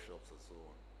for workshops and so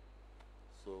on.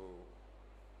 So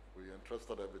we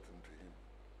entrusted everything to him,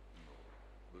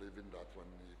 believing that when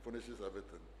he finishes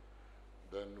everything,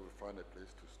 then we'll find a place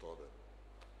to store them.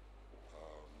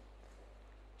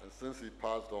 And since he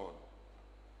passed on,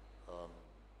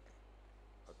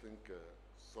 I think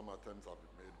some attempts have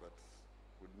been made, but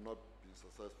would not be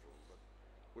successful. But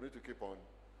we need to keep on,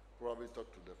 probably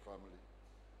talk to the family,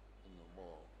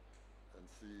 more, and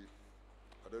see.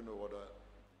 I don't know whether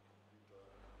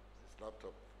his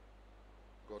laptop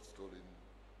got stolen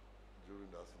during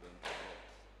the accident or not.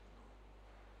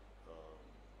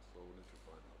 So we need to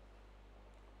find out.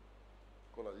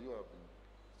 Kola, you have been,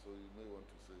 so you may want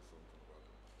to say something about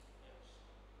it.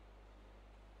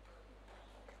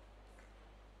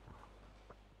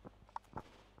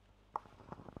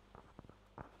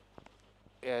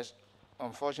 Yes,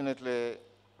 unfortunately,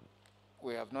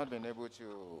 we have not been able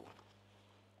to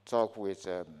talk with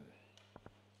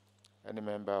any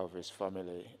member of his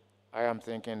family. I am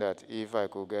thinking that if I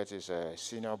could get his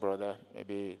senior brother,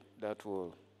 maybe that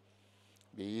will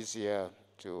be easier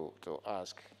to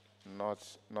ask,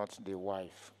 not the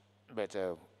wife. But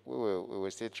we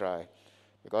will still try,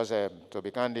 because to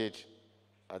be candid,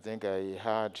 I think he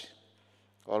had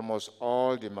almost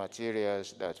all the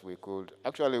materials that we could.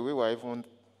 Actually, we were even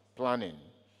planning,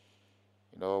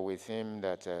 with him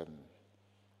that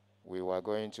we were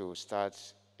going to start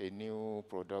a new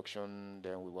production.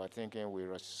 Then we were thinking we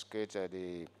resuscitate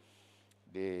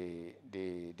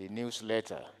the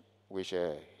newsletter, which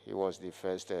he was the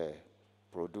first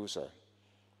producer.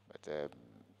 But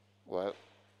well,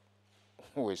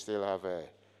 we still have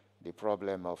the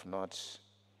problem of not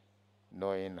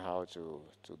knowing how to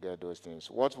get those things.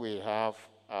 What we have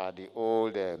are the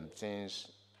old things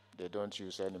they don't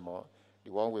use anymore.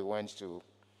 The one we went to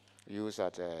use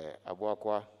at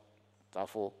Abuakwa,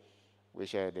 Tafo,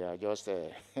 which they are just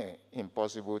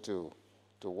impossible to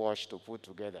wash, to put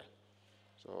together.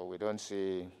 So we don't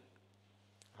see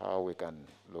how we can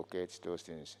locate those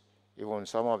things. Even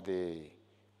some of the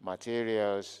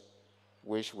materials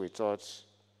which we thought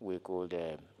we could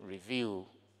review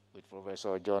with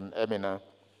Professor John Emina,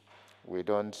 we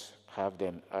don't have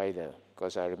them either.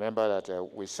 Because I remember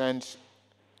that we sent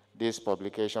these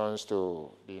publications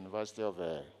to the University of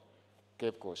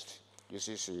Cape Coast,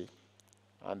 UCC,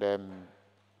 and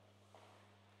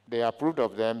they approved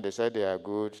of them. They said they are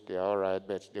good, they are all right,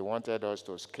 but they wanted us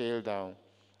to scale down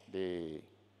the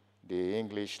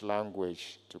English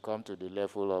language to come to the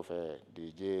level of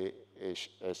the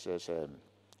JHSS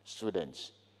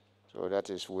students. So that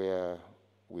is where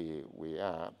we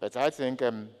are. But I think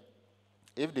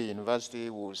if the university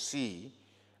will see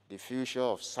the future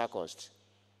of SACOST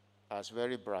as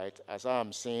very bright, as I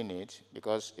am seeing it,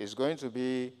 because it's going to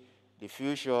be the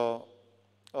future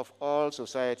of all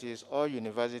societies, all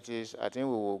universities. I think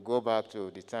we will go back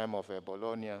to the time of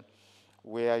Bologna,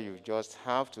 where you just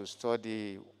have to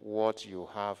study what you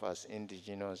have as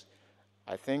indigenous.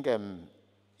 I think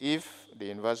if the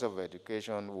University of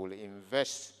Education will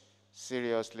invest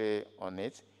seriously on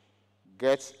it,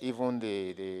 get even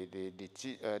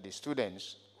the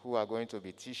students who are going to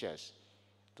be teachers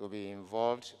to be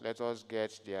involved. Let us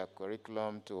get their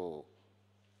curriculum to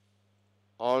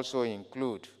also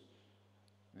include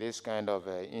this kind of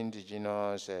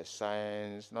indigenous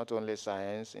science, not only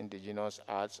science, indigenous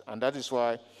arts. And that is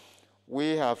why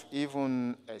we have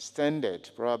even extended,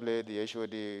 probably the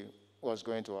HOD was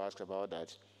going to ask about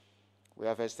that. We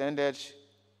have extended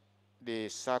the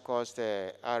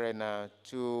SACOST arena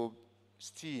to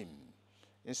STEAM,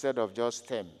 instead of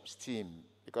just STEAM,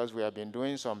 because we have been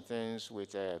doing some things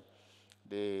with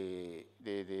the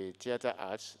theater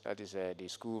arts, that is the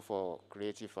School for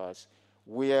Creative Arts,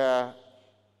 where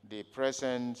the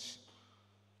present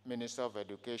Minister of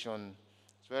Education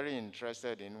is very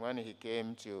interested in. When he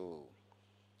came to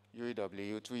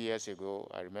UEW 2 years ago,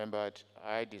 I remembered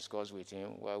I discussed with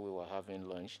him while we were having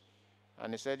lunch,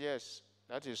 and he said, yes,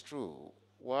 that is true.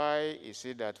 Why is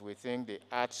it that we think the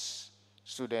arts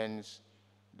students,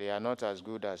 they are not as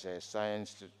good as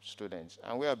science students?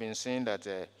 And we have been seeing that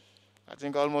I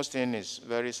think almost in is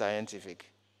very scientific.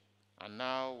 And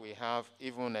now we have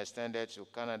even extended to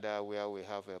Canada, where we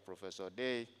have Professor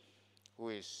Day, who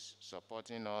is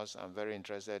supporting us and very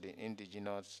interested in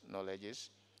indigenous knowledges.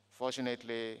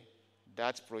 Fortunately,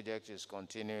 that project is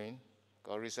continuing,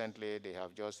 because recently they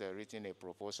have just written a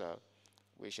proposal,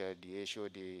 which the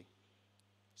HOD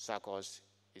SACOST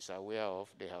is aware of.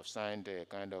 They have signed a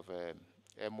kind of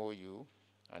MOU,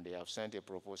 and they have sent a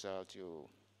proposal to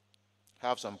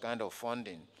have some kind of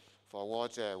funding for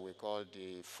what we call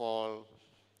the Fall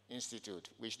Institute,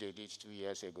 which they did 2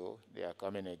 years ago. They are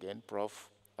coming again. Prof,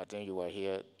 I think you were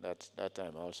here that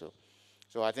time also.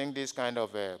 So I think this kind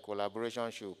of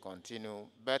collaboration should continue,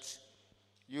 but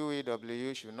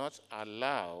UEW should not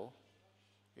allow,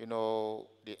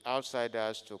 the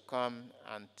outsiders to come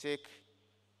and take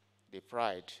the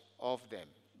pride of them.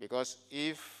 Because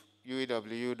if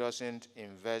UEW doesn't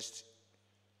invest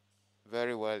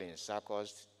very well in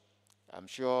SACOST, I'm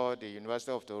sure the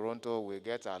University of Toronto will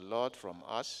get a lot from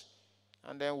us,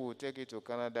 and then we'll take it to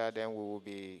Canada, then we will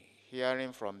be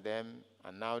hearing from them,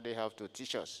 and now they have to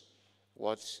teach us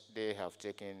what they have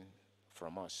taken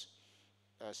from us.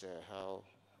 That's how.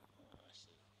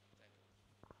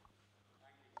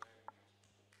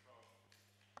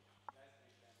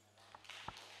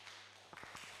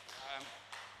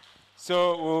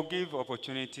 So we'll give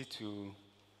opportunity to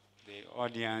the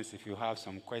audience if you have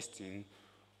some questions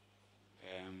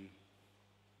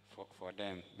for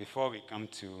them before we come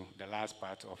to the last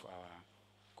part of our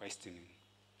questioning.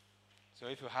 So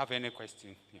if you have any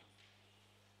question,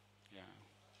 yeah.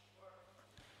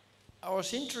 I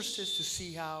was interested to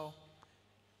see how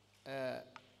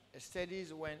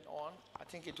studies went on. I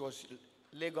think it was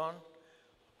Legon,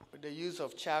 with the use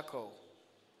of charcoal.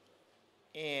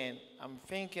 And I'm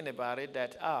thinking about it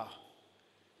that,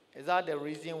 is that the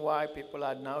reason why people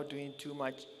are now doing too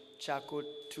much charcoal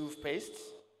toothpaste?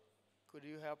 Could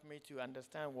you help me to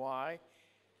understand why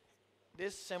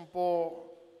this simple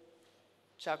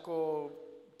charcoal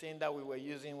thing that we were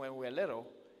using when we were little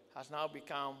has now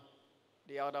become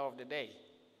the order of the day?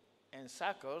 And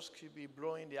SACOS could be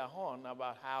blowing their horn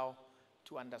about how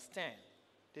to understand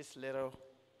these little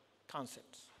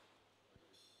concepts.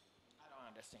 I don't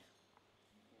understand.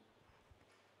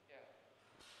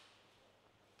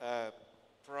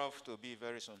 Prof, to be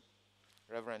very soon.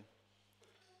 Reverend,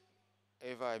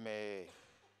 if I may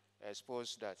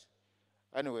expose that.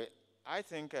 Anyway, I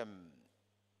think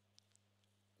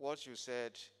what you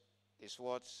said is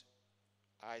what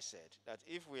I said, that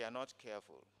if we are not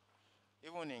careful,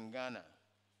 even in Ghana,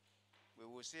 we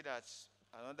will see that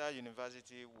another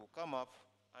university will come up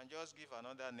and just give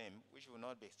another name, which will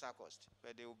not be SACOST,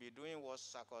 but they will be doing what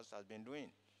SACOST has been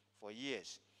doing for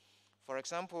years. For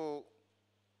example,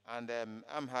 and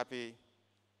I'm happy,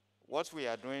 what we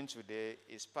are doing today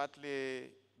is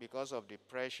partly because of the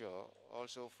pressure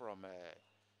also from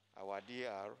our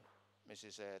DR,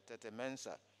 Mrs. Tete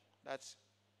Mensah, that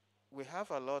we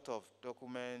have a lot of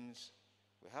documents,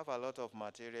 we have a lot of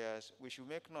materials, we should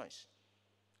make noise.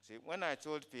 See, when I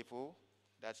told people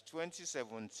that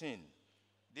 2017,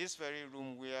 this very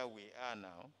room where we are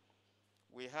now,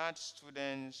 we had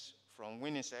students from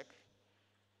Winneba,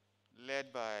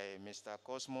 led by Mr.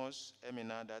 Cosmos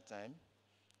Emina that time,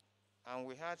 and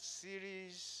we had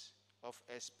series of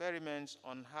experiments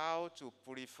on how to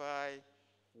purify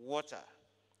water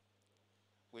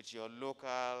with your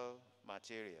local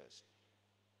materials.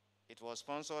 It was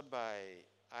sponsored by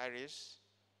IERIS,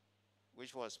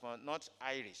 which was not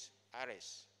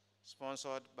IERIS,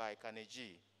 sponsored by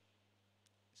Carnegie.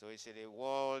 So it's a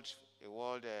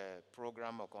world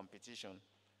program or competition.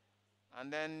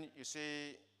 And then you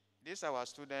see, these our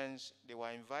students, they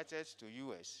were invited to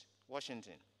US,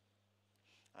 Washington.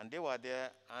 And they were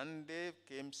there, and they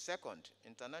came second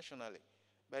internationally.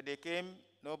 But they came,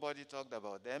 nobody talked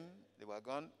about them, they were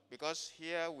gone. Because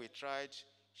here we tried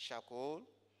charcoal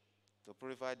to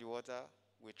purify the water.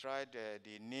 We tried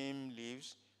the neem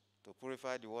leaves to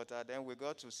purify the water. Then we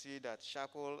got to see that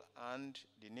charcoal and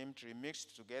the neem tree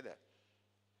mixed together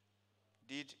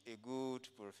did a good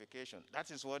purification.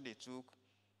 That is what they took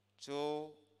to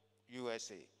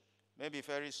USA. maybe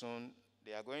very soon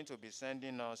they are going to be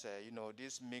sending us,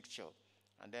 this mixture,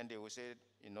 and then they will say,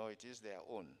 it is their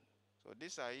own. So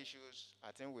these are issues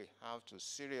I think we have to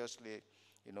seriously,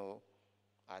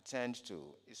 attend to.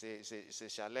 It's a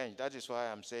challenge. That is why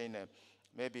I'm saying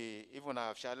maybe even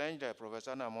I've challenged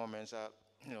Professor Namo Mensah,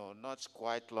 not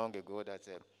quite long ago, that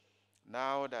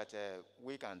now that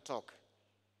we can talk,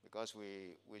 because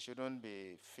we shouldn't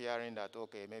be fearing that,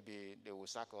 okay, maybe they will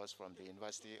sack us from the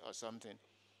university or something.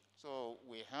 So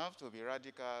we have to be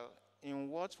radical in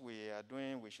what we are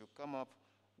doing. We should come up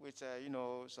with,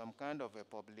 some kind of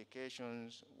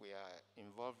publications. We are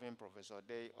involving Professor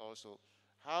Day also.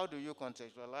 How do you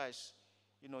contextualize,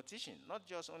 teaching, not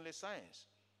just only science?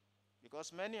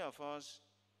 Because many of us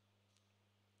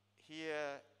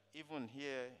here, even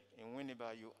here in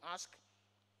Winneba, you ask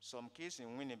some kids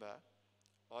in Winneba,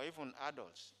 or even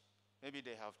adults, maybe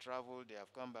they have traveled, they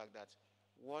have come back, that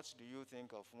what do you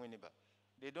think of Winneba?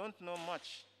 They don't know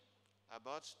much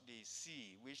about the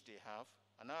sea which they have.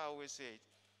 And I always say,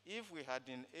 if we had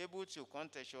been able to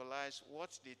contextualize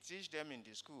what they teach them in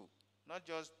the school, not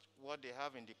just what they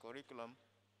have in the curriculum,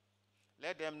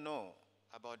 let them know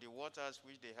about the waters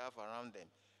which they have around them.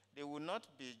 They will not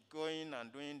be going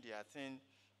and doing their thing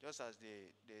just as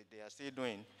they are still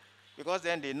doing, because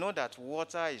then they know that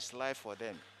water is life for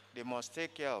them. They must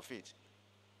take care of it.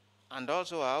 And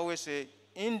also, I always say,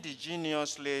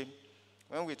 indigenously,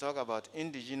 when we talk about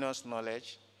indigenous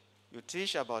knowledge, you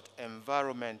teach about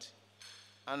environment,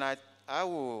 and I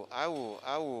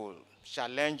will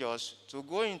challenge us to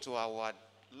go into our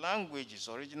languages,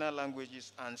 original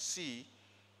languages, and see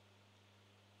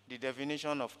the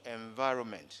definition of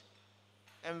environment.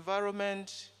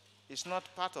 Environment is not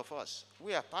part of us.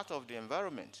 We are part of the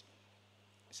environment.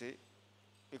 See?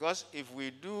 Because if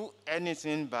we do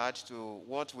anything bad to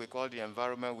what we call the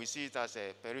environment, we see it as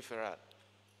a peripheral.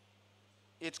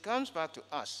 It comes back to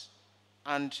us.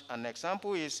 And an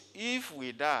example is, if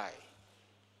we die,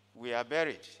 we are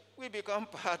buried, we become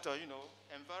part of,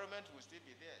 environment will still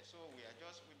be there. So we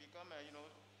become,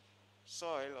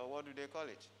 soil, or what do they call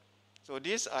it? So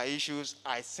these are issues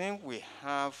I think we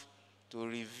have to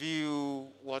review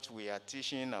what we are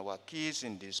teaching our kids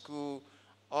in the school.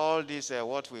 All this,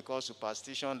 what we call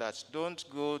superstition, that don't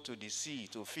go to the sea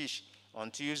to fish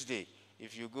on Tuesday.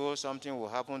 If you go, something will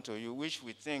happen to you, which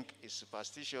we think is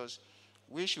superstitious.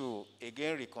 We should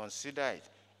again reconsider it.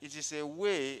 It is a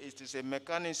way, it is a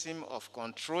mechanism of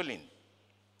controlling,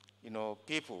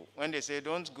 people. When they say,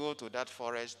 don't go to that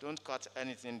forest, don't cut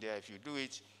anything there. If you do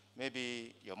it,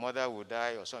 maybe your mother will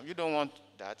die or something. You don't want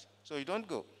that, so you don't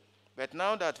go. But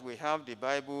now that we have the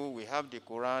Bible, we have the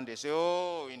Quran, they say,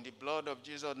 oh, in the blood of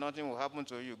Jesus, nothing will happen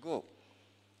to you, go.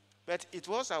 But it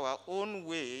was our own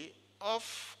way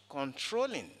of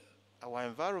controlling our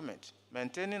environment,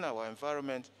 maintaining our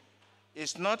environment.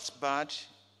 It's not bad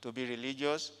to be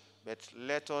religious, but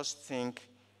let us think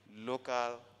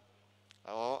local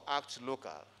or act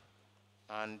local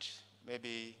and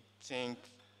maybe think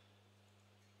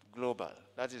global.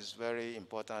 That is very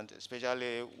important,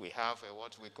 especially we have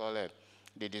what we call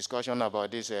the discussion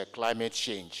about this climate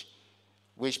change,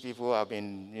 which people have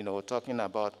been talking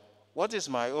about. What is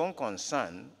my own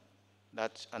concern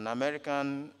that an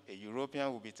American, a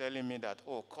European will be telling me that,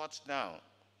 oh, cut down,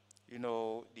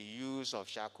 the use of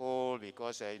charcoal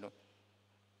because,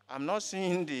 I'm not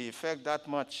seeing the effect that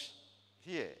much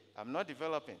here. I'm not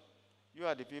developing. You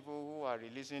are the people who are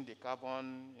releasing the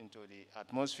carbon into the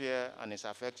atmosphere, and it's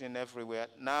affecting everywhere.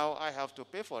 Now I have to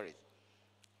pay for it.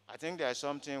 I think there's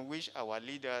something which our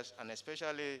leaders, and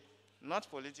especially not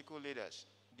political leaders,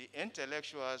 the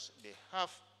intellectuals, they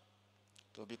have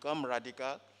to become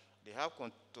radical. They have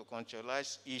to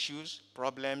conceptualize issues,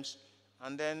 problems,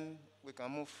 and then we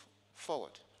can move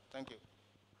forward. Thank you.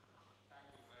 Thank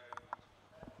you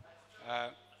very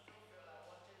much.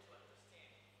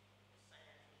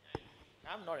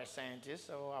 I'm not a scientist,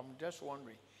 so I'm just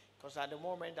wondering, because at the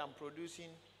moment I'm producing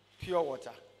pure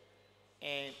water,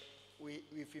 and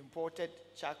we've imported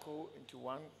charcoal into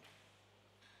one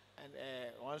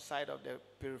side of the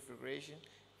purification,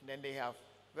 and then they have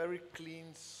very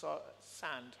clean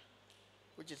sand,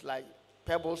 which is like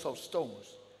pebbles of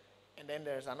stones, and then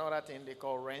there's another thing they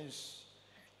call rinse.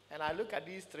 And I look at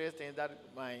these three things that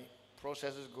my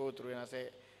processes go through, and I say,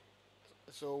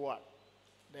 so what?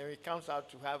 Then it comes out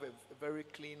to have a very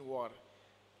clean water.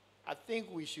 I think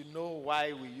we should know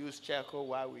why we use charcoal,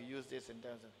 why we use this and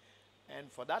that. And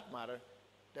for that matter,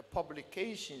 the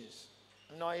publications.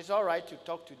 It's all right to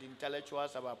talk to the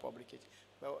intellectuals about publications,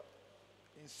 but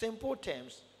in simple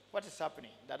terms, what is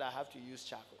happening that I have to use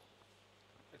charcoal?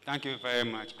 Thank you very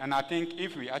much. And I think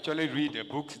if we actually read the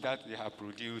books that they have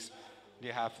produced, they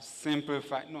have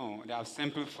simplified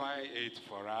it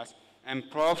for us, and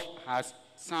Prof has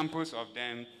samples of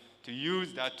them to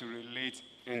use that to relate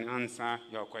and answer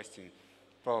your question.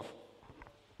 Prof.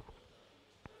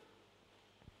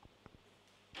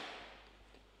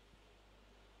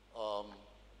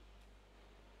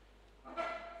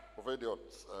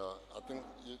 I think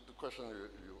the question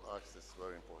you asked is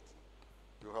very important.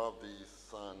 You have the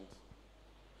sand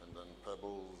and then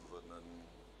pebbles and then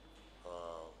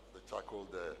the charcoal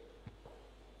there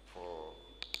for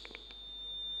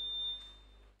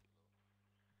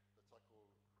the charcoal,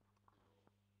 you take the center of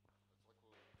the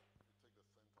system,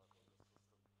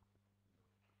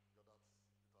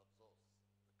 because it absorbs,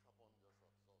 the carbon just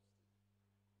absorbs thank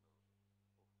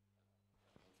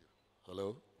you. Hello?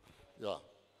 Yeah.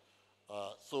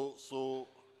 So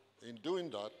in doing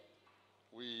that,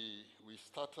 we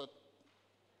started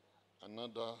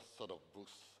another set of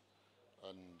books,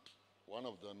 and one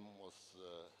of them was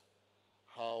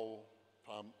how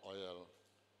palm oil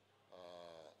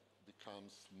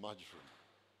becomes margarine.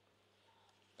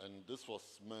 And this was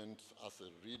meant as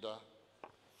a reader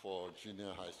for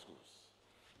junior high schools.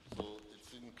 So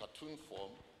it's in cartoon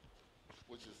form,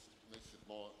 which makes it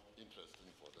more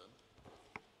interesting for them.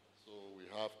 So we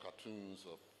have cartoons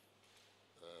of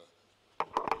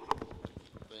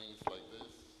things like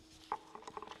this.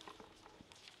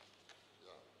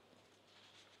 Yeah.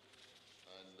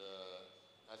 And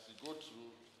as you go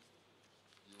through,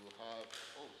 you have,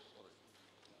 oh, sorry.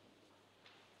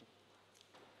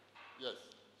 Yes,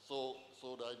 so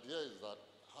the idea is that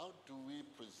how do we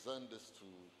present this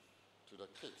to the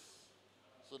kids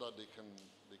so that they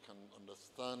can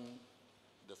understand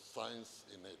the science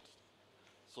in it.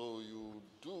 So you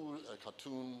do a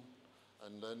cartoon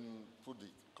and then put the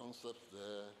concept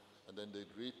there, and then they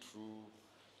read through,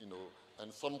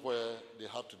 and somewhere they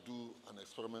have to do an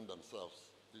experiment themselves,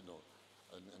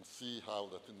 and see how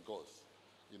the thing goes,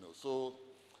 So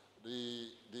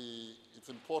it's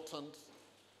important,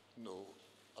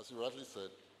 as you rightly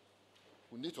said,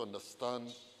 we need to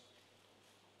understand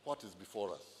what is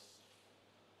before us.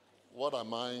 What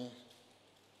am I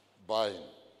buying?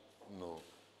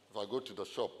 If I go to the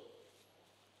shop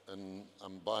and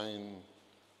I'm buying,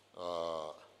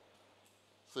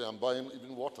 say I'm buying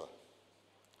even water,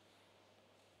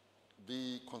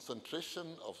 the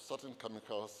concentration of certain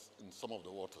chemicals in some of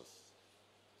the waters,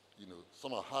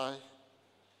 some are high,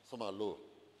 some are low.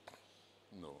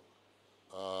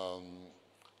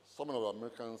 Some of the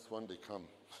Americans, when they come,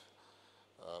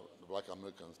 the black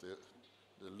Americans,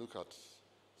 they look at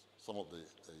some of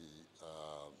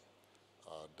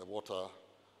the water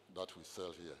that we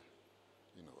sell here,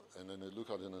 and then they look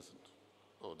at it and say,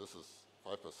 oh, this is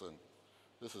 5%,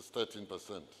 this is 13%.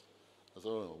 I said,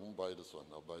 oh, I won't buy this one,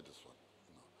 I'll buy this one.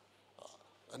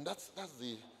 And that's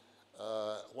the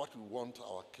what we want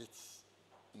our kids,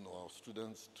 our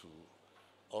students to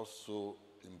also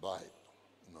imbibe.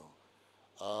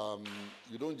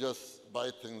 You don't just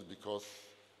buy things because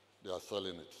they are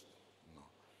selling it.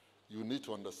 You need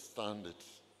to understand it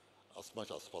as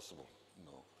much as possible,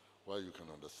 where you can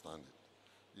understand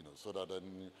it, so that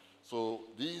so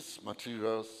these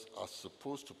materials are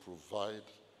supposed to provide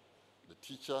the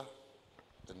teacher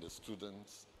and the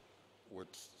students with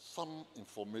some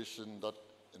information that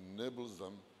enables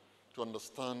them to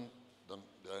understand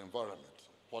their environment,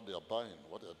 what they are buying,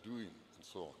 what they are doing, and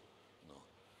so on.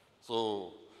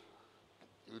 So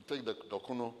you take the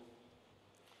dokuno.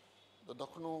 The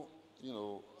dokuno,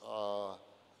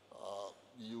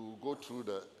 you go through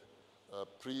the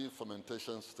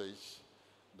pre-fermentation stage,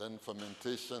 then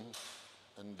fermentation,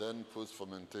 and then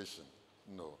post-fermentation.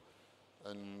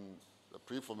 And the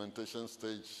pre-fermentation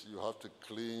stage, you have to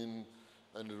clean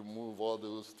and remove all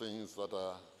those things that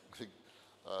are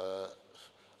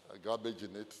garbage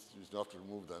in it. You have to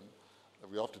remove them.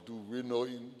 We have to do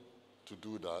winnowing to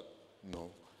do that,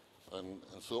 and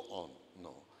so on,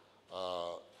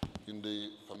 in the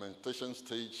fermentation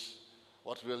stage,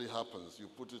 what really happens, you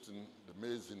put it in the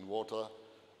maize in water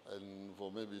and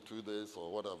for maybe 2 days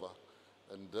or whatever,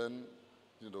 and then,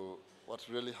 what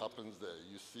really happens there,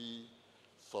 you see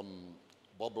some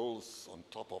bubbles on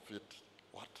top of it.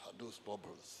 What are those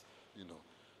bubbles,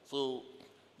 So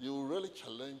you really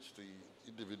challenge the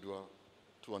individual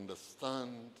to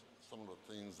understand some of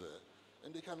the things there,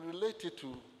 and they can relate it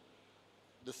to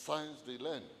the science they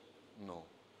learn,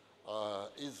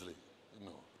 easily,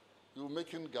 You're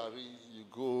making gari, you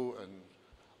go and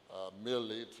mill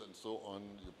it and so on,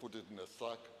 you put it in a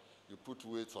sack, you put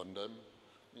weights on them,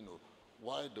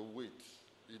 why the weight,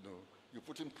 you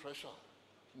put in pressure,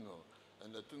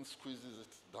 and the thing squeezes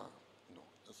it down,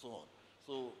 and so on.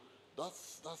 So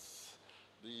that's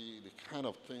the kind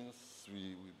of things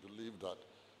we believe that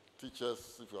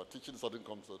teachers, if you are teaching certain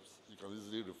concepts, you can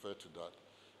easily refer to that,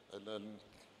 and then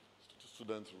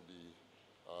students will be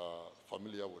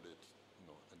familiar with it,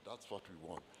 and that's what we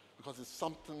want, because it's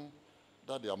something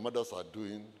that their mothers are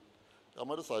doing. Their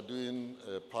mothers are doing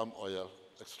palm oil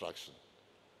extraction,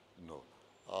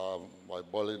 by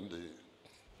boiling the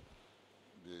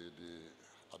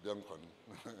abiankwan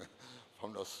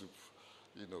from the soup,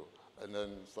 and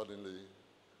then suddenly,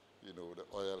 the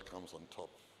oil comes on top,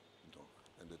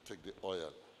 and they take the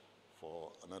oil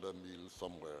for another meal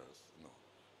somewhere else,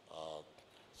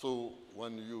 So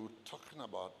when you're talking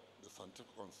about the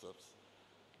scientific concepts,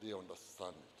 they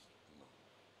understand it,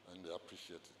 and they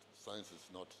appreciate it. Science is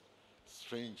not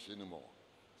strange anymore.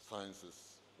 Science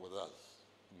is with us,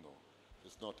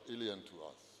 It's not alien to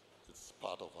us. It's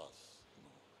part of us,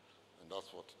 And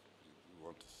that's what we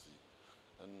want to see.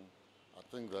 And I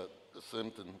think that the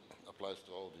same thing applies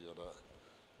to all the other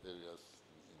areas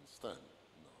in STEM.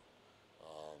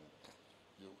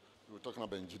 You were talking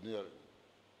about engineering.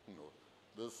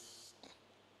 This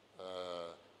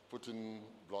putting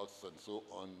blocks and so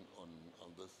on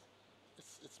this.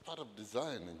 It's part of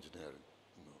design engineering.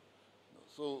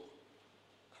 So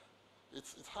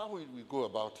it's how we go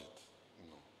about it.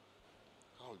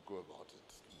 How we go about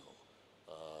it.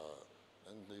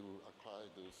 And they will acquire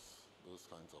those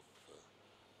kinds of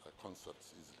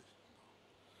concepts easily.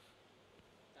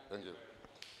 Thank you.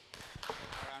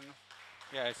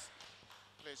 Yes.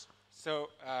 Please. So,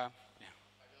 I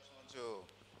just want to,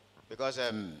 because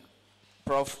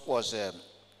Prof was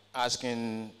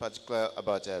asking particular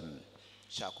about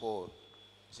charcoal.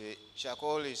 See,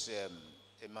 charcoal is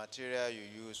a material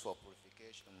you use for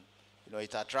purification.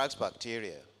 It attracts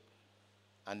bacteria,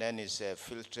 and then it's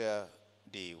filter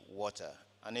the water.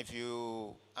 And if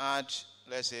you add,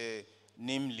 let's say,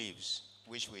 neem leaves,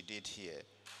 which we did here,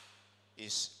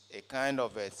 is a kind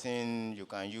of a thing you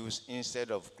can use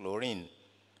instead of chlorine.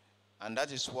 And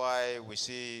that is why we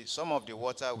see some of the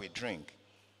water we drink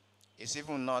is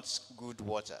even not good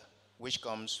water, which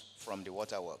comes from the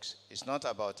waterworks. It's not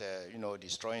about,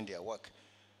 destroying their work.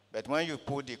 But when you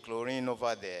put the chlorine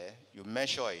over there, you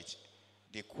measure it.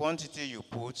 The quantity you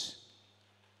put,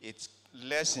 it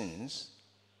lessens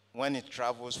when it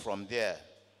travels from there,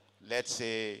 let's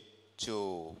say,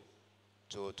 to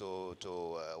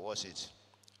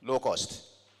low cost.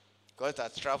 Because it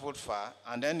has traveled far,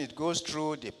 and then it goes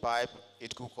through the pipe,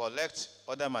 it could collect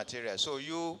other materials. So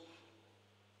you,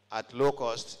 at low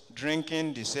cost,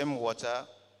 drinking the same water,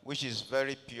 which is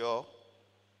very pure,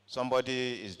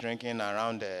 somebody is drinking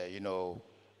around,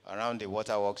 around the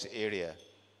waterworks area.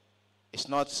 It's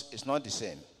not the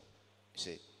same, you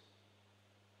see.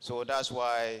 So that's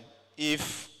why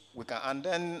if we can, and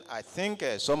then I think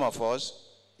some of us,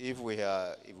 if we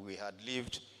had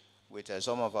lived with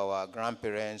some of our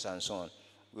grandparents and so on,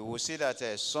 we will see that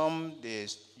some, they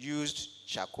used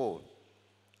charcoal,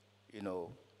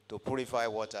 to purify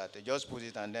water. They just put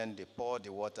it and then they pour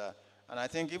the water. And I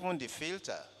think even the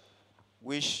filter,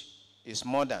 which is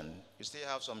modern, you still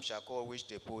have some charcoal which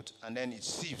they put, and then it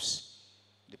sieves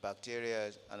the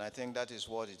bacteria, and I think that is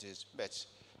what it is. But,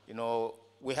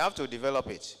 we have to develop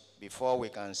it before we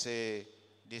can say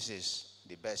this is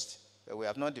the best. But we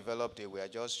have not developed it, we are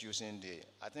just using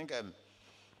I think,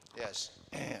 yes,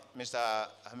 Mr.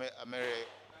 Amere.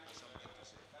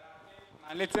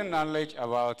 My little knowledge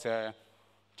about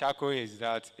charcoal is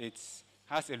that it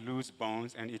has a loose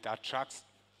bones and it attracts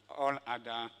all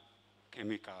other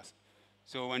chemicals.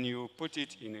 So when you put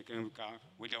it in a chemical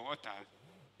with the water,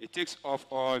 it takes off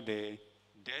all the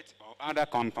dirt or other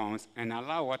compounds and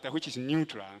allow water, which is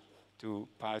neutral, to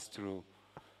pass through.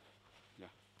 Yeah.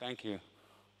 Thank you.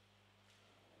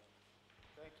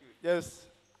 Thank you. Just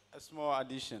a small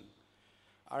addition.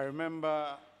 I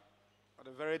remember at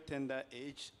a very tender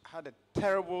age, had a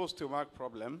terrible stomach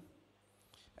problem,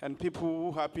 and people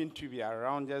who happened to be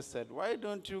around just said, why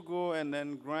don't you go and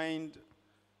then grind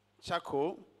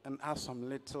charcoal and add some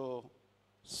little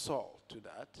salt to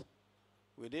that?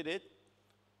 We did it,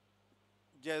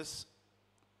 just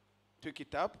took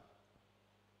it up,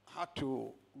 had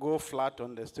to go flat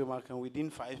on the stomach, and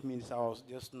within 5 minutes I was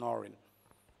just snoring.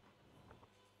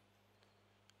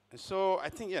 And so I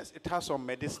think, yes, it has some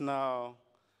medicinal,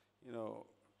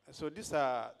 so these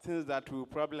are things that we'll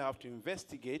probably have to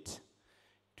investigate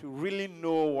to really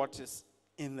know what is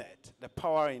in it, the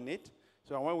power in it.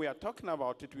 So when we are talking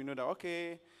about it, we know that,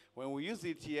 okay, when we use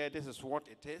it here, this is what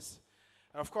it is.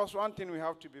 And of course, one thing we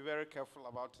have to be very careful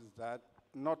about is that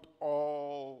not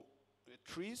all the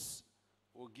trees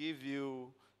will give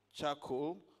you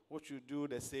charcoal, which will do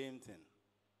the same thing.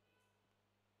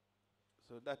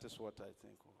 So that is what I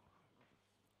think.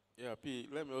 Yeah, P,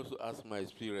 let me also ask my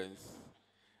experience.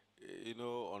 You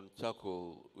know, on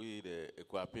charcoal, we the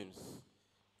Equapims,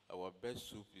 our best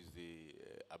soup is the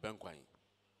Abankwine.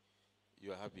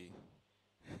 You are happy?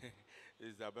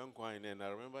 It's the Abankwine, and I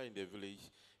remember in the village,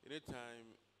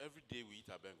 anytime, every day we eat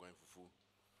Abankwine fufu.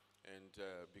 And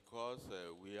because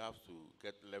we have to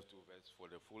get leftovers for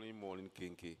the following morning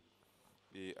kinky,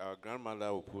 our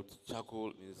grandmother will put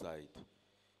charcoal inside.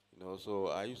 You know, so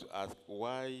I used to ask,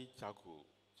 why charcoal?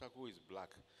 Charcoal is black,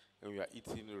 and we are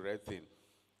eating red thing.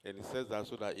 And it says that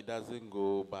so that it doesn't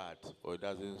go bad or it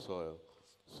doesn't soil.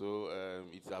 So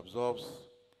it absorbs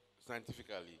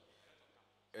scientifically.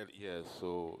 And yes,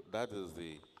 so that is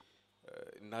the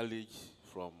knowledge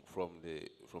from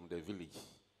the village.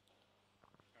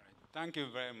 All right. Thank you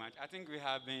very much. I think we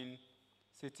have been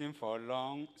sitting for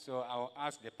long, so I'll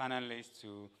ask the panelists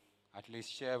to at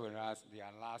least share with us their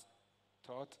last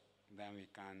thought, then we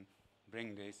can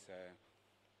bring this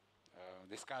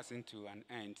discussion to an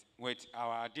end with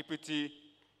our Deputy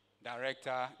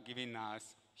Director giving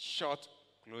us short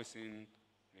closing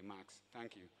remarks.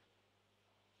 Thank you.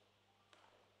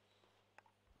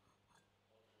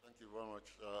 Thank you very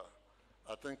much.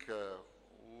 I think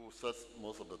we said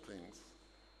most of the things,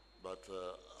 but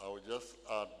I will just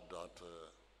add that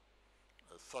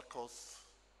SACOST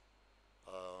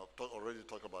already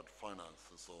talked about finance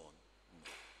and so on.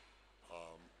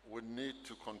 We need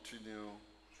to continue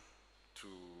to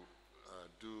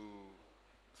do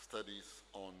studies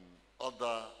on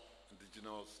other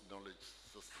indigenous knowledge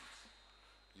systems.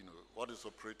 You know, what is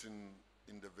operating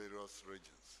in the various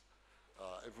regions.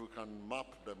 If we can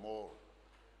map them all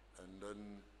and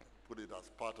then put it as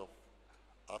part of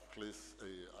AFCLI's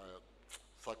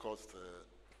SACOST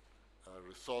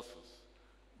resources,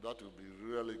 that would be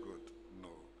really good. No.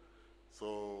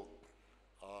 So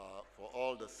for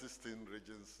all the 16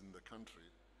 regions in the country,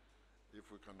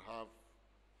 if we can have,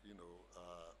 you know,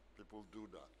 people do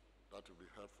that, that would be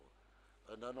helpful.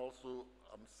 And then also,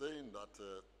 I'm saying that,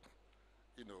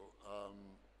 you know,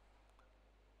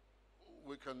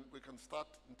 we can start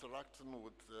interacting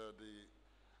with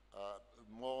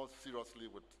more seriously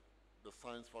with the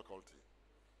science faculty,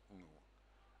 you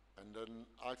know, and then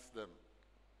ask them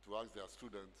to ask their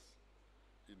students,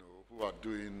 you know, who are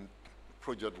doing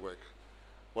project work,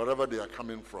 wherever they are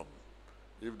coming from,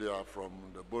 if they are from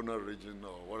the Bono region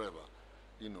or whatever,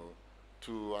 you know,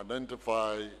 to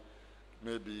identify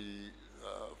maybe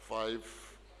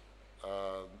 5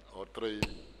 or 3,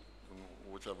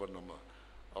 whichever number,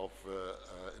 of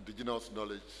indigenous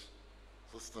knowledge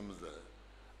systems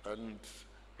there, and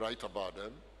write about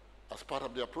them as part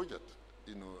of their project,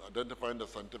 you know, identifying the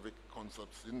scientific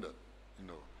concepts in them, you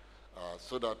know,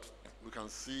 so that we can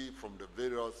see from the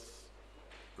various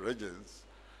regions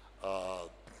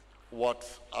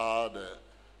what are the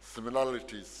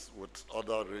similarities with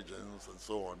other regions and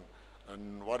so on,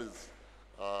 and what is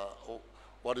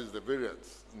the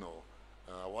variance, you know,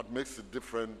 what makes it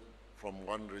different from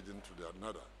one region to the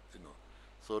another, you know.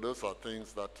 So those are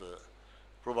things that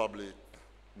probably,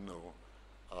 you know,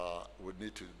 we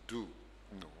need to do,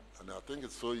 you know. And I think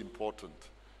it's so important,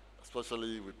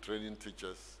 especially with training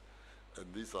teachers, and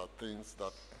these are things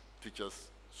that teachers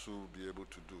should be able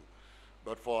to do.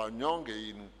 But for our young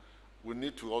age, we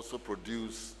need to also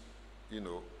produce, you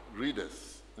know,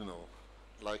 readers, you know,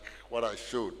 like what I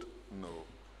showed, you know,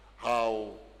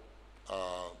 how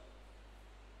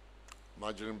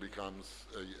margarine becomes,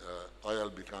 oil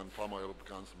becomes, palm oil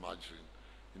becomes margarine,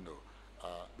 you know,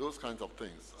 those kinds of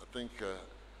things. I think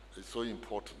it's so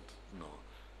important, you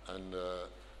know, and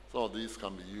some of these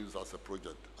can be used as a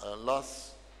project.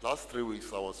 Last 3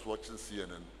 weeks I was watching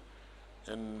CNN,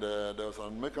 and there was an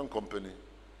American company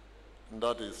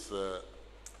that is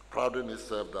priding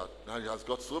itself that now it has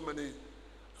got so many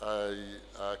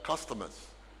customers,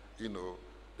 you know,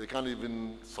 they can't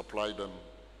even supply them.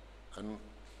 And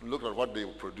look at what they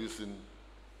were producing,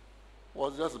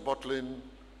 was just bottling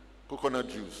coconut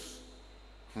juice.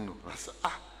 No, I said,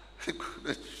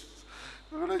 coconut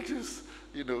juice,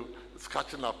 you know, it's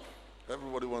catching up.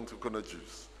 Everybody wants coconut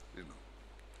juice, you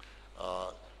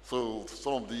know. So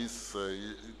some of these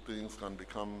things can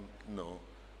become, you know,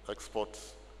 export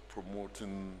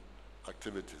promoting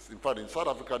activities. In fact, in South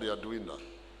Africa, they are doing that,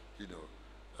 you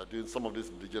know. Doing some of these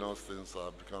indigenous things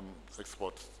have become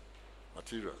export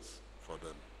materials for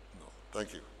them. No,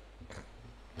 thank you.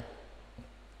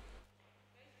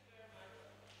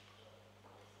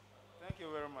 Thank you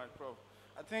very much, Prof.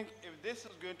 I think if this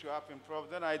is going to happen, Prof,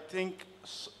 then I think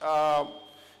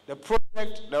the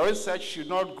project, the research should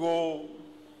not go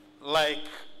like,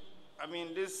 I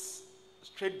mean, this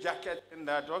straight jacket in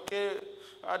that, okay,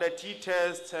 the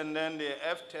T-test and then the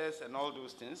F-test and all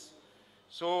those things.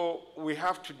 So we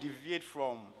have to deviate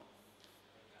from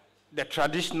the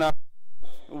traditional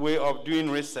way of doing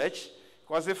research,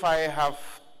 because if I have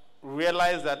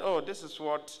realized that, oh, this is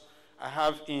what I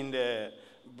have in the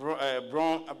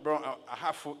I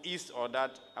have for East or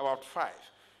that, about 5.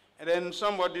 And then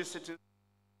somebody sitting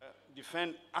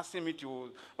asking me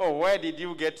to, oh, where did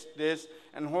you get this?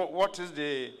 And what is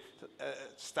the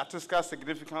statistical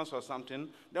significance or something?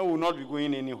 Then we will not be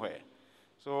going anywhere.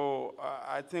 So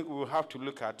I think we will have to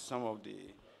look at some of the...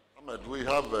 Ahmed, we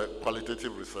have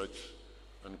qualitative research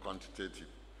and quantitative.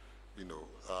 You know,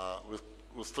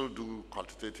 we still do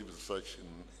quantitative research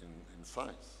in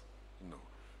science, you know,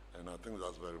 and I think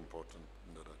that's very important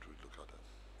in order to look at it.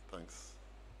 Thanks.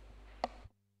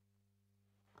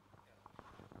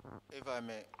 If I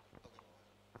may,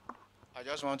 I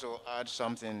just want to add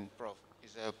something, Prof.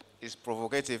 It's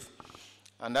provocative,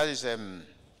 and that is,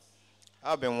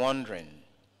 I've been wondering,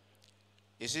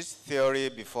 is it theory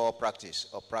before practice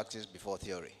or practice before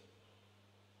theory?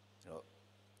 You know,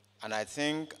 and I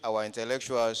think our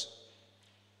intellectuals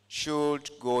should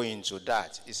go into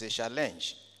that. It's a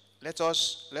challenge. Let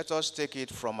us take it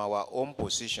from our own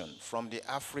position, from the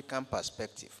African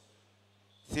perspective.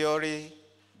 Theory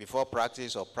before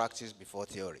practice or practice before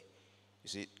theory. You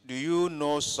see, do you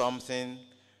know something,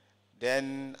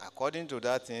 then according to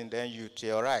that thing, then you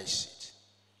theorize it.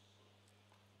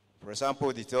 For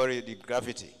example, the theory, the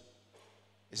gravity.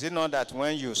 Is it not that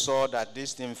when you saw that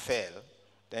this thing fell,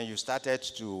 then you started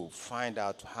to find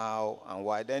out how and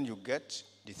why, then you get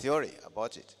the theory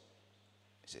about it?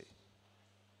 You see.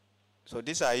 So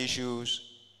these are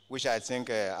issues which I think,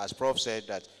 as Prof said,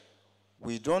 that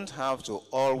we don't have to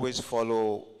always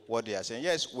follow what they are saying.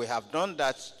 Yes, we have done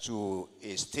that to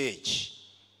a stage,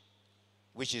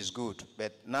 which is good.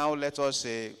 But now let us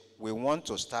say we want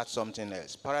to start something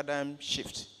else. Paradigm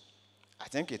shift. I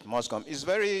think it must come. It's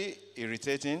very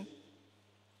irritating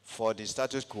for the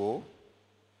status quo,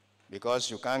 because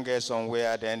you can't get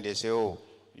somewhere, then they say, oh,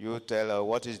 you tell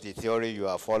what is the theory you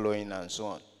are following and so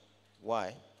on.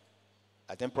 Why?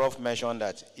 I think Prof mentioned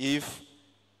that if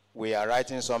we are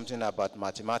writing something about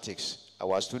mathematics,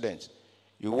 our students,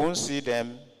 you won't see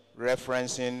them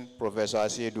referencing Professor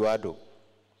Asi Eduardo,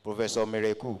 Professor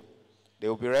Mireku. They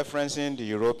will be referencing the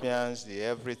Europeans, the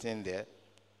everything there.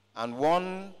 And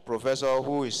one professor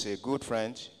who is a good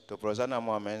friend to Professor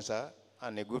Namoamensa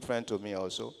and a good friend to me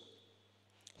also,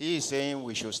 he is saying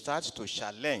we should start to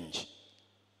challenge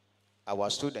our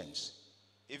students.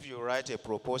 If you write a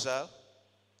proposal,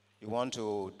 you want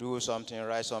to do something,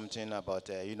 write something about,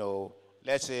 you know,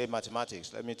 let's say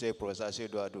mathematics. Let me take Professor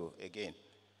Eduardo again.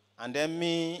 And then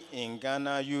me in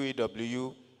Ghana,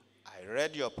 UEW, I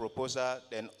read your proposal,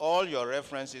 then all your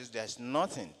references, there's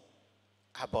nothing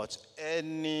about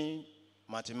any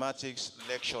mathematics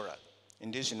lecturer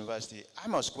in this university. I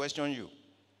must question you.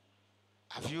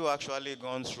 Have you actually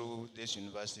gone through this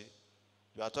university?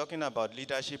 You are talking about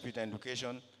leadership in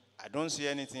education. I don't see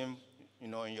anything, you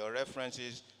know, in your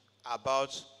references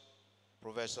about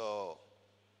Professor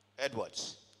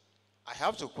Edwards. I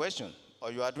have to question.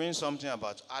 Or you are doing something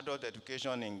about adult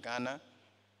education in Ghana.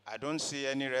 I don't see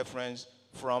any reference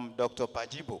from Dr.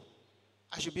 Pajibo.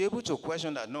 I should be able to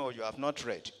question that, no, you have not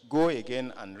read. Go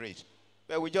again and read.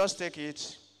 But we just take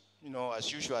it, you know,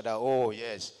 as usual, that, oh,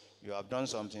 yes, you have done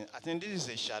something. I think this is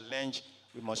a challenge.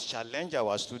 We must challenge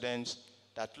our students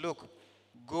that, look,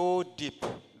 go deep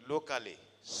locally.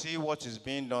 See what is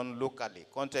being done locally.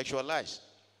 Contextualize.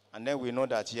 And then we know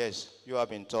that, yes, you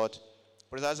have been taught.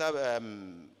 Professor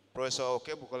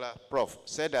Okebukola, Prof,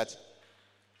 said that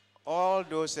all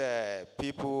those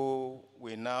people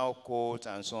we now quote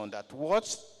and so on, that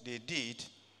what they did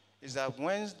is that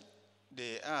when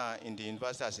they are in the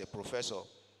university as a professor,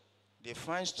 they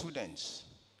find students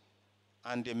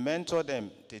and they mentor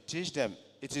them, they teach them.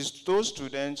 It is those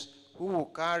students who will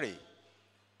carry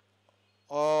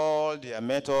all their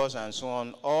methods and so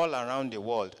on all around the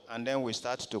world, and then we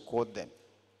start to quote them.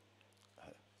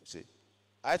 See,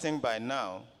 I think by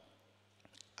now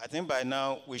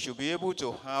we should be able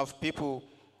to have people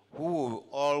who will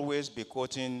always be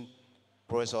quoting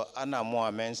Professor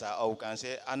Anamoamensa, or we can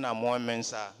say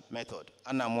Anamoamensa method,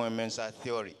 Anamoamensa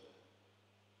theory.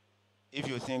 If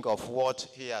you think of what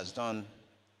he has done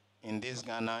in this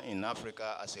Ghana, in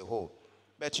Africa as a whole.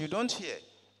 But you don't hear.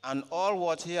 And all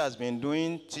what he has been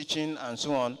doing, teaching and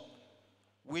so on,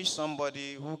 which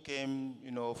somebody who came,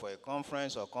 you know, for a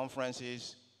conference or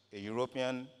conferences, a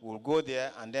European, will go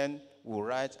there and then will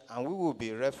write, and we will be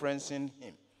referencing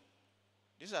him.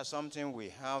 These are something we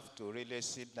have to really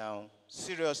sit down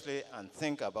seriously and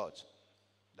think about.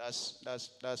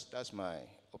 That's my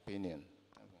opinion.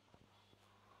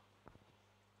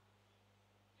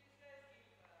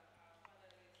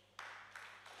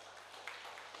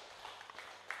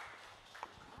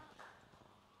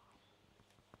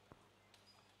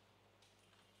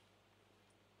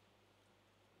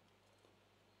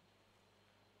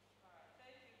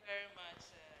 Very much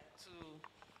to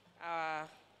our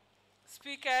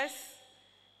speakers.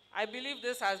 I believe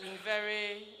this has been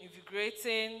very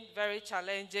invigorating, very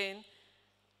challenging.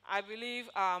 I believe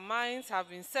our minds have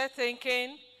been set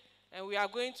thinking, and we are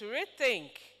going to rethink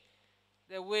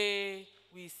the way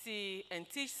we see and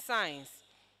teach science,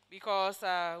 because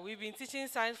we've been teaching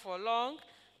science for long,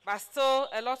 but still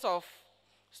a lot of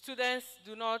students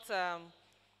do not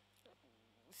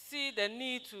see the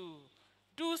need to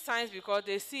do science because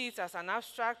they see it as an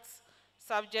abstract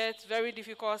subject, very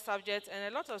difficult subject,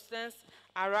 and a lot of students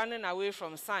are running away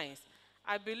from science.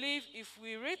 I believe if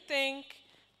we rethink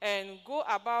and go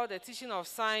about the teaching of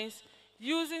science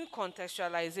using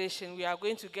contextualization, we are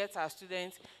going to get our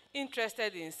students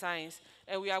interested in science,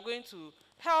 and we are going to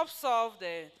help solve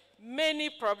the many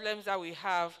problems that we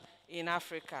have in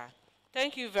Africa.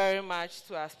 Thank you very much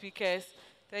to our speakers.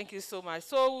 Thank you so much.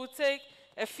 So we'll take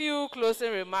a few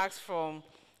closing remarks from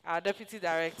our Deputy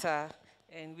Director,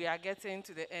 and we are getting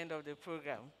to the end of the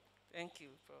program. Thank you,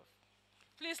 Prof.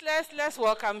 Please, let's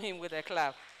welcome him with a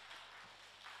clap.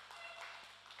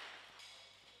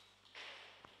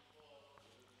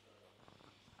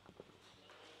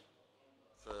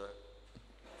 So,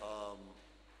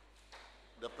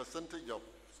 the percentage of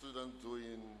students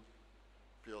doing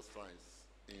pure science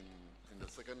in the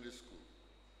secondary school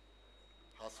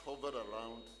has hovered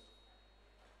around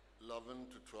 11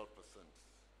 to 12%.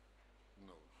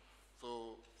 No.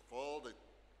 So for all the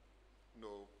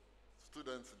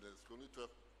students in the school, only 12%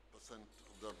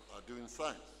 of them are doing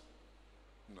science.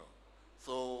 No.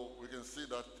 So we can see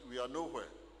that we are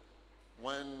nowhere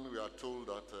when we are told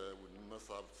that we must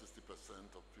have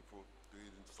 60% of people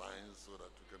doing science so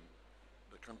that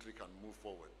the country can move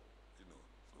forward.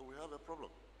 So we have a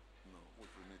problem, which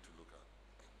we need to look at.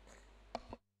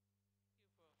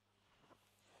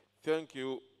 Thank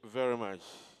you very much.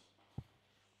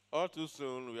 All too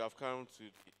soon, we have come to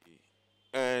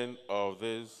the end of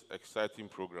this exciting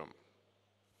program.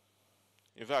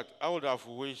 In fact, I would have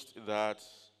wished that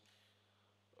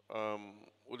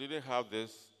we didn't have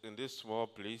this in this small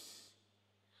place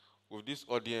with this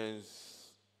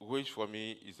audience, which for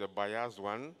me is a biased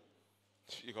one,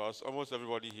 because almost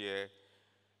everybody here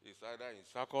is either in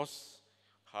SACOST,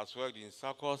 has worked in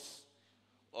SACOST,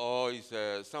 or is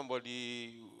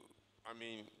somebody,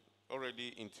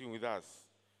 already in tune with us.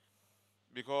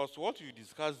 Because what we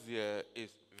discussed here is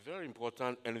very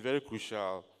important and very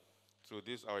crucial to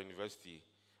this, our university.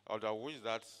 I would have wished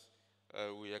that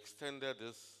we extended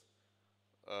this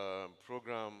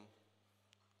program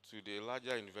to the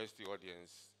larger university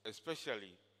audience,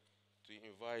 especially to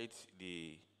invite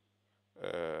the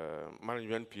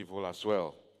management people as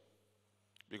well.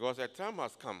 Because a time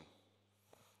has come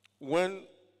when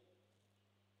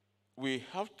we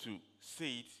have to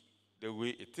say it the way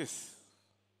it is.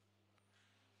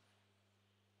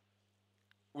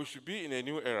 We should be in a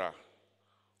new era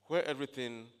where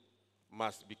everything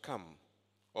must become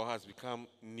or has become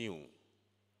new.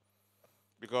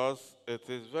 Because it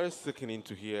is very sickening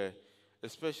to hear,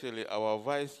 especially our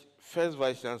first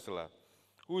Vice Chancellor,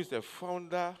 who is the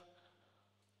founder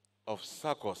of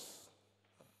SACOST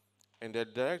and the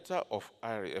director of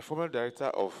IERIS, a former director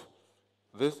of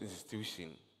this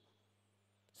institution,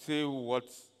 say what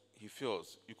he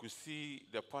feels. You could see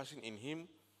the passion in him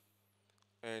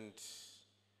and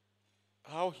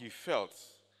how he felt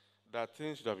that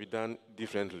things should have been done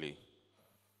differently.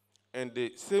 And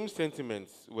the same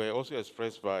sentiments were also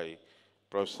expressed by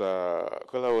Professor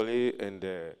Kolawole and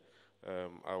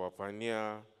our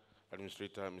pioneer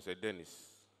administrator, Mr.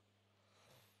 Dennis.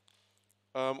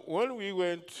 When we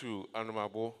went to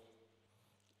Anamabo,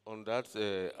 on that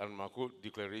Anamako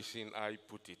declaration, I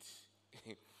put it,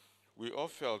 we all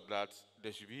felt that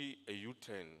there should be a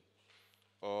U-turn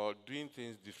or doing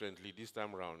things differently this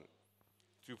time around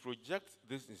to project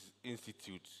this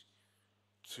institute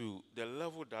to the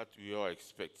level that we all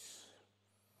expect.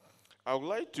 I would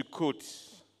like to quote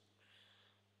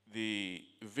the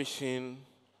vision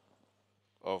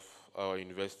of our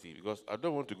university, because I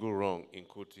don't want to go wrong in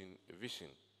quoting a vision.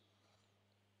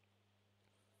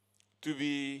 To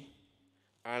be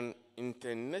an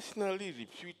internationally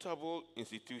reputable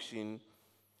institution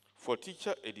for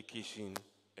teacher education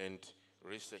and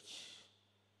research.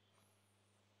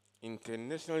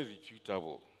 Internationally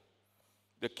reputable.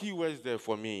 The key words there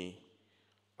for me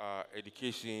are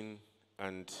education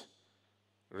and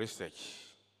research.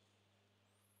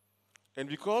 And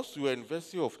because we are a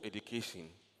University of Education,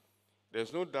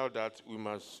 there's no doubt that we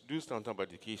must do something about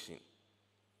education.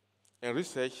 And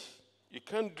research, you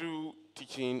can't do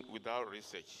teaching without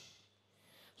research.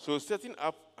 So setting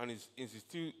up an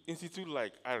institute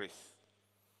like IERIS,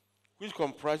 which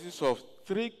comprises of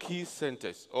 3 key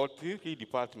centers or 3 key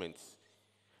departments.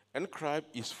 NCRIBE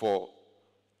is for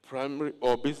primary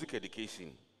or basic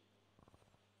education.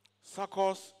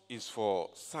 SACOST is for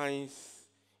science,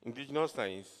 indigenous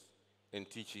science, and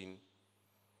teaching.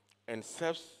 And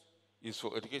SEPS is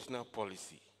for educational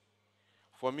policy.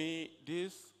 For me,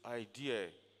 this idea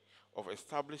of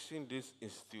establishing this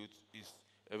institute is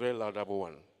a very laudable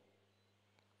one.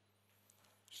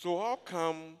 So how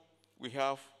come we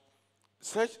have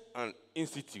such an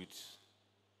institute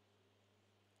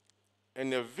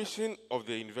and a vision of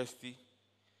the university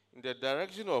in the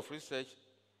direction of research,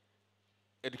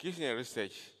 education and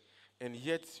research, and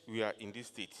yet we are in this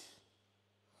state?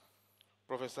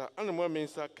 Professor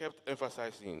Mensah kept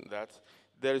emphasizing that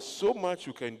there is so much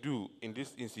you can do in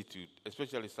this institute,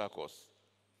 especially SACOST,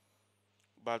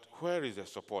 but where is the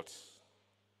support?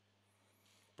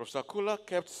 Professor Kula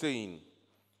kept saying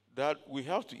that we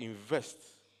have to invest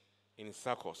in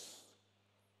SACOST,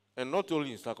 and not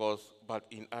only in SACOST, but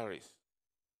in IERIS.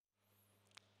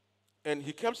 And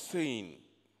he kept saying,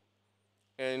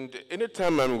 and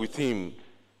anytime I'm with him,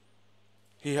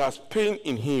 he has pain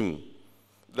in him,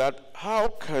 that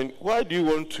why do you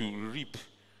want to reap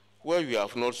where you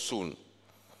have not sown?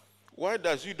 Why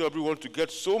does UEW want to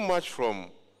get so much from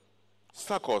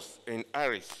SACOST and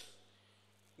IERIS?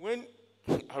 When,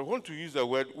 I want to use the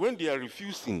word, when they are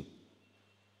refusing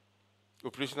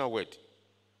operational word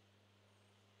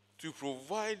to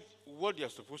provide what they are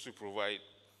supposed to provide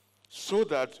so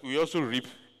that we also reap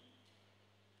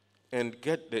and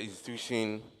get the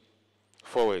institution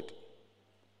forward.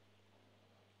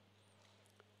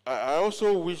 I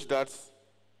also wish that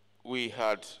we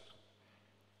had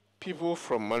people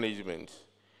from management,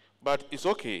 but it's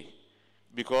okay,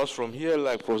 because from here,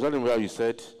 like Professor Winneba, you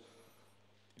said,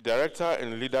 director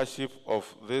and leadership of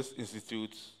this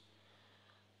institute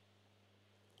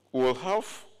will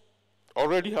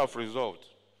already have resolved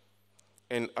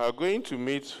and are going to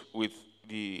meet with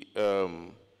the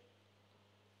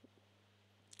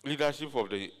leadership of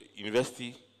the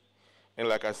university. And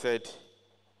like I said,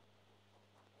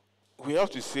 we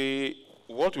have to say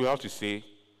what we have to say,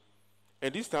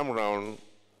 and this time around,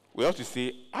 we have to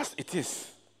say as it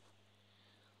is,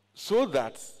 so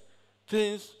that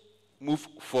things move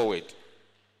forward.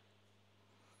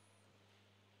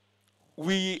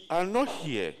 We are not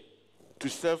here to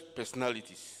serve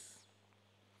personalities.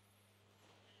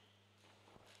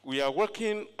 We are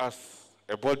working as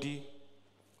a body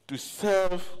to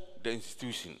serve the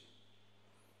institution.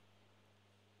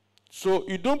 So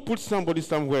you don't put somebody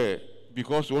somewhere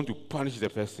because you want to punish the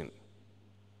person.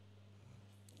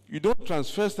 You don't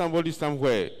transfer somebody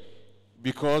somewhere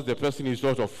because the person is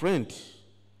not a friend.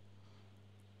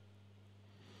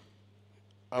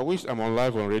 I wish I'm on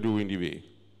live on Radio Winneba.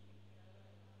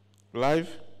 Live?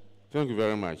 Thank you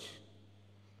very much.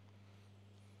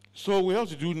 So we have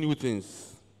to do new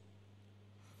things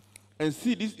and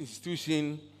see this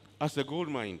institution as a gold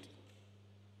mine.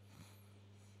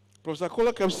 Professor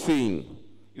Kola kept saying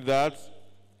that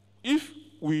if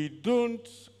we don't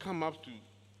come up to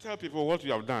tell people what we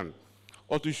have done,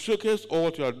 or to showcase all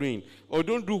what we are doing, or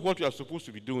don't do what we are supposed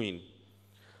to be doing,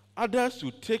 others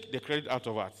will take the credit out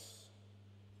of us.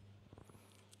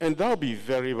 And that will be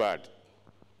very bad.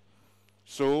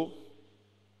 So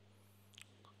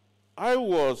I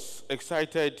was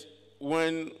excited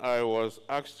when I was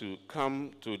asked to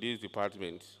come to this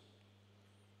department.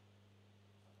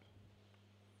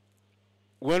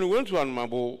 When we went to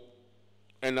Anmabo,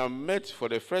 and I met for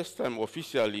the first time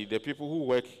officially the people who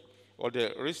work, or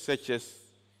the researchers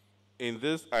in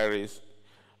this IERIS,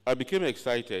 I became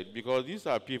excited because these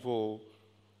are people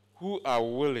who are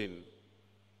willing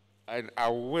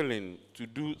to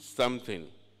do something.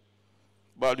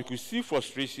 But you could see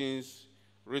frustrations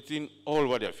written all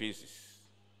over their faces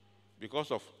because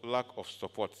of lack of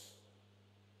support.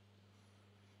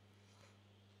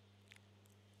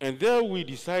 And there we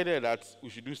decided that we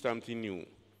should do something new.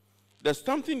 The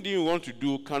something new we want to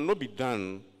do cannot be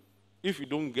done if you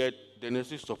don't get the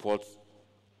necessary support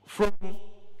from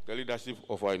the leadership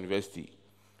of our university.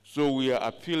 So we are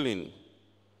appealing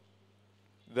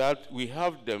that we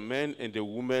have the men and the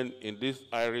women in this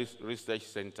IERIS Research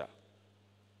Center,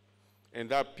 and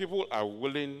that people are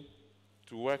willing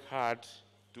to work hard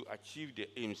to achieve the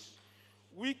aims.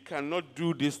 We cannot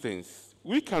do these things.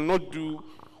 We cannot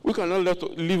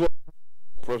leave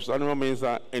Professor Animal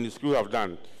Mensah and his crew have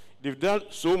done. They've done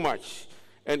so much.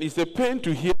 And it's a pain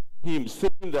to hear him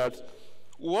saying that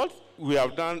what we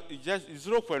have done is just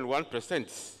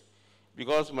 0.1%.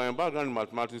 Because my background in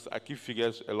mathematics, I keep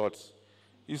figures a lot.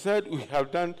 He said we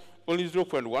have done only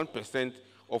 0.1%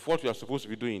 of what we are supposed to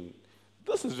be doing.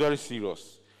 This is very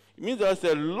serious. It means there's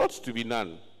a lot to be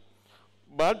done.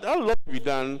 But that lot to be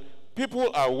done, people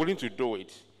are willing to do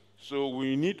it. So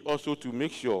we need also to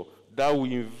make sure that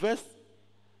we invest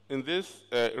in this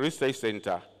research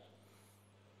center.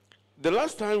 The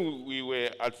last time we were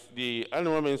at the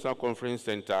Animal Mensah Conference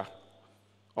Center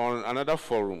on another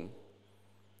forum,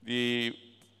 the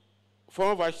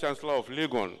former Vice Chancellor of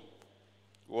Legon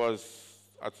was,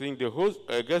 I think, the host,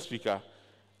 guest speaker,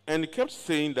 and he kept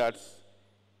saying that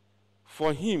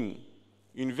for him,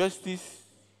 universities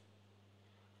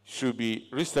should be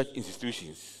research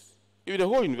institutions, even the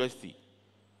whole university.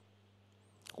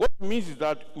 What it means is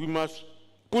that we must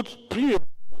put premium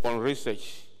on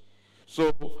research.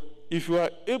 So if you are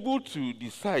able to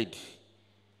decide,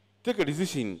 take a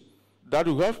decision that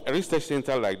we have a research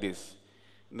center like this,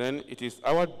 then it is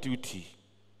our duty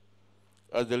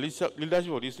as the leadership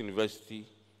of this university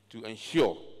to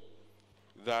ensure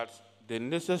that the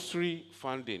necessary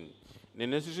funding, the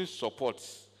necessary support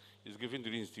is given to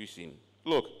the institution.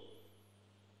 Look,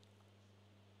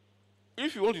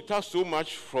 if you want to take so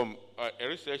much from a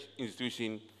research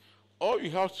institution, all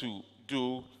you have to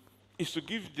do is to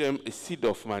give them a seed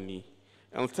of money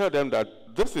and tell them that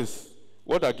this is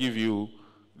what I give you,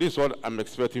 this is what I'm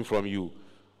expecting from you.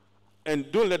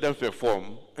 And don't let them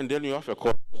perform, and then you have a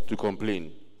cause to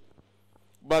complain.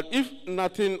 But if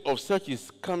nothing of such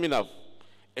is coming up,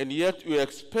 and yet you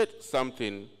expect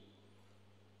something,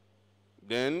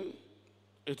 then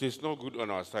it is not good on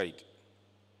our side.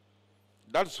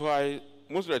 That's why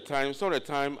most of the time, some of the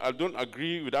time, I don't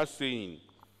agree with that saying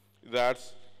that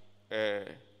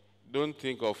don't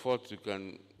think of what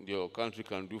your country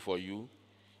can do for you,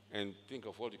 and think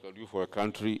of what you can do for a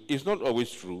country. It's not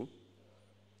always true.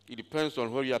 It depends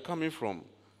on where you are coming from.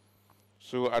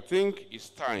 So I think it's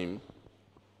time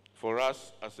for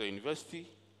us as a university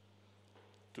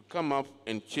to come up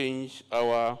and change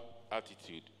our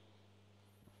attitude.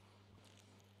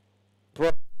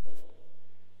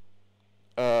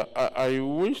 I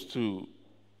wish to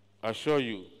assure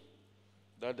you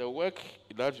that the work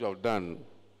that you have done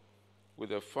with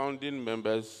the founding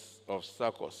members of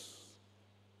SACOST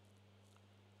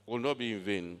will not be in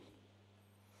vain.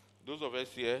 Those of us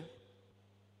here,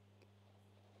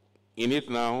 in it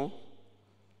now,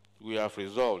 we have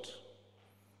resolved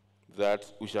that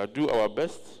we shall do our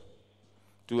best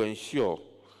to ensure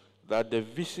that the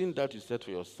vision that you set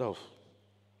for yourself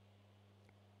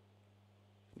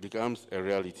becomes a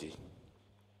reality.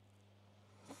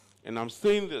 And I'm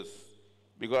saying this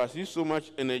because I see so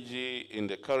much energy in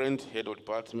the current head of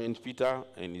department, Peter,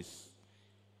 and his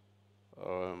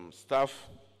staff,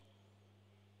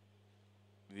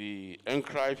 the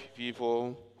NCRIBE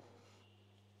people,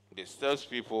 the sales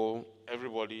people,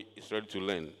 everybody is ready to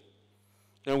learn.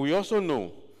 And we also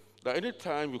know that any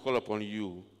time we call upon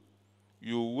you,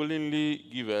 you willingly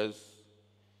give us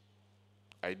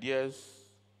ideas,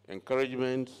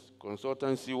 encouragement,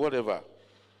 consultancy, whatever.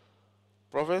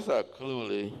 Professor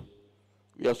Kalule,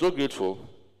 we are so grateful.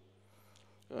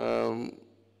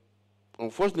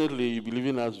 Unfortunately, you'll be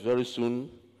leaving us very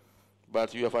soon,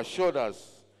 but you have assured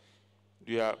us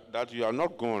that you are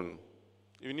not gone.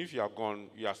 Even if you are gone,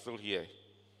 you are still here.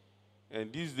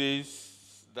 And these days,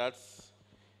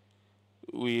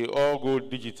 we all go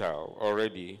digital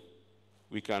already,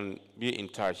 we can be in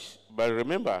touch. But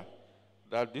remember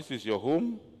that this is your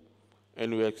home,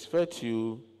 and we expect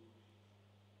you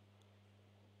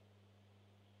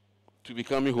to be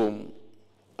coming home.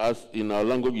 As in our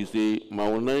language, we say,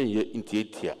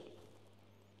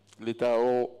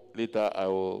 later I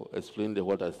will explain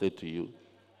what I said to you.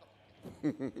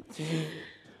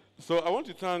 So I want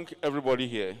to thank everybody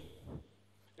here,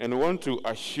 and I want to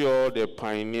assure the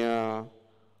pioneer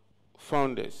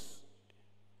founders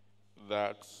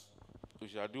that we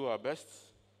shall do our best,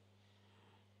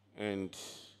 and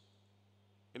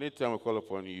anytime I call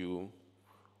upon you.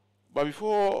 But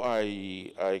before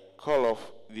I call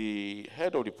off, the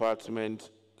head of department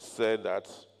said that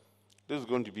this is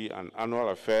going to be an annual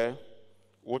affair,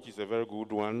 which is a very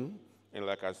good one. And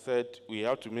like I said, we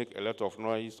have to make a lot of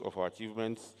noise of our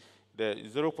achievements. The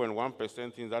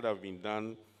 0.1% things that have been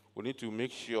done, we need to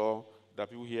make sure that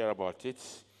people hear about it.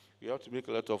 We have to make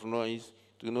a lot of noise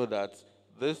to know that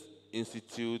this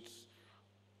institute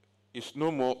is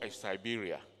no more a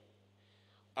Siberia.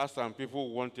 As some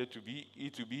people wanted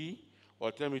it to be,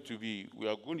 or tell me to be, we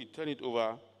are going to turn it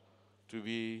over to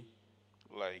be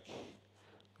like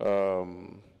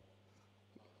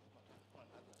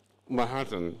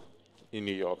Manhattan in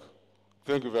New York.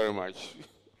 Thank you very much.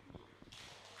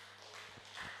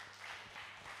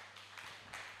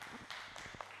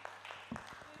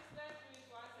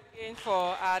 Again for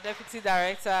our Deputy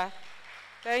Director.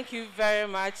 Thank you very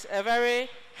much. A very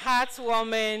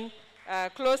heartwarming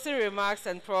closing remarks,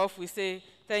 and Prof, we say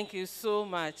thank you so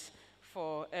much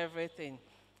for everything.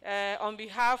 On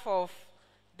behalf of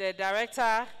the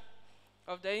Director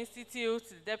of the Institute,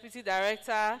 the Deputy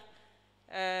Director,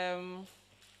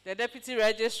 the Deputy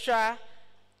Registrar,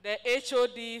 the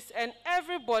HODs, and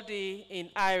everybody in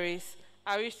IERIS,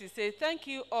 I wish to say thank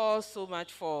you all so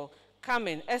much for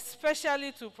coming,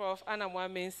 especially to Prof. Anamwa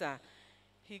Mensah.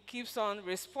 He keeps on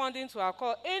responding to our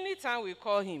call. Anytime we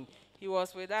call him, he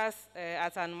was with us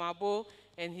at Anmabo,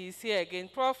 and he's here again.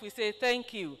 Prof, we say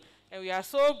thank you, and we are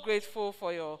so grateful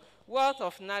for your wealth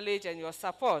of knowledge and your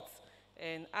support.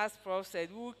 And as Prof said,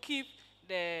 we will keep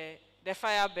the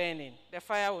fire burning. The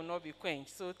fire will not be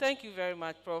quenched. So thank you very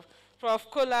much, Prof. Prof.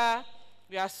 Kola,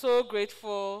 we are so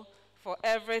grateful for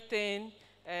everything.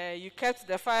 You kept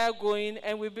the fire going,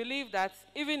 and we believe that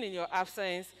even in your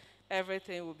absence,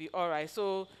 everything will be all right.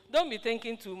 So don't be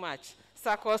thinking too much.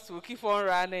 SACOST will keep on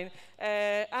running.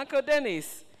 Uncle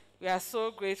Dennis, we are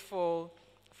so grateful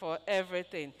for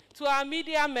everything. To our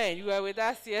media men, you were with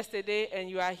us yesterday, and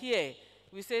you are here.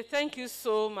 We say thank you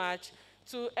so much.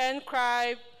 To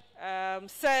NCRIBE,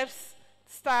 SEPS,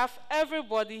 staff,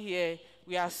 everybody here,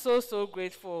 we are so, so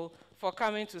grateful for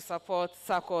coming to support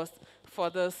SACOST for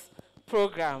this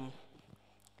program.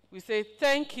 We say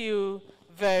thank you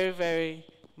very, very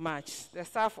much. The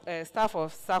staff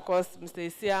of SACOST, Mr.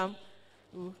 Isiam,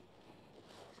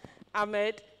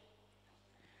 Ahmed.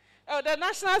 Oh, the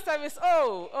National Service,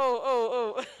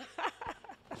 oh.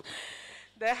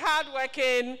 The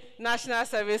hard-working National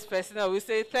Service personnel, we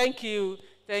say thank you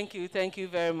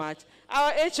very much.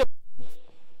 Our HO,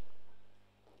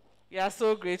 we are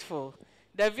so grateful.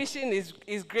 The vision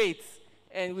is great,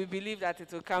 and we believe that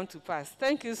it will come to pass.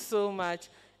 Thank you so much,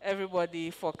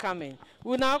 everybody, for coming.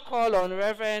 We'll now call on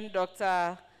Reverend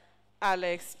Dr.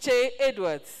 Alex Che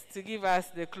Edwards to give us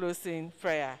the closing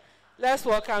prayer. Let's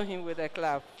welcome him with a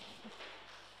clap.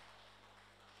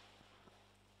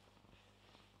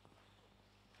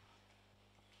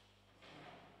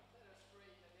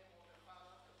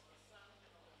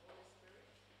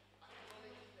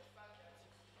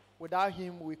 Without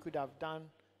him, we could have done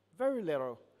very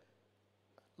little.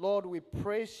 Lord, we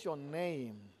praise your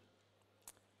name.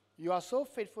 You are so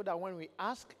faithful that when we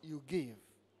ask, you give.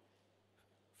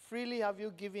 Freely have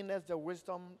you given us the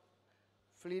wisdom.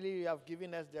 Freely you have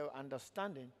given us the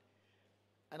understanding.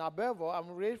 And above all,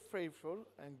 I'm really faithful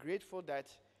and grateful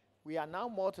that we are now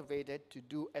motivated to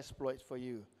do exploits for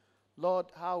you. Lord,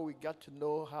 how we got to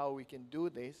know how we can do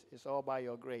this is all by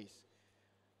your grace.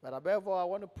 But above all, I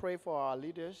want to pray for our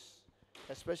leaders,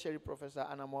 especially Professor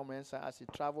Anamwa Mensah, as he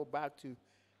travels back to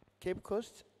Cape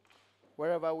Coast.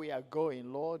 Wherever we are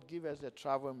going, Lord, give us the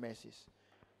travel mercies.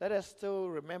 Let us still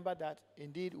remember that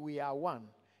indeed we are one.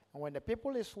 And when the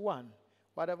people is one,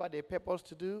 whatever they purpose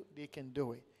to do, they can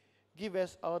do it. Give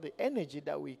us all the energy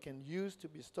that we can use to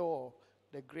bestow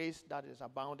the grace that is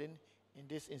abounding in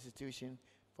this institution.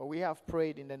 For we have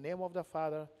prayed in the name of the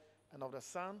Father, and of the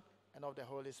Son, and of the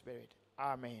Holy Spirit.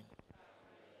 Amen.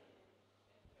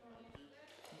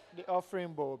 The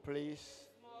offering bowl, please.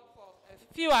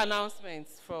 A few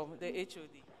announcements from the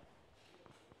HOD.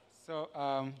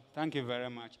 So, thank you very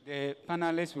much. The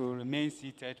panelists will remain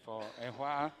seated for a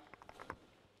while.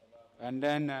 And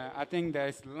then I think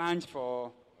there's lunch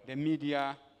for the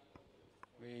media.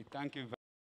 We thank you very much.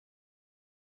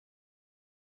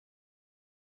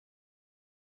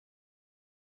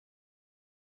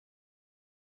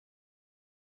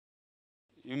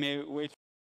 You may wait.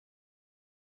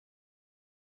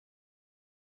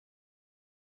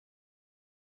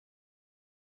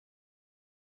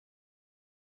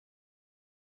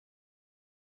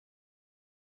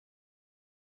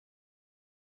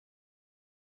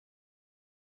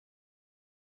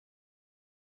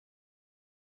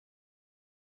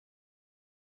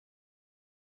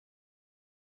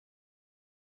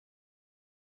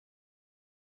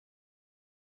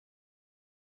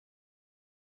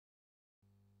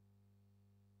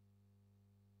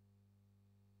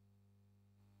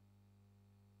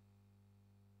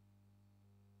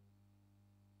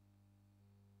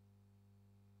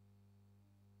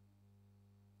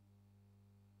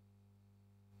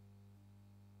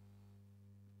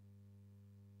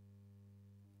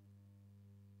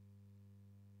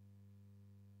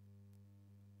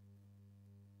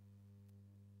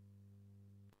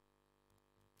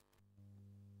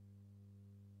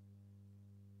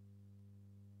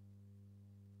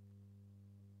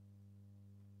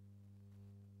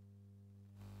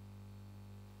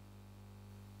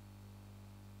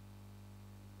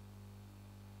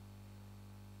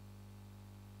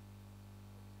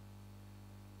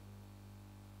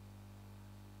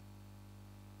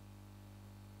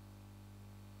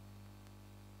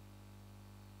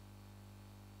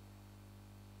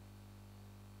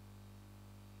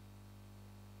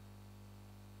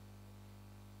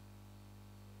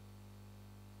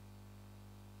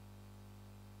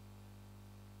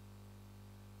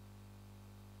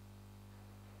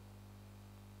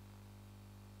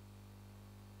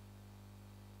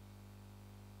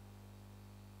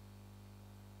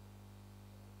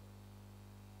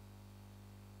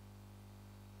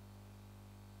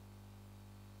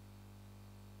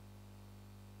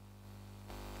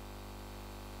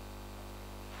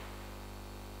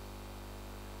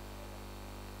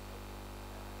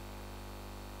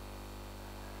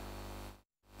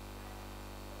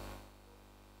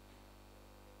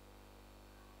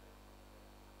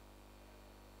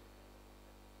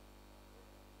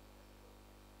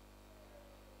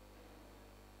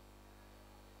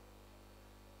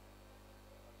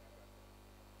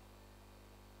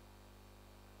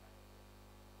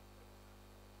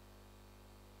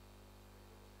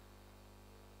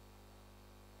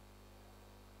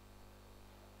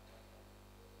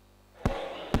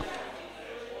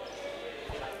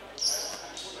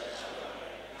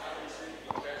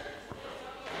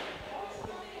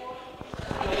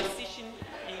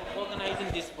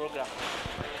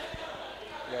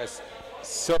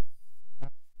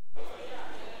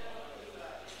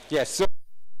 Yes, so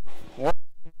what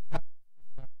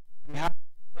we have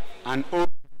an old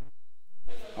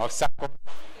of SACOST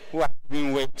who are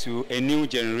giving way to a new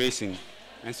generation.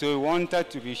 And so we wanted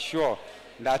to be sure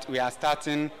that we are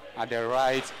starting at the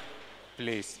right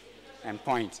place and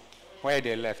point where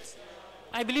they left.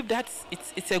 I believe that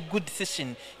it's a good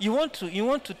decision. You want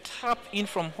to tap in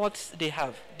from what they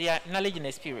have, their knowledge and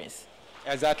experience.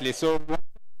 Exactly. So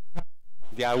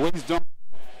their wisdom,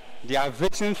 their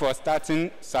vision for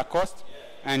starting SACOST,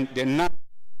 and the knowledge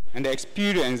and the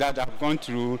experience that I've gone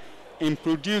through in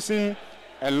producing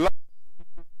a lot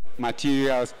of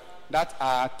materials that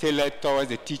are tailored towards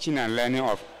the teaching and learning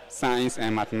of science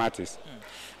and mathematics.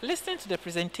 Listening to the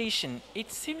presentation,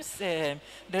 it seems there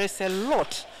is a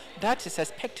lot that is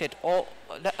expected or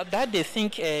that they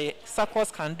think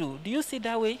SACOST can do. Do you see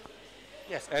that way?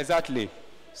 Yes, exactly.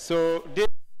 So they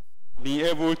be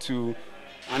able to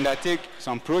undertake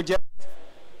some projects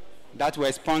that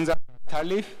were sponsored by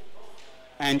TALIF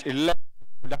and elect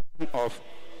production of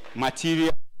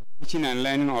material, teaching and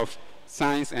learning of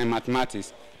science and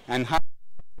mathematics, and have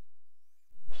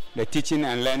the teaching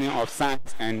and learning of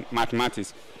science and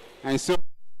mathematics. And so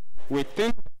we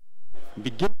think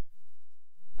begin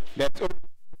that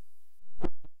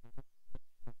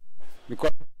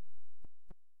because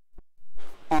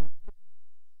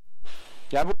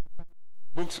there are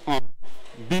books on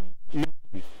big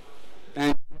making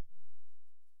and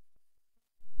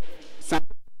science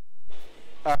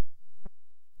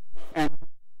and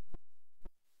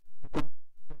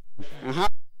how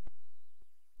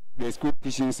the school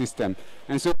teaching system.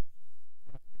 And so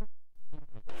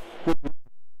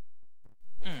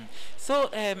So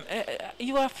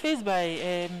you are faced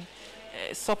by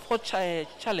support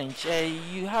challenge.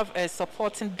 You have a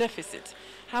supporting deficit.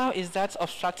 How is that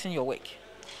obstructing your work?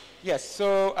 Yes,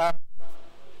 so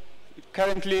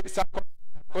currently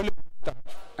only staff,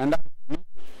 and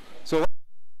so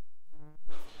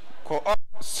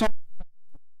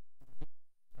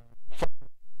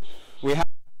we have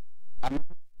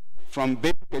from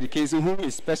basic education who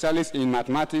is specialist in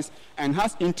mathematics and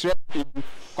has interest in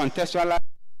contextualized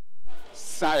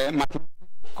mathematical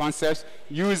concepts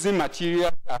using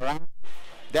material around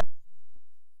that.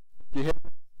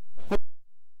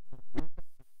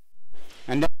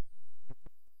 And then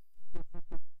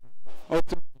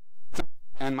also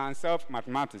and myself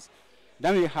mathematics.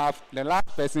 Then we have the last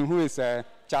person who is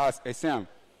Charles Essam.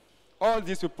 All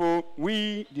these people,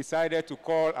 we decided to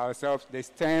call ourselves the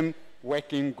STEM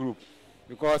working group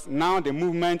because now the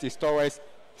movement is towards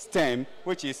STEM,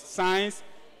 which is science,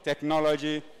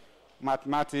 technology,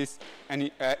 mathematics,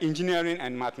 and engineering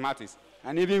and mathematics.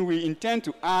 And even we intend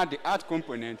to add the art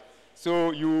component.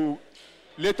 So you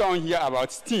later on hear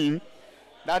about STEAM.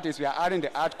 That is, we are adding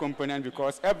the art component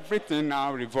because everything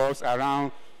now revolves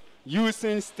around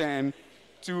using STEM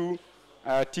to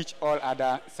teach all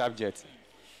other subjects.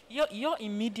 Your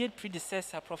immediate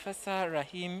predecessor, Professor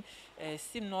Rahim,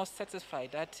 seemed not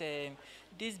satisfied that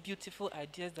these beautiful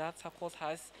ideas that SACOST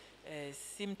has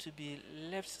seem to be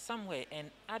left somewhere,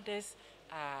 and others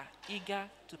are eager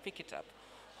to pick it up.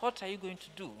 What are you going to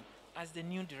do as the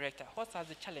new director? What are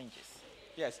the challenges?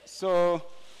 Yes, so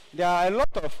there are a lot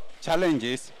of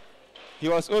challenges. He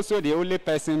was also the only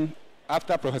person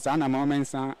after Professor Anna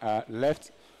Momensan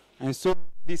left, and so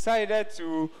decided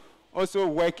to also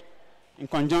work in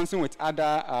conjunction with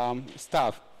other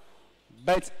staff.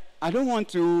 But I don't want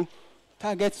to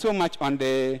target so much on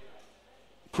the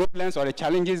problems or the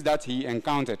challenges that he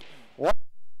encountered. What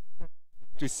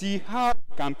to see how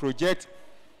we can project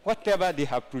whatever they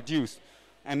have produced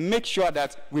and make sure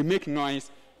that we make noise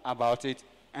about it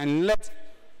and let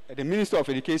the Minister of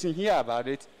Education hear about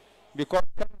it, because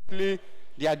currently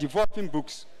they are developing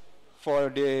books for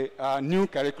the new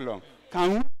curriculum.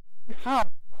 Can we how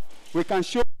we can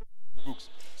show books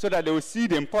so that they will see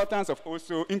the importance of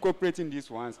also incorporating these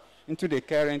ones into the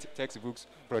current textbooks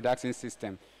production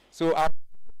system. So I'm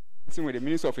working with the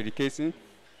Minister of Education.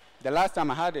 The last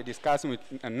time I had a discussion with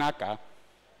NACA,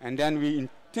 and then we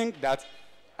think that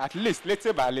at least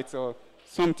little by little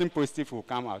something positive will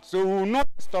come out. So we will not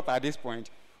stop at this point.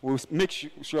 We'll make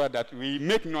sure that we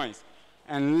make noise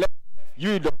and let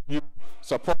UEW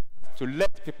support to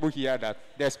let people hear that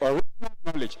there's original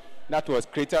knowledge that was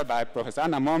created by Professor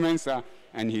Anna Momensa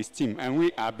and his team, and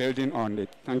we are building on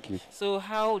it. Thank you. So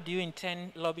how do you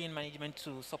intend lobbying management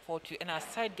to support you? And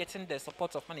aside getting the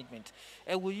support of management,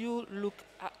 will you look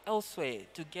elsewhere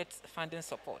to get funding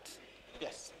support?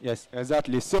 Yes. Yes,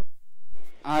 exactly. So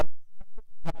I'm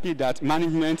happy that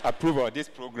management approved this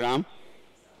program.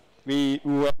 We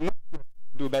were not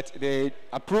do, but they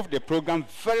approved the program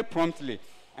very promptly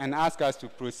and asked us to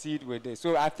proceed with it.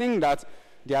 So I think that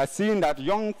they are seeing that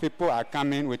young people are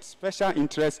coming with special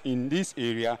interest in this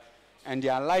area, and they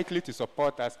are likely to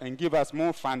support us and give us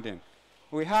more funding.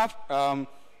 We have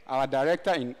our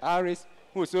director in IERIS,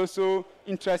 who is also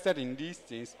interested in these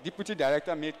things. Deputy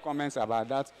director made comments about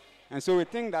that. And so we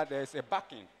think that there's a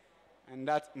backing and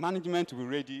that management will be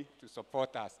ready to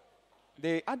support us.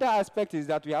 The other aspect is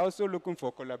that we are also looking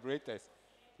for collaborators.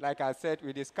 Like I said,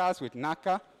 we discussed with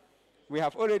NACA. We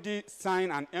have already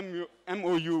signed an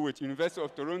MOU with University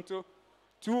of Toronto.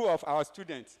 2 of our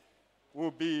students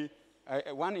will be,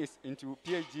 one is into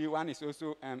PhD, one is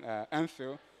also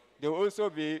MPhil. They will also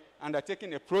be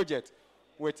undertaking a project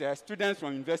with students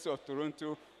from University of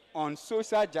Toronto on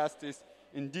social justice,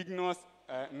 indigenous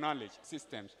knowledge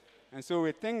systems. And so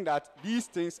we think that these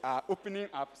things are opening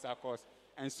up SACOST,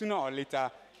 and sooner or later,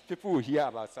 people will hear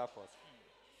about SACOST.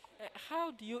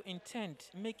 How do you intend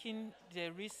making the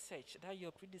research that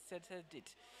your predecessor did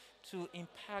to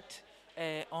impact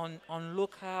on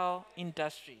local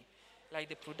industry, like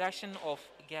the production of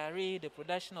gari, the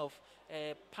production of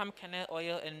palm kernel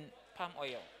oil and palm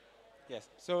oil? Yes,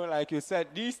 so like you said,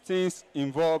 these things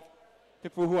involve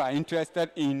people who are interested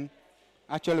in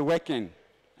actually working,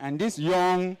 and this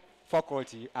young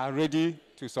faculty are ready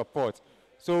to support.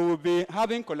 So we'll be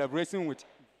having collaboration with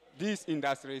these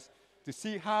industries to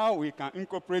see how we can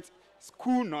incorporate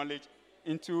school knowledge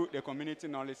into the community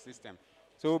knowledge system.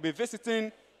 So we'll be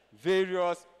visiting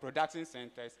various production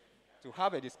centers to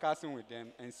have a discussion with them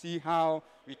and see how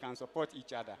we can support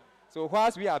each other. So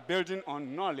whilst we are building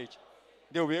on knowledge,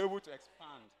 they'll be able to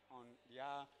expand on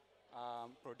their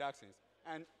productions.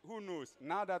 And who knows,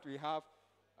 now that we have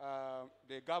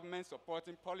the government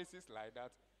supporting policies like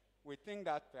that, we think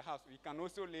that perhaps we can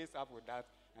also lace up with that,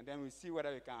 and then we see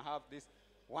whether we can have this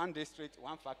one district,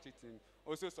 one factory team,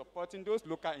 also supporting those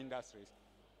local industries.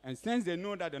 And since they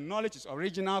know that the knowledge is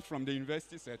original from the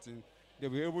university setting, they'll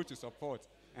be able to support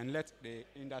and let the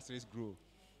industries grow.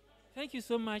 Thank you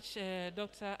so much,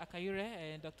 Dr.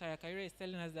 Akayure. Dr. Akayure is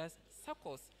telling us that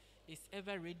SACOST is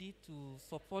ever ready to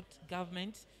support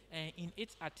government in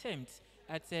its attempt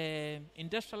at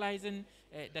industrializing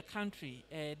the country.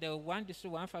 The one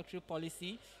district, one factory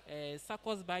policy,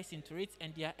 SACOST buys into it,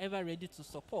 and they are ever ready to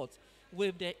support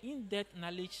with the in-depth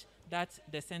knowledge that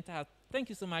the center has. Thank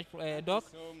you so much, Doc.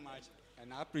 Thank you so much,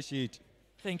 and I appreciate it.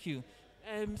 Thank you.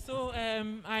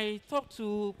 I talked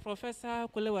to Professor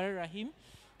Kuleware Rahim.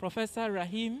 Professor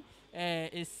Rahim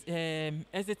is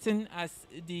exiting as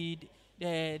the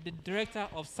director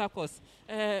of SACOST.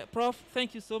 Prof,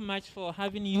 thank you so much for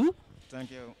having you.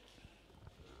 Thank you.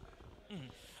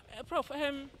 Prof,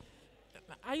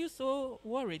 are you so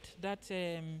worried that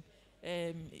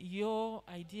your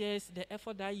ideas, the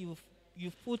effort that you've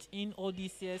put in all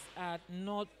these years are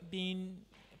not being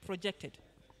projected?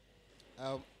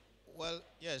 Well,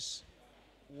 yes,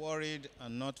 worried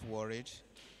and not worried.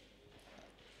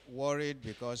 Worried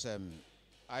because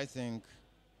I think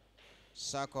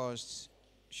SACOST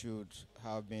should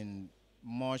have been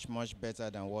much, much better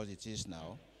than what it is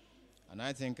now. And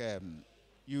I think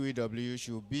UEW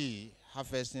should be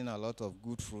harvesting a lot of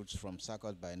good fruits from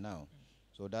SACOST by now.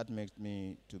 So that makes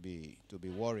me to be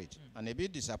worried and a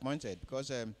bit disappointed,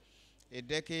 because a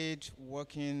decade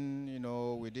working,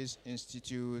 with this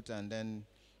institute, and then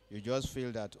you just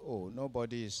feel that, oh,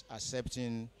 nobody is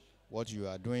accepting what you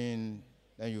are doing,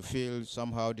 then you feel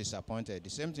somehow disappointed. The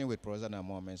same thing with Professor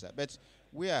Namoa Mensah. But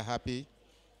we are happy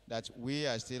that we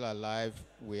are still alive.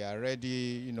 We are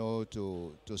ready,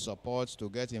 to support, to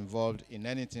get involved in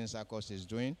anything SACOST is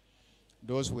doing.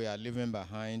 Those we are leaving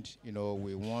behind,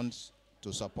 we want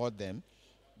to support them.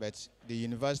 But the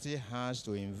university has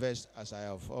to invest, as I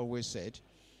have always said,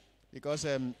 because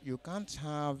you can't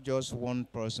have just one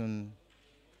person,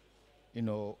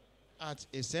 at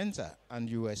a center and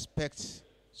you expect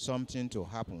something to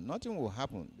happen. Nothing will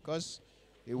happen, because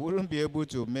he wouldn't be able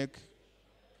to make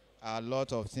a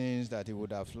lot of things that he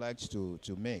would have liked to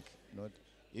make.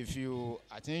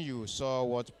 I think you saw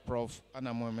what Prof.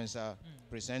 Anamoa Mensah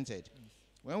presented.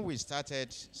 When we started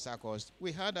SACOST,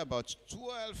 we had about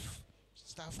 12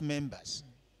 staff members,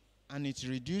 and it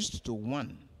reduced to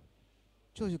 1.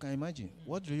 So you can imagine,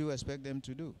 what do you expect them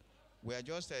to do? We are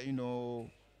just,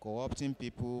 co-opting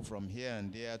people from here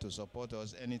and there to support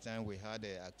us anytime we had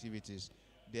activities.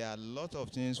 There are a lot of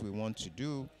things we want to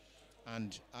do,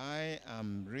 and I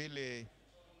am really,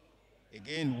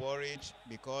 again, worried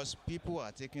because people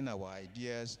are taking our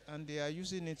ideas and they are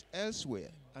using it elsewhere,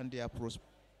 and they are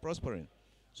prospering.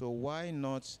 So why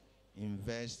not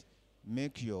invest,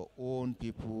 make your own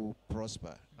people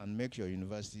prosper, and make your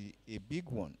university a big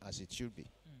one, as it should be?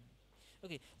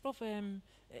 Okay, Prof,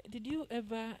 did you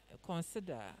ever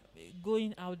consider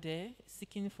going out there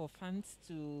seeking for funds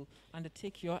to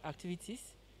undertake your activities?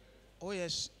 Oh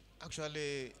yes,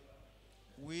 actually,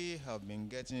 we have been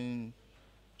getting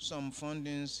some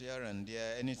fundings here and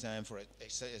there anytime, for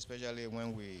especially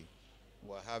when we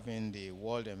were having the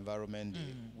World Environment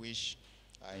Day, which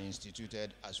I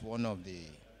instituted as one of the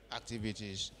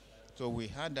activities. So we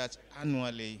had that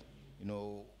annually. You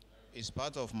know, it's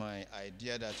part of my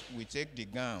idea that we take the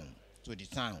gown to the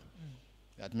town.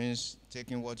 That means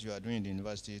taking what you are doing in the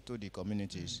university to the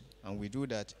communities. And we do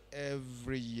that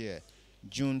every year.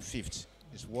 June 5th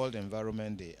is World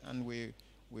Environment Day. And we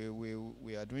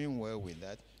are doing well with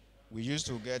that. We used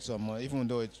to get some, even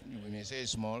though we may say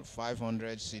it's small,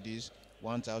 500 CDs,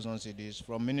 1,000 CDs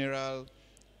from Minerals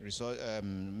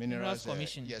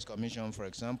Commission. Yes, Commission, for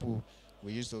example.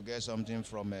 We used to get something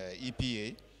from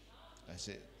EPA. I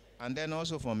say, and then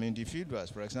also from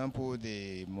individuals. For example,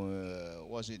 the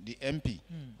MP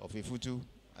of Ifutu,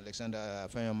 Alexander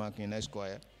Afenyomakin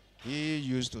Esquire, he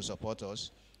used to support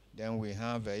us. Then we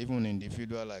have even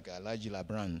individual like Alaji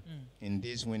Labran in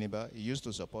this Winneba. He used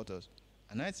to support us.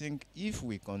 And I think if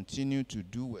we continue to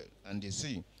do well and they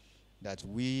see that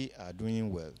we are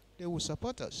doing well, they will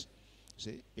support us.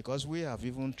 See, because we have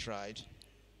even tried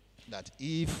that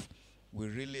if we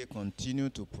really continue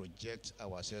to project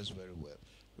ourselves very well,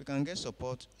 we can get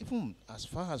support even as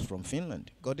far as from Finland,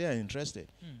 because they are interested,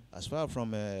 as far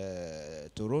from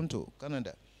Toronto,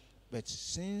 Canada. But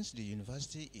since the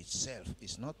university itself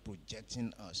is not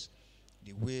projecting us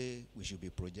the way we should be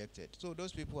projected, so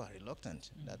those people are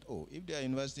reluctant that, oh, if their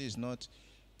university is not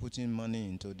putting money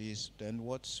into this, then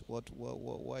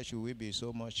why should we be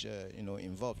so much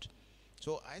involved?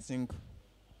 So I think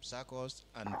SACOST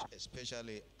and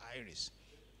especially IERIS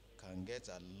can get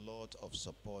a lot of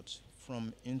support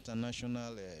from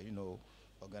international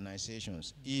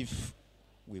organizations if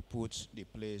we put the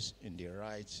place in the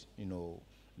right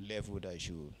level that it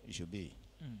should be.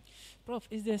 Prof,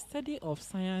 is the study of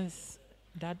science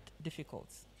that difficult?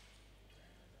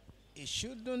 It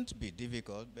shouldn't be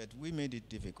difficult, but we made it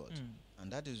difficult.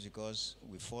 And that is because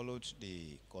we followed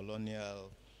the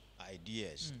colonial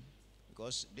ideas.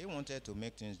 Because they wanted to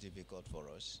make things difficult for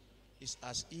us. It's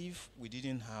as if we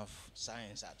didn't have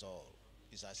science at all.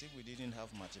 It's as if we didn't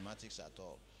have mathematics at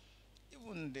all.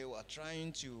 Even they were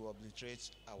trying to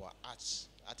obliterate our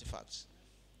artifacts.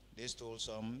 They stole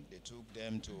some, they took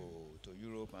them to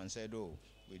Europe and said, oh,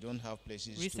 we don't have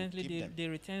places to keep them. Recently, they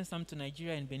returned some to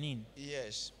Nigeria and Benin.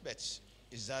 Yes, but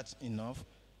is that enough?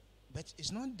 But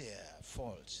it's not their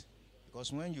fault.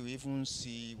 Because when you even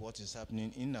see what is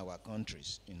happening in our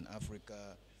countries, in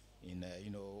Africa,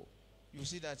 you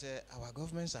see that our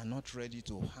governments are not ready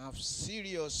to have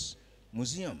serious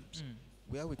museums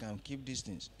where we can keep these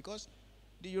things. Because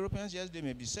the Europeans, yes, they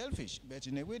may be selfish, but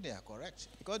in a way they are correct.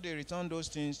 Because they return those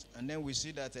things, and then we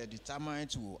see that the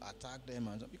termites will attack them,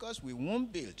 and so, because we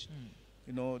won't build,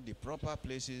 the proper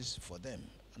places for them.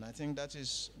 And I think that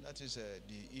is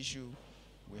the issue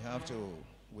we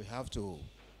have to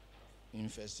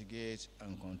investigate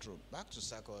and control. Back to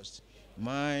SACOST,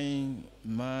 my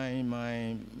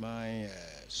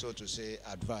so to say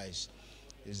advice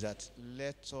is that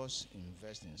let us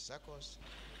invest in SACOST.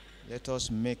 Let us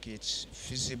make it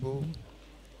feasible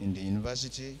in the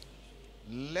university.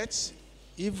 Let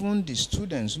even the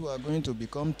students who are going to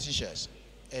become teachers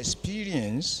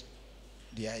experience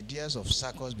the ideas of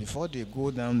SACOST before they go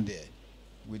down there.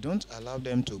 We don't allow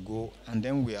them to go, and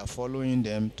then we are following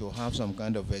them to have some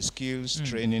kind of a skills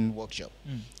training workshop.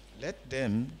 Let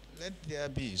there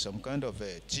be some kind of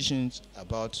teachings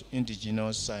about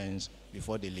indigenous science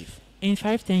before they leave. In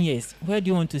 5-10 years, where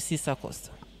do you want to see SACOST?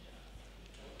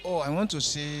 Oh, I want to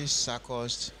see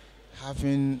SACOST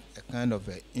having a kind of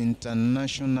an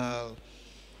international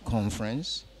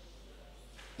conference,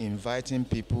 inviting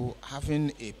people,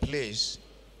 having a place,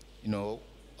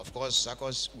 of course,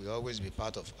 SACOST will always be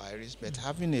part of IERIS, but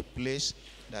having a place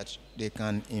that they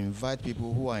can invite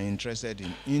people who are interested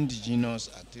in indigenous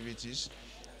activities,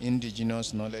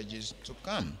 indigenous knowledges to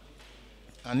come.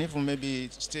 And even maybe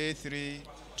stay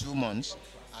 2 months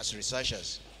as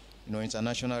researchers,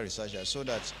 international researchers, so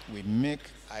that we make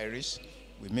IERIS,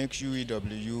 we make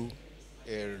UEW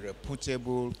a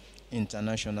reputable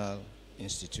international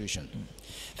institution.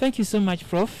 Thank you so much,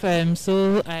 Prof.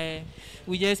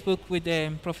 We just spoke with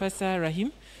Professor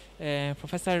Rahim.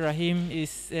 Professor Rahim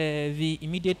is the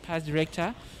immediate past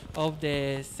director of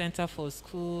the Center for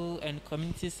School and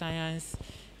Community Science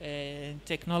and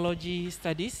Technology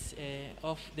Studies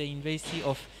of the University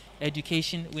of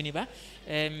Education, Winneba.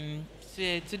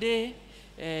 So today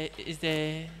is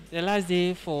the last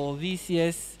day for this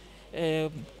year's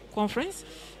conference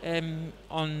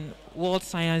on World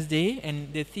Science Day,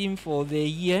 and the theme for the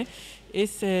year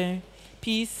is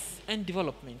peace and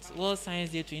development. World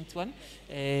Science Day 21.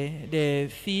 The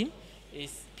theme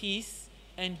is peace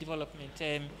and development.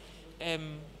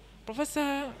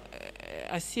 Professor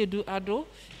Asiedu Ado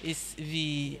is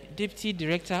the Deputy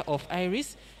Director of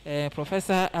IERIS.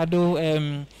 Professor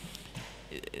Ado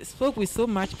spoke with so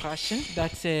much passion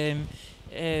that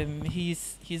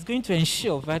he's going to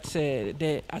ensure that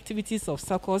the activities of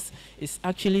SACOST is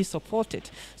actually supported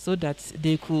so that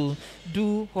they could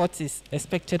do what is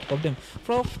expected of them.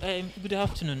 Prof, good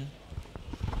afternoon.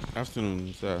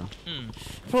 Afternoon, sir.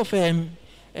 Prof,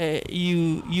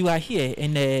 you are here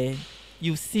and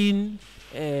you've seen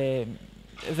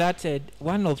that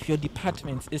one of your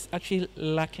departments is actually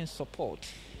lacking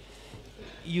support.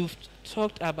 You've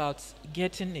talked about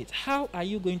getting it. How are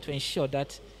you going to ensure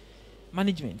that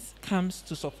management comes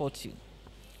to support you?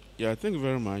 Yeah, thank you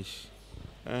very much.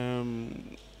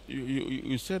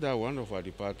 You said that one of our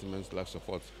departments lacks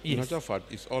support. Yes. In actual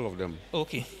fact, it's all of them.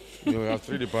 Okay. We have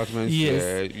 3 departments.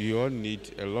 Yes. You all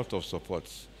need a lot of support.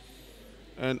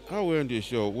 And how will you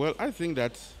ensure? Well, I think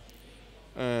that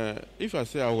if I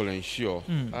say I will ensure,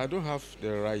 I don't have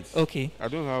the rights. Okay. I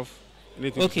don't have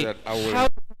anything to say that I will. How?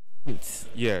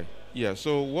 Yeah.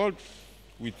 So what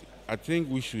I think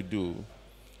we should do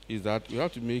is that we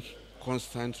have to make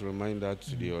constant reminder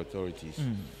to the authorities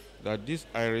that this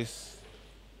IERIS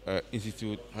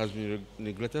institute has been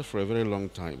neglected for a very long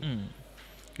time.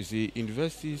 You see,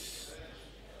 universities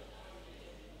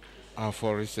are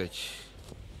for research,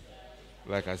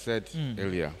 like I said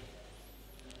earlier.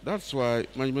 That's why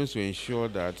management will ensure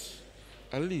that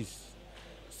at least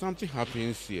something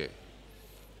happens here,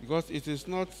 because it is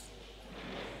not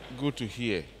good to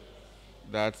hear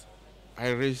that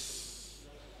IERIS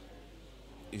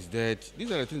is dead.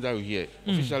 These are the things that we hear.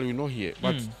 Officially, we not hear,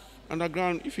 but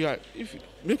underground, if you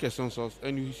make a census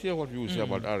and you hear what people say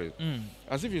about IERIS,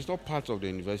 as if it's not part of the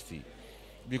university,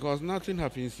 because nothing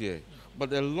happens here,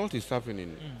 but a lot is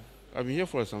happening. I've been here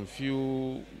for some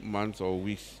few months or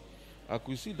weeks. I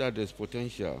could see that there's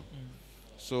potential.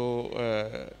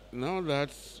 So now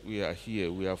that we are here,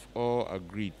 we have all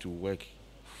agreed to work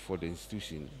for the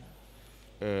institution.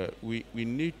 We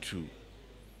need to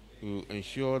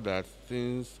ensure that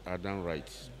things are done right.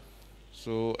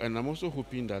 So, and I'm also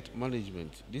hoping that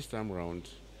management this time around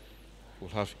will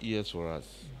have ears for us.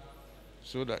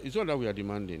 So that it's not that we are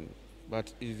demanding,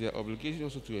 but it's their obligation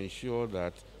also to ensure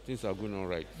that things are going on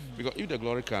right. Because if the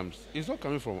glory comes, it's not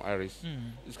coming from IERIS.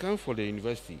 It's coming from the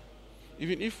university.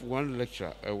 Even if one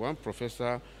lecturer, one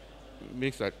professor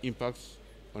makes an impact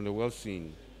on the world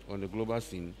scene, on the global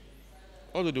scene,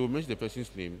 although they will mention the person's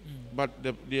name, but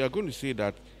they are going to say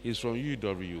that he's from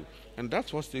UEW, and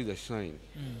that's what stays the shine.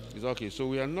 It's okay. So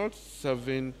we are not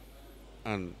serving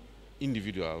an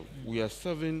individual, we are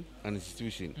serving an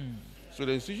institution. So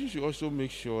the institution should also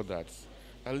make sure that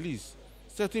at least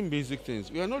certain basic things,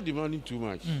 we are not demanding too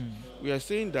much. We are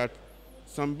saying that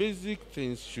some basic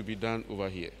things should be done over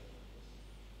here.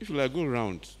 If you like, go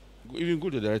around, even go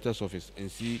to the director's office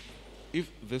and see if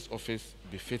this office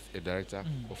befits a director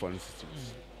of an institute.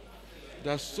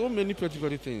 There are so many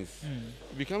particular things.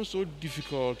 It becomes so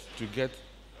difficult to get,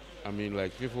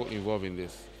 people involved in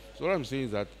this. So what I'm saying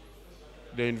is that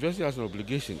the university has an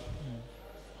obligation.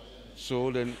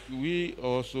 So then we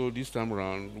also, this time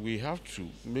around, we have to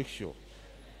make sure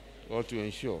or to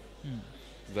ensure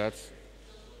that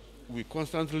we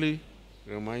constantly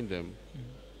remind them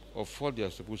of what they are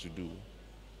supposed to do,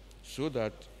 so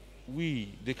that they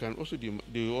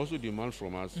will also demand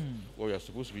from us what we are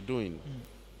supposed to be doing.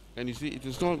 And you see, it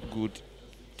is not good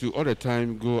to all the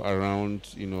time go around,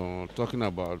 talking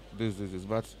about this,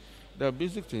 but there are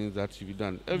basic things that should be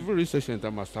done. Every research center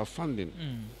must have funding.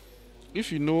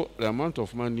 If you know the amount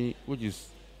of money which is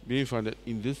being funded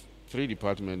in these 3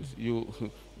 departments, you'll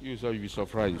be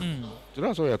surprised. So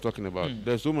that's what we are talking about.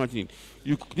 There's so much in.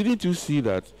 Didn't you see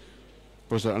that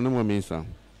Professor Anama Mensah,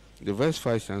 the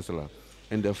Vice Chancellor,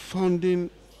 and the founding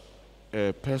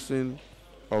person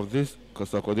of this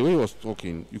COSACO, the way he was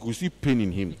talking, you could see pain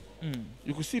in him.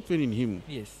 You could see pain in him.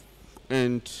 Yes.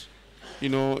 And,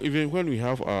 even when we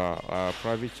have our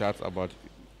private chats about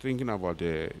thinking about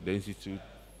the institute,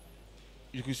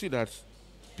 you could see that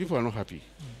people are not happy.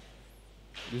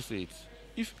 They say it.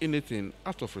 If anything,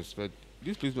 out of respect,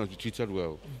 this place must be treated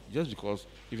well, just because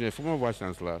even a former Vice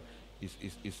Chancellor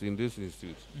is in this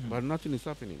institute, but nothing is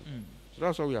happening. So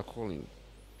that's why we are calling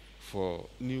for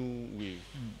new wave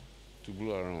to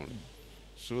blow around,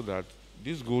 so that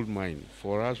this gold mine,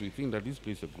 for us, we think that this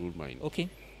place is a gold mine. Okay.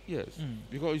 Yes,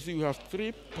 because you see, we have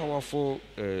 3 powerful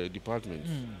departments.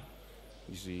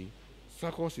 You see,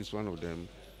 SACOST is one of them.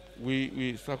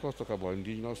 We SACOST talk about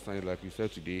indigenous science, like we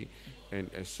said today,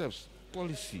 and accepts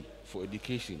policy for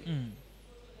education.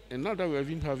 And now that we're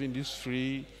even having this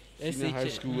free senior high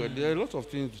school, there are a lot of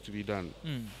things to be done.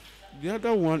 The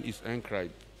other one is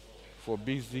NCRIBE for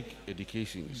basic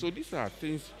education. So these are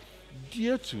things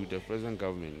dear to the present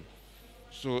government.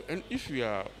 So, and if we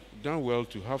are done well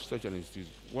to have such an institute,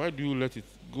 why do you let it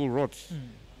go rot?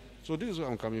 So this is where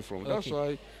I'm coming from. That's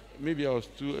why maybe I was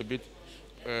too a bit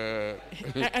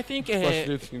I think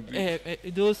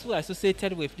those who are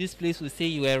associated with this place will say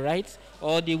you were right,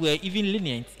 or they were even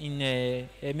lenient in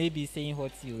maybe saying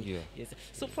what you... Yes.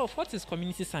 So, Prof, what is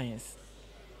community science?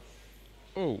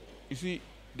 Oh, you see,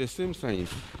 the same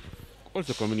science. What's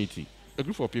a community? A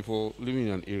group of people living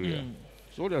in an area.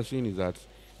 So what they are saying is that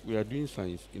we are doing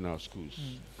science in our schools,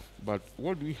 but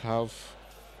what do we have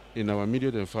in our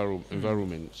immediate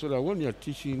environment, so that when we are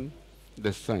teaching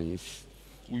the science,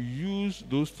 we use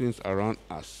those things around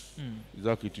us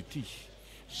exactly to teach,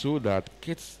 so that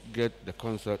kids get the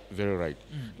concept very right.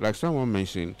 Like someone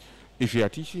mentioned, if you are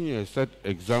teaching a set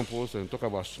examples and talk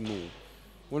about snow,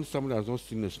 when someone has not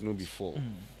seen the snow before,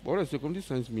 but what I say, community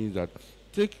science means that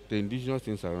take the indigenous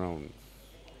things around,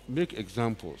 make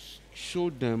examples, show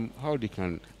them how they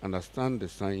can understand the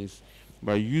science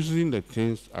by using the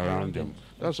things around them.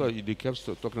 That's why they kept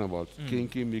talking about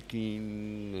kinky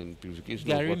making and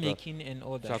purification of water, making and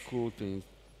all that. charcoal things.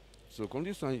 So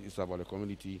community science is about the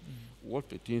community, what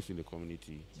pertains in the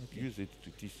community, use it to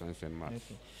teach science and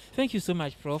math. Thank you so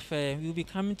much, Prof. We'll be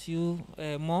coming to you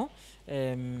more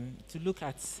to look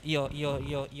at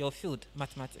your field,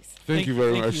 mathematics. Thank you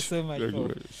very much. Thank you so much,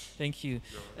 Prof. Thank you.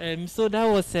 So that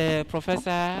was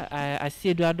Professor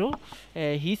Asiedu Ado.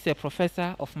 He's a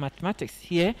professor of mathematics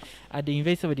here at the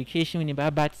University of Education,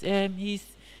 Winneba, but he's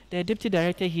the Deputy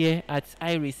Director here at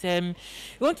IERIS.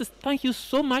 We want to thank you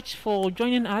so much for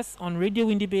joining us on Radio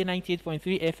Windy Bay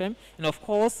 98.3 FM, and of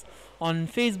course on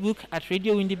Facebook at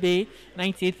Radio Windy Bay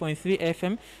 98.3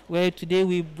 FM, where today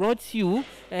we brought you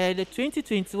the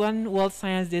 2021 World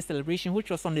Science Day celebration,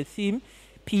 which was on the theme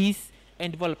Peace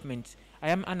and Development. I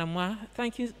am Anamwa.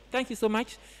 Thank you so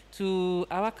much to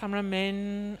our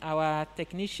cameramen, our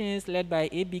technicians led by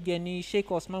A.B. Geni, Sheikh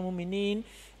Osman Muminin,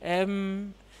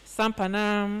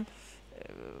 Sampanam,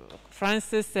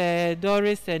 Francis,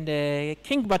 Doris, and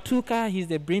King Batuka. He's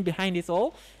the brain behind it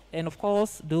all. And of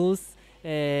course, those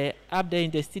up there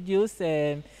in the studios,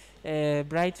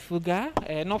 Bright Fuga,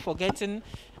 not forgetting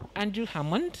Andrew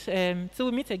Hammond. Till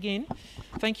we meet again,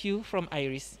 thank you from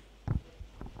IERIS.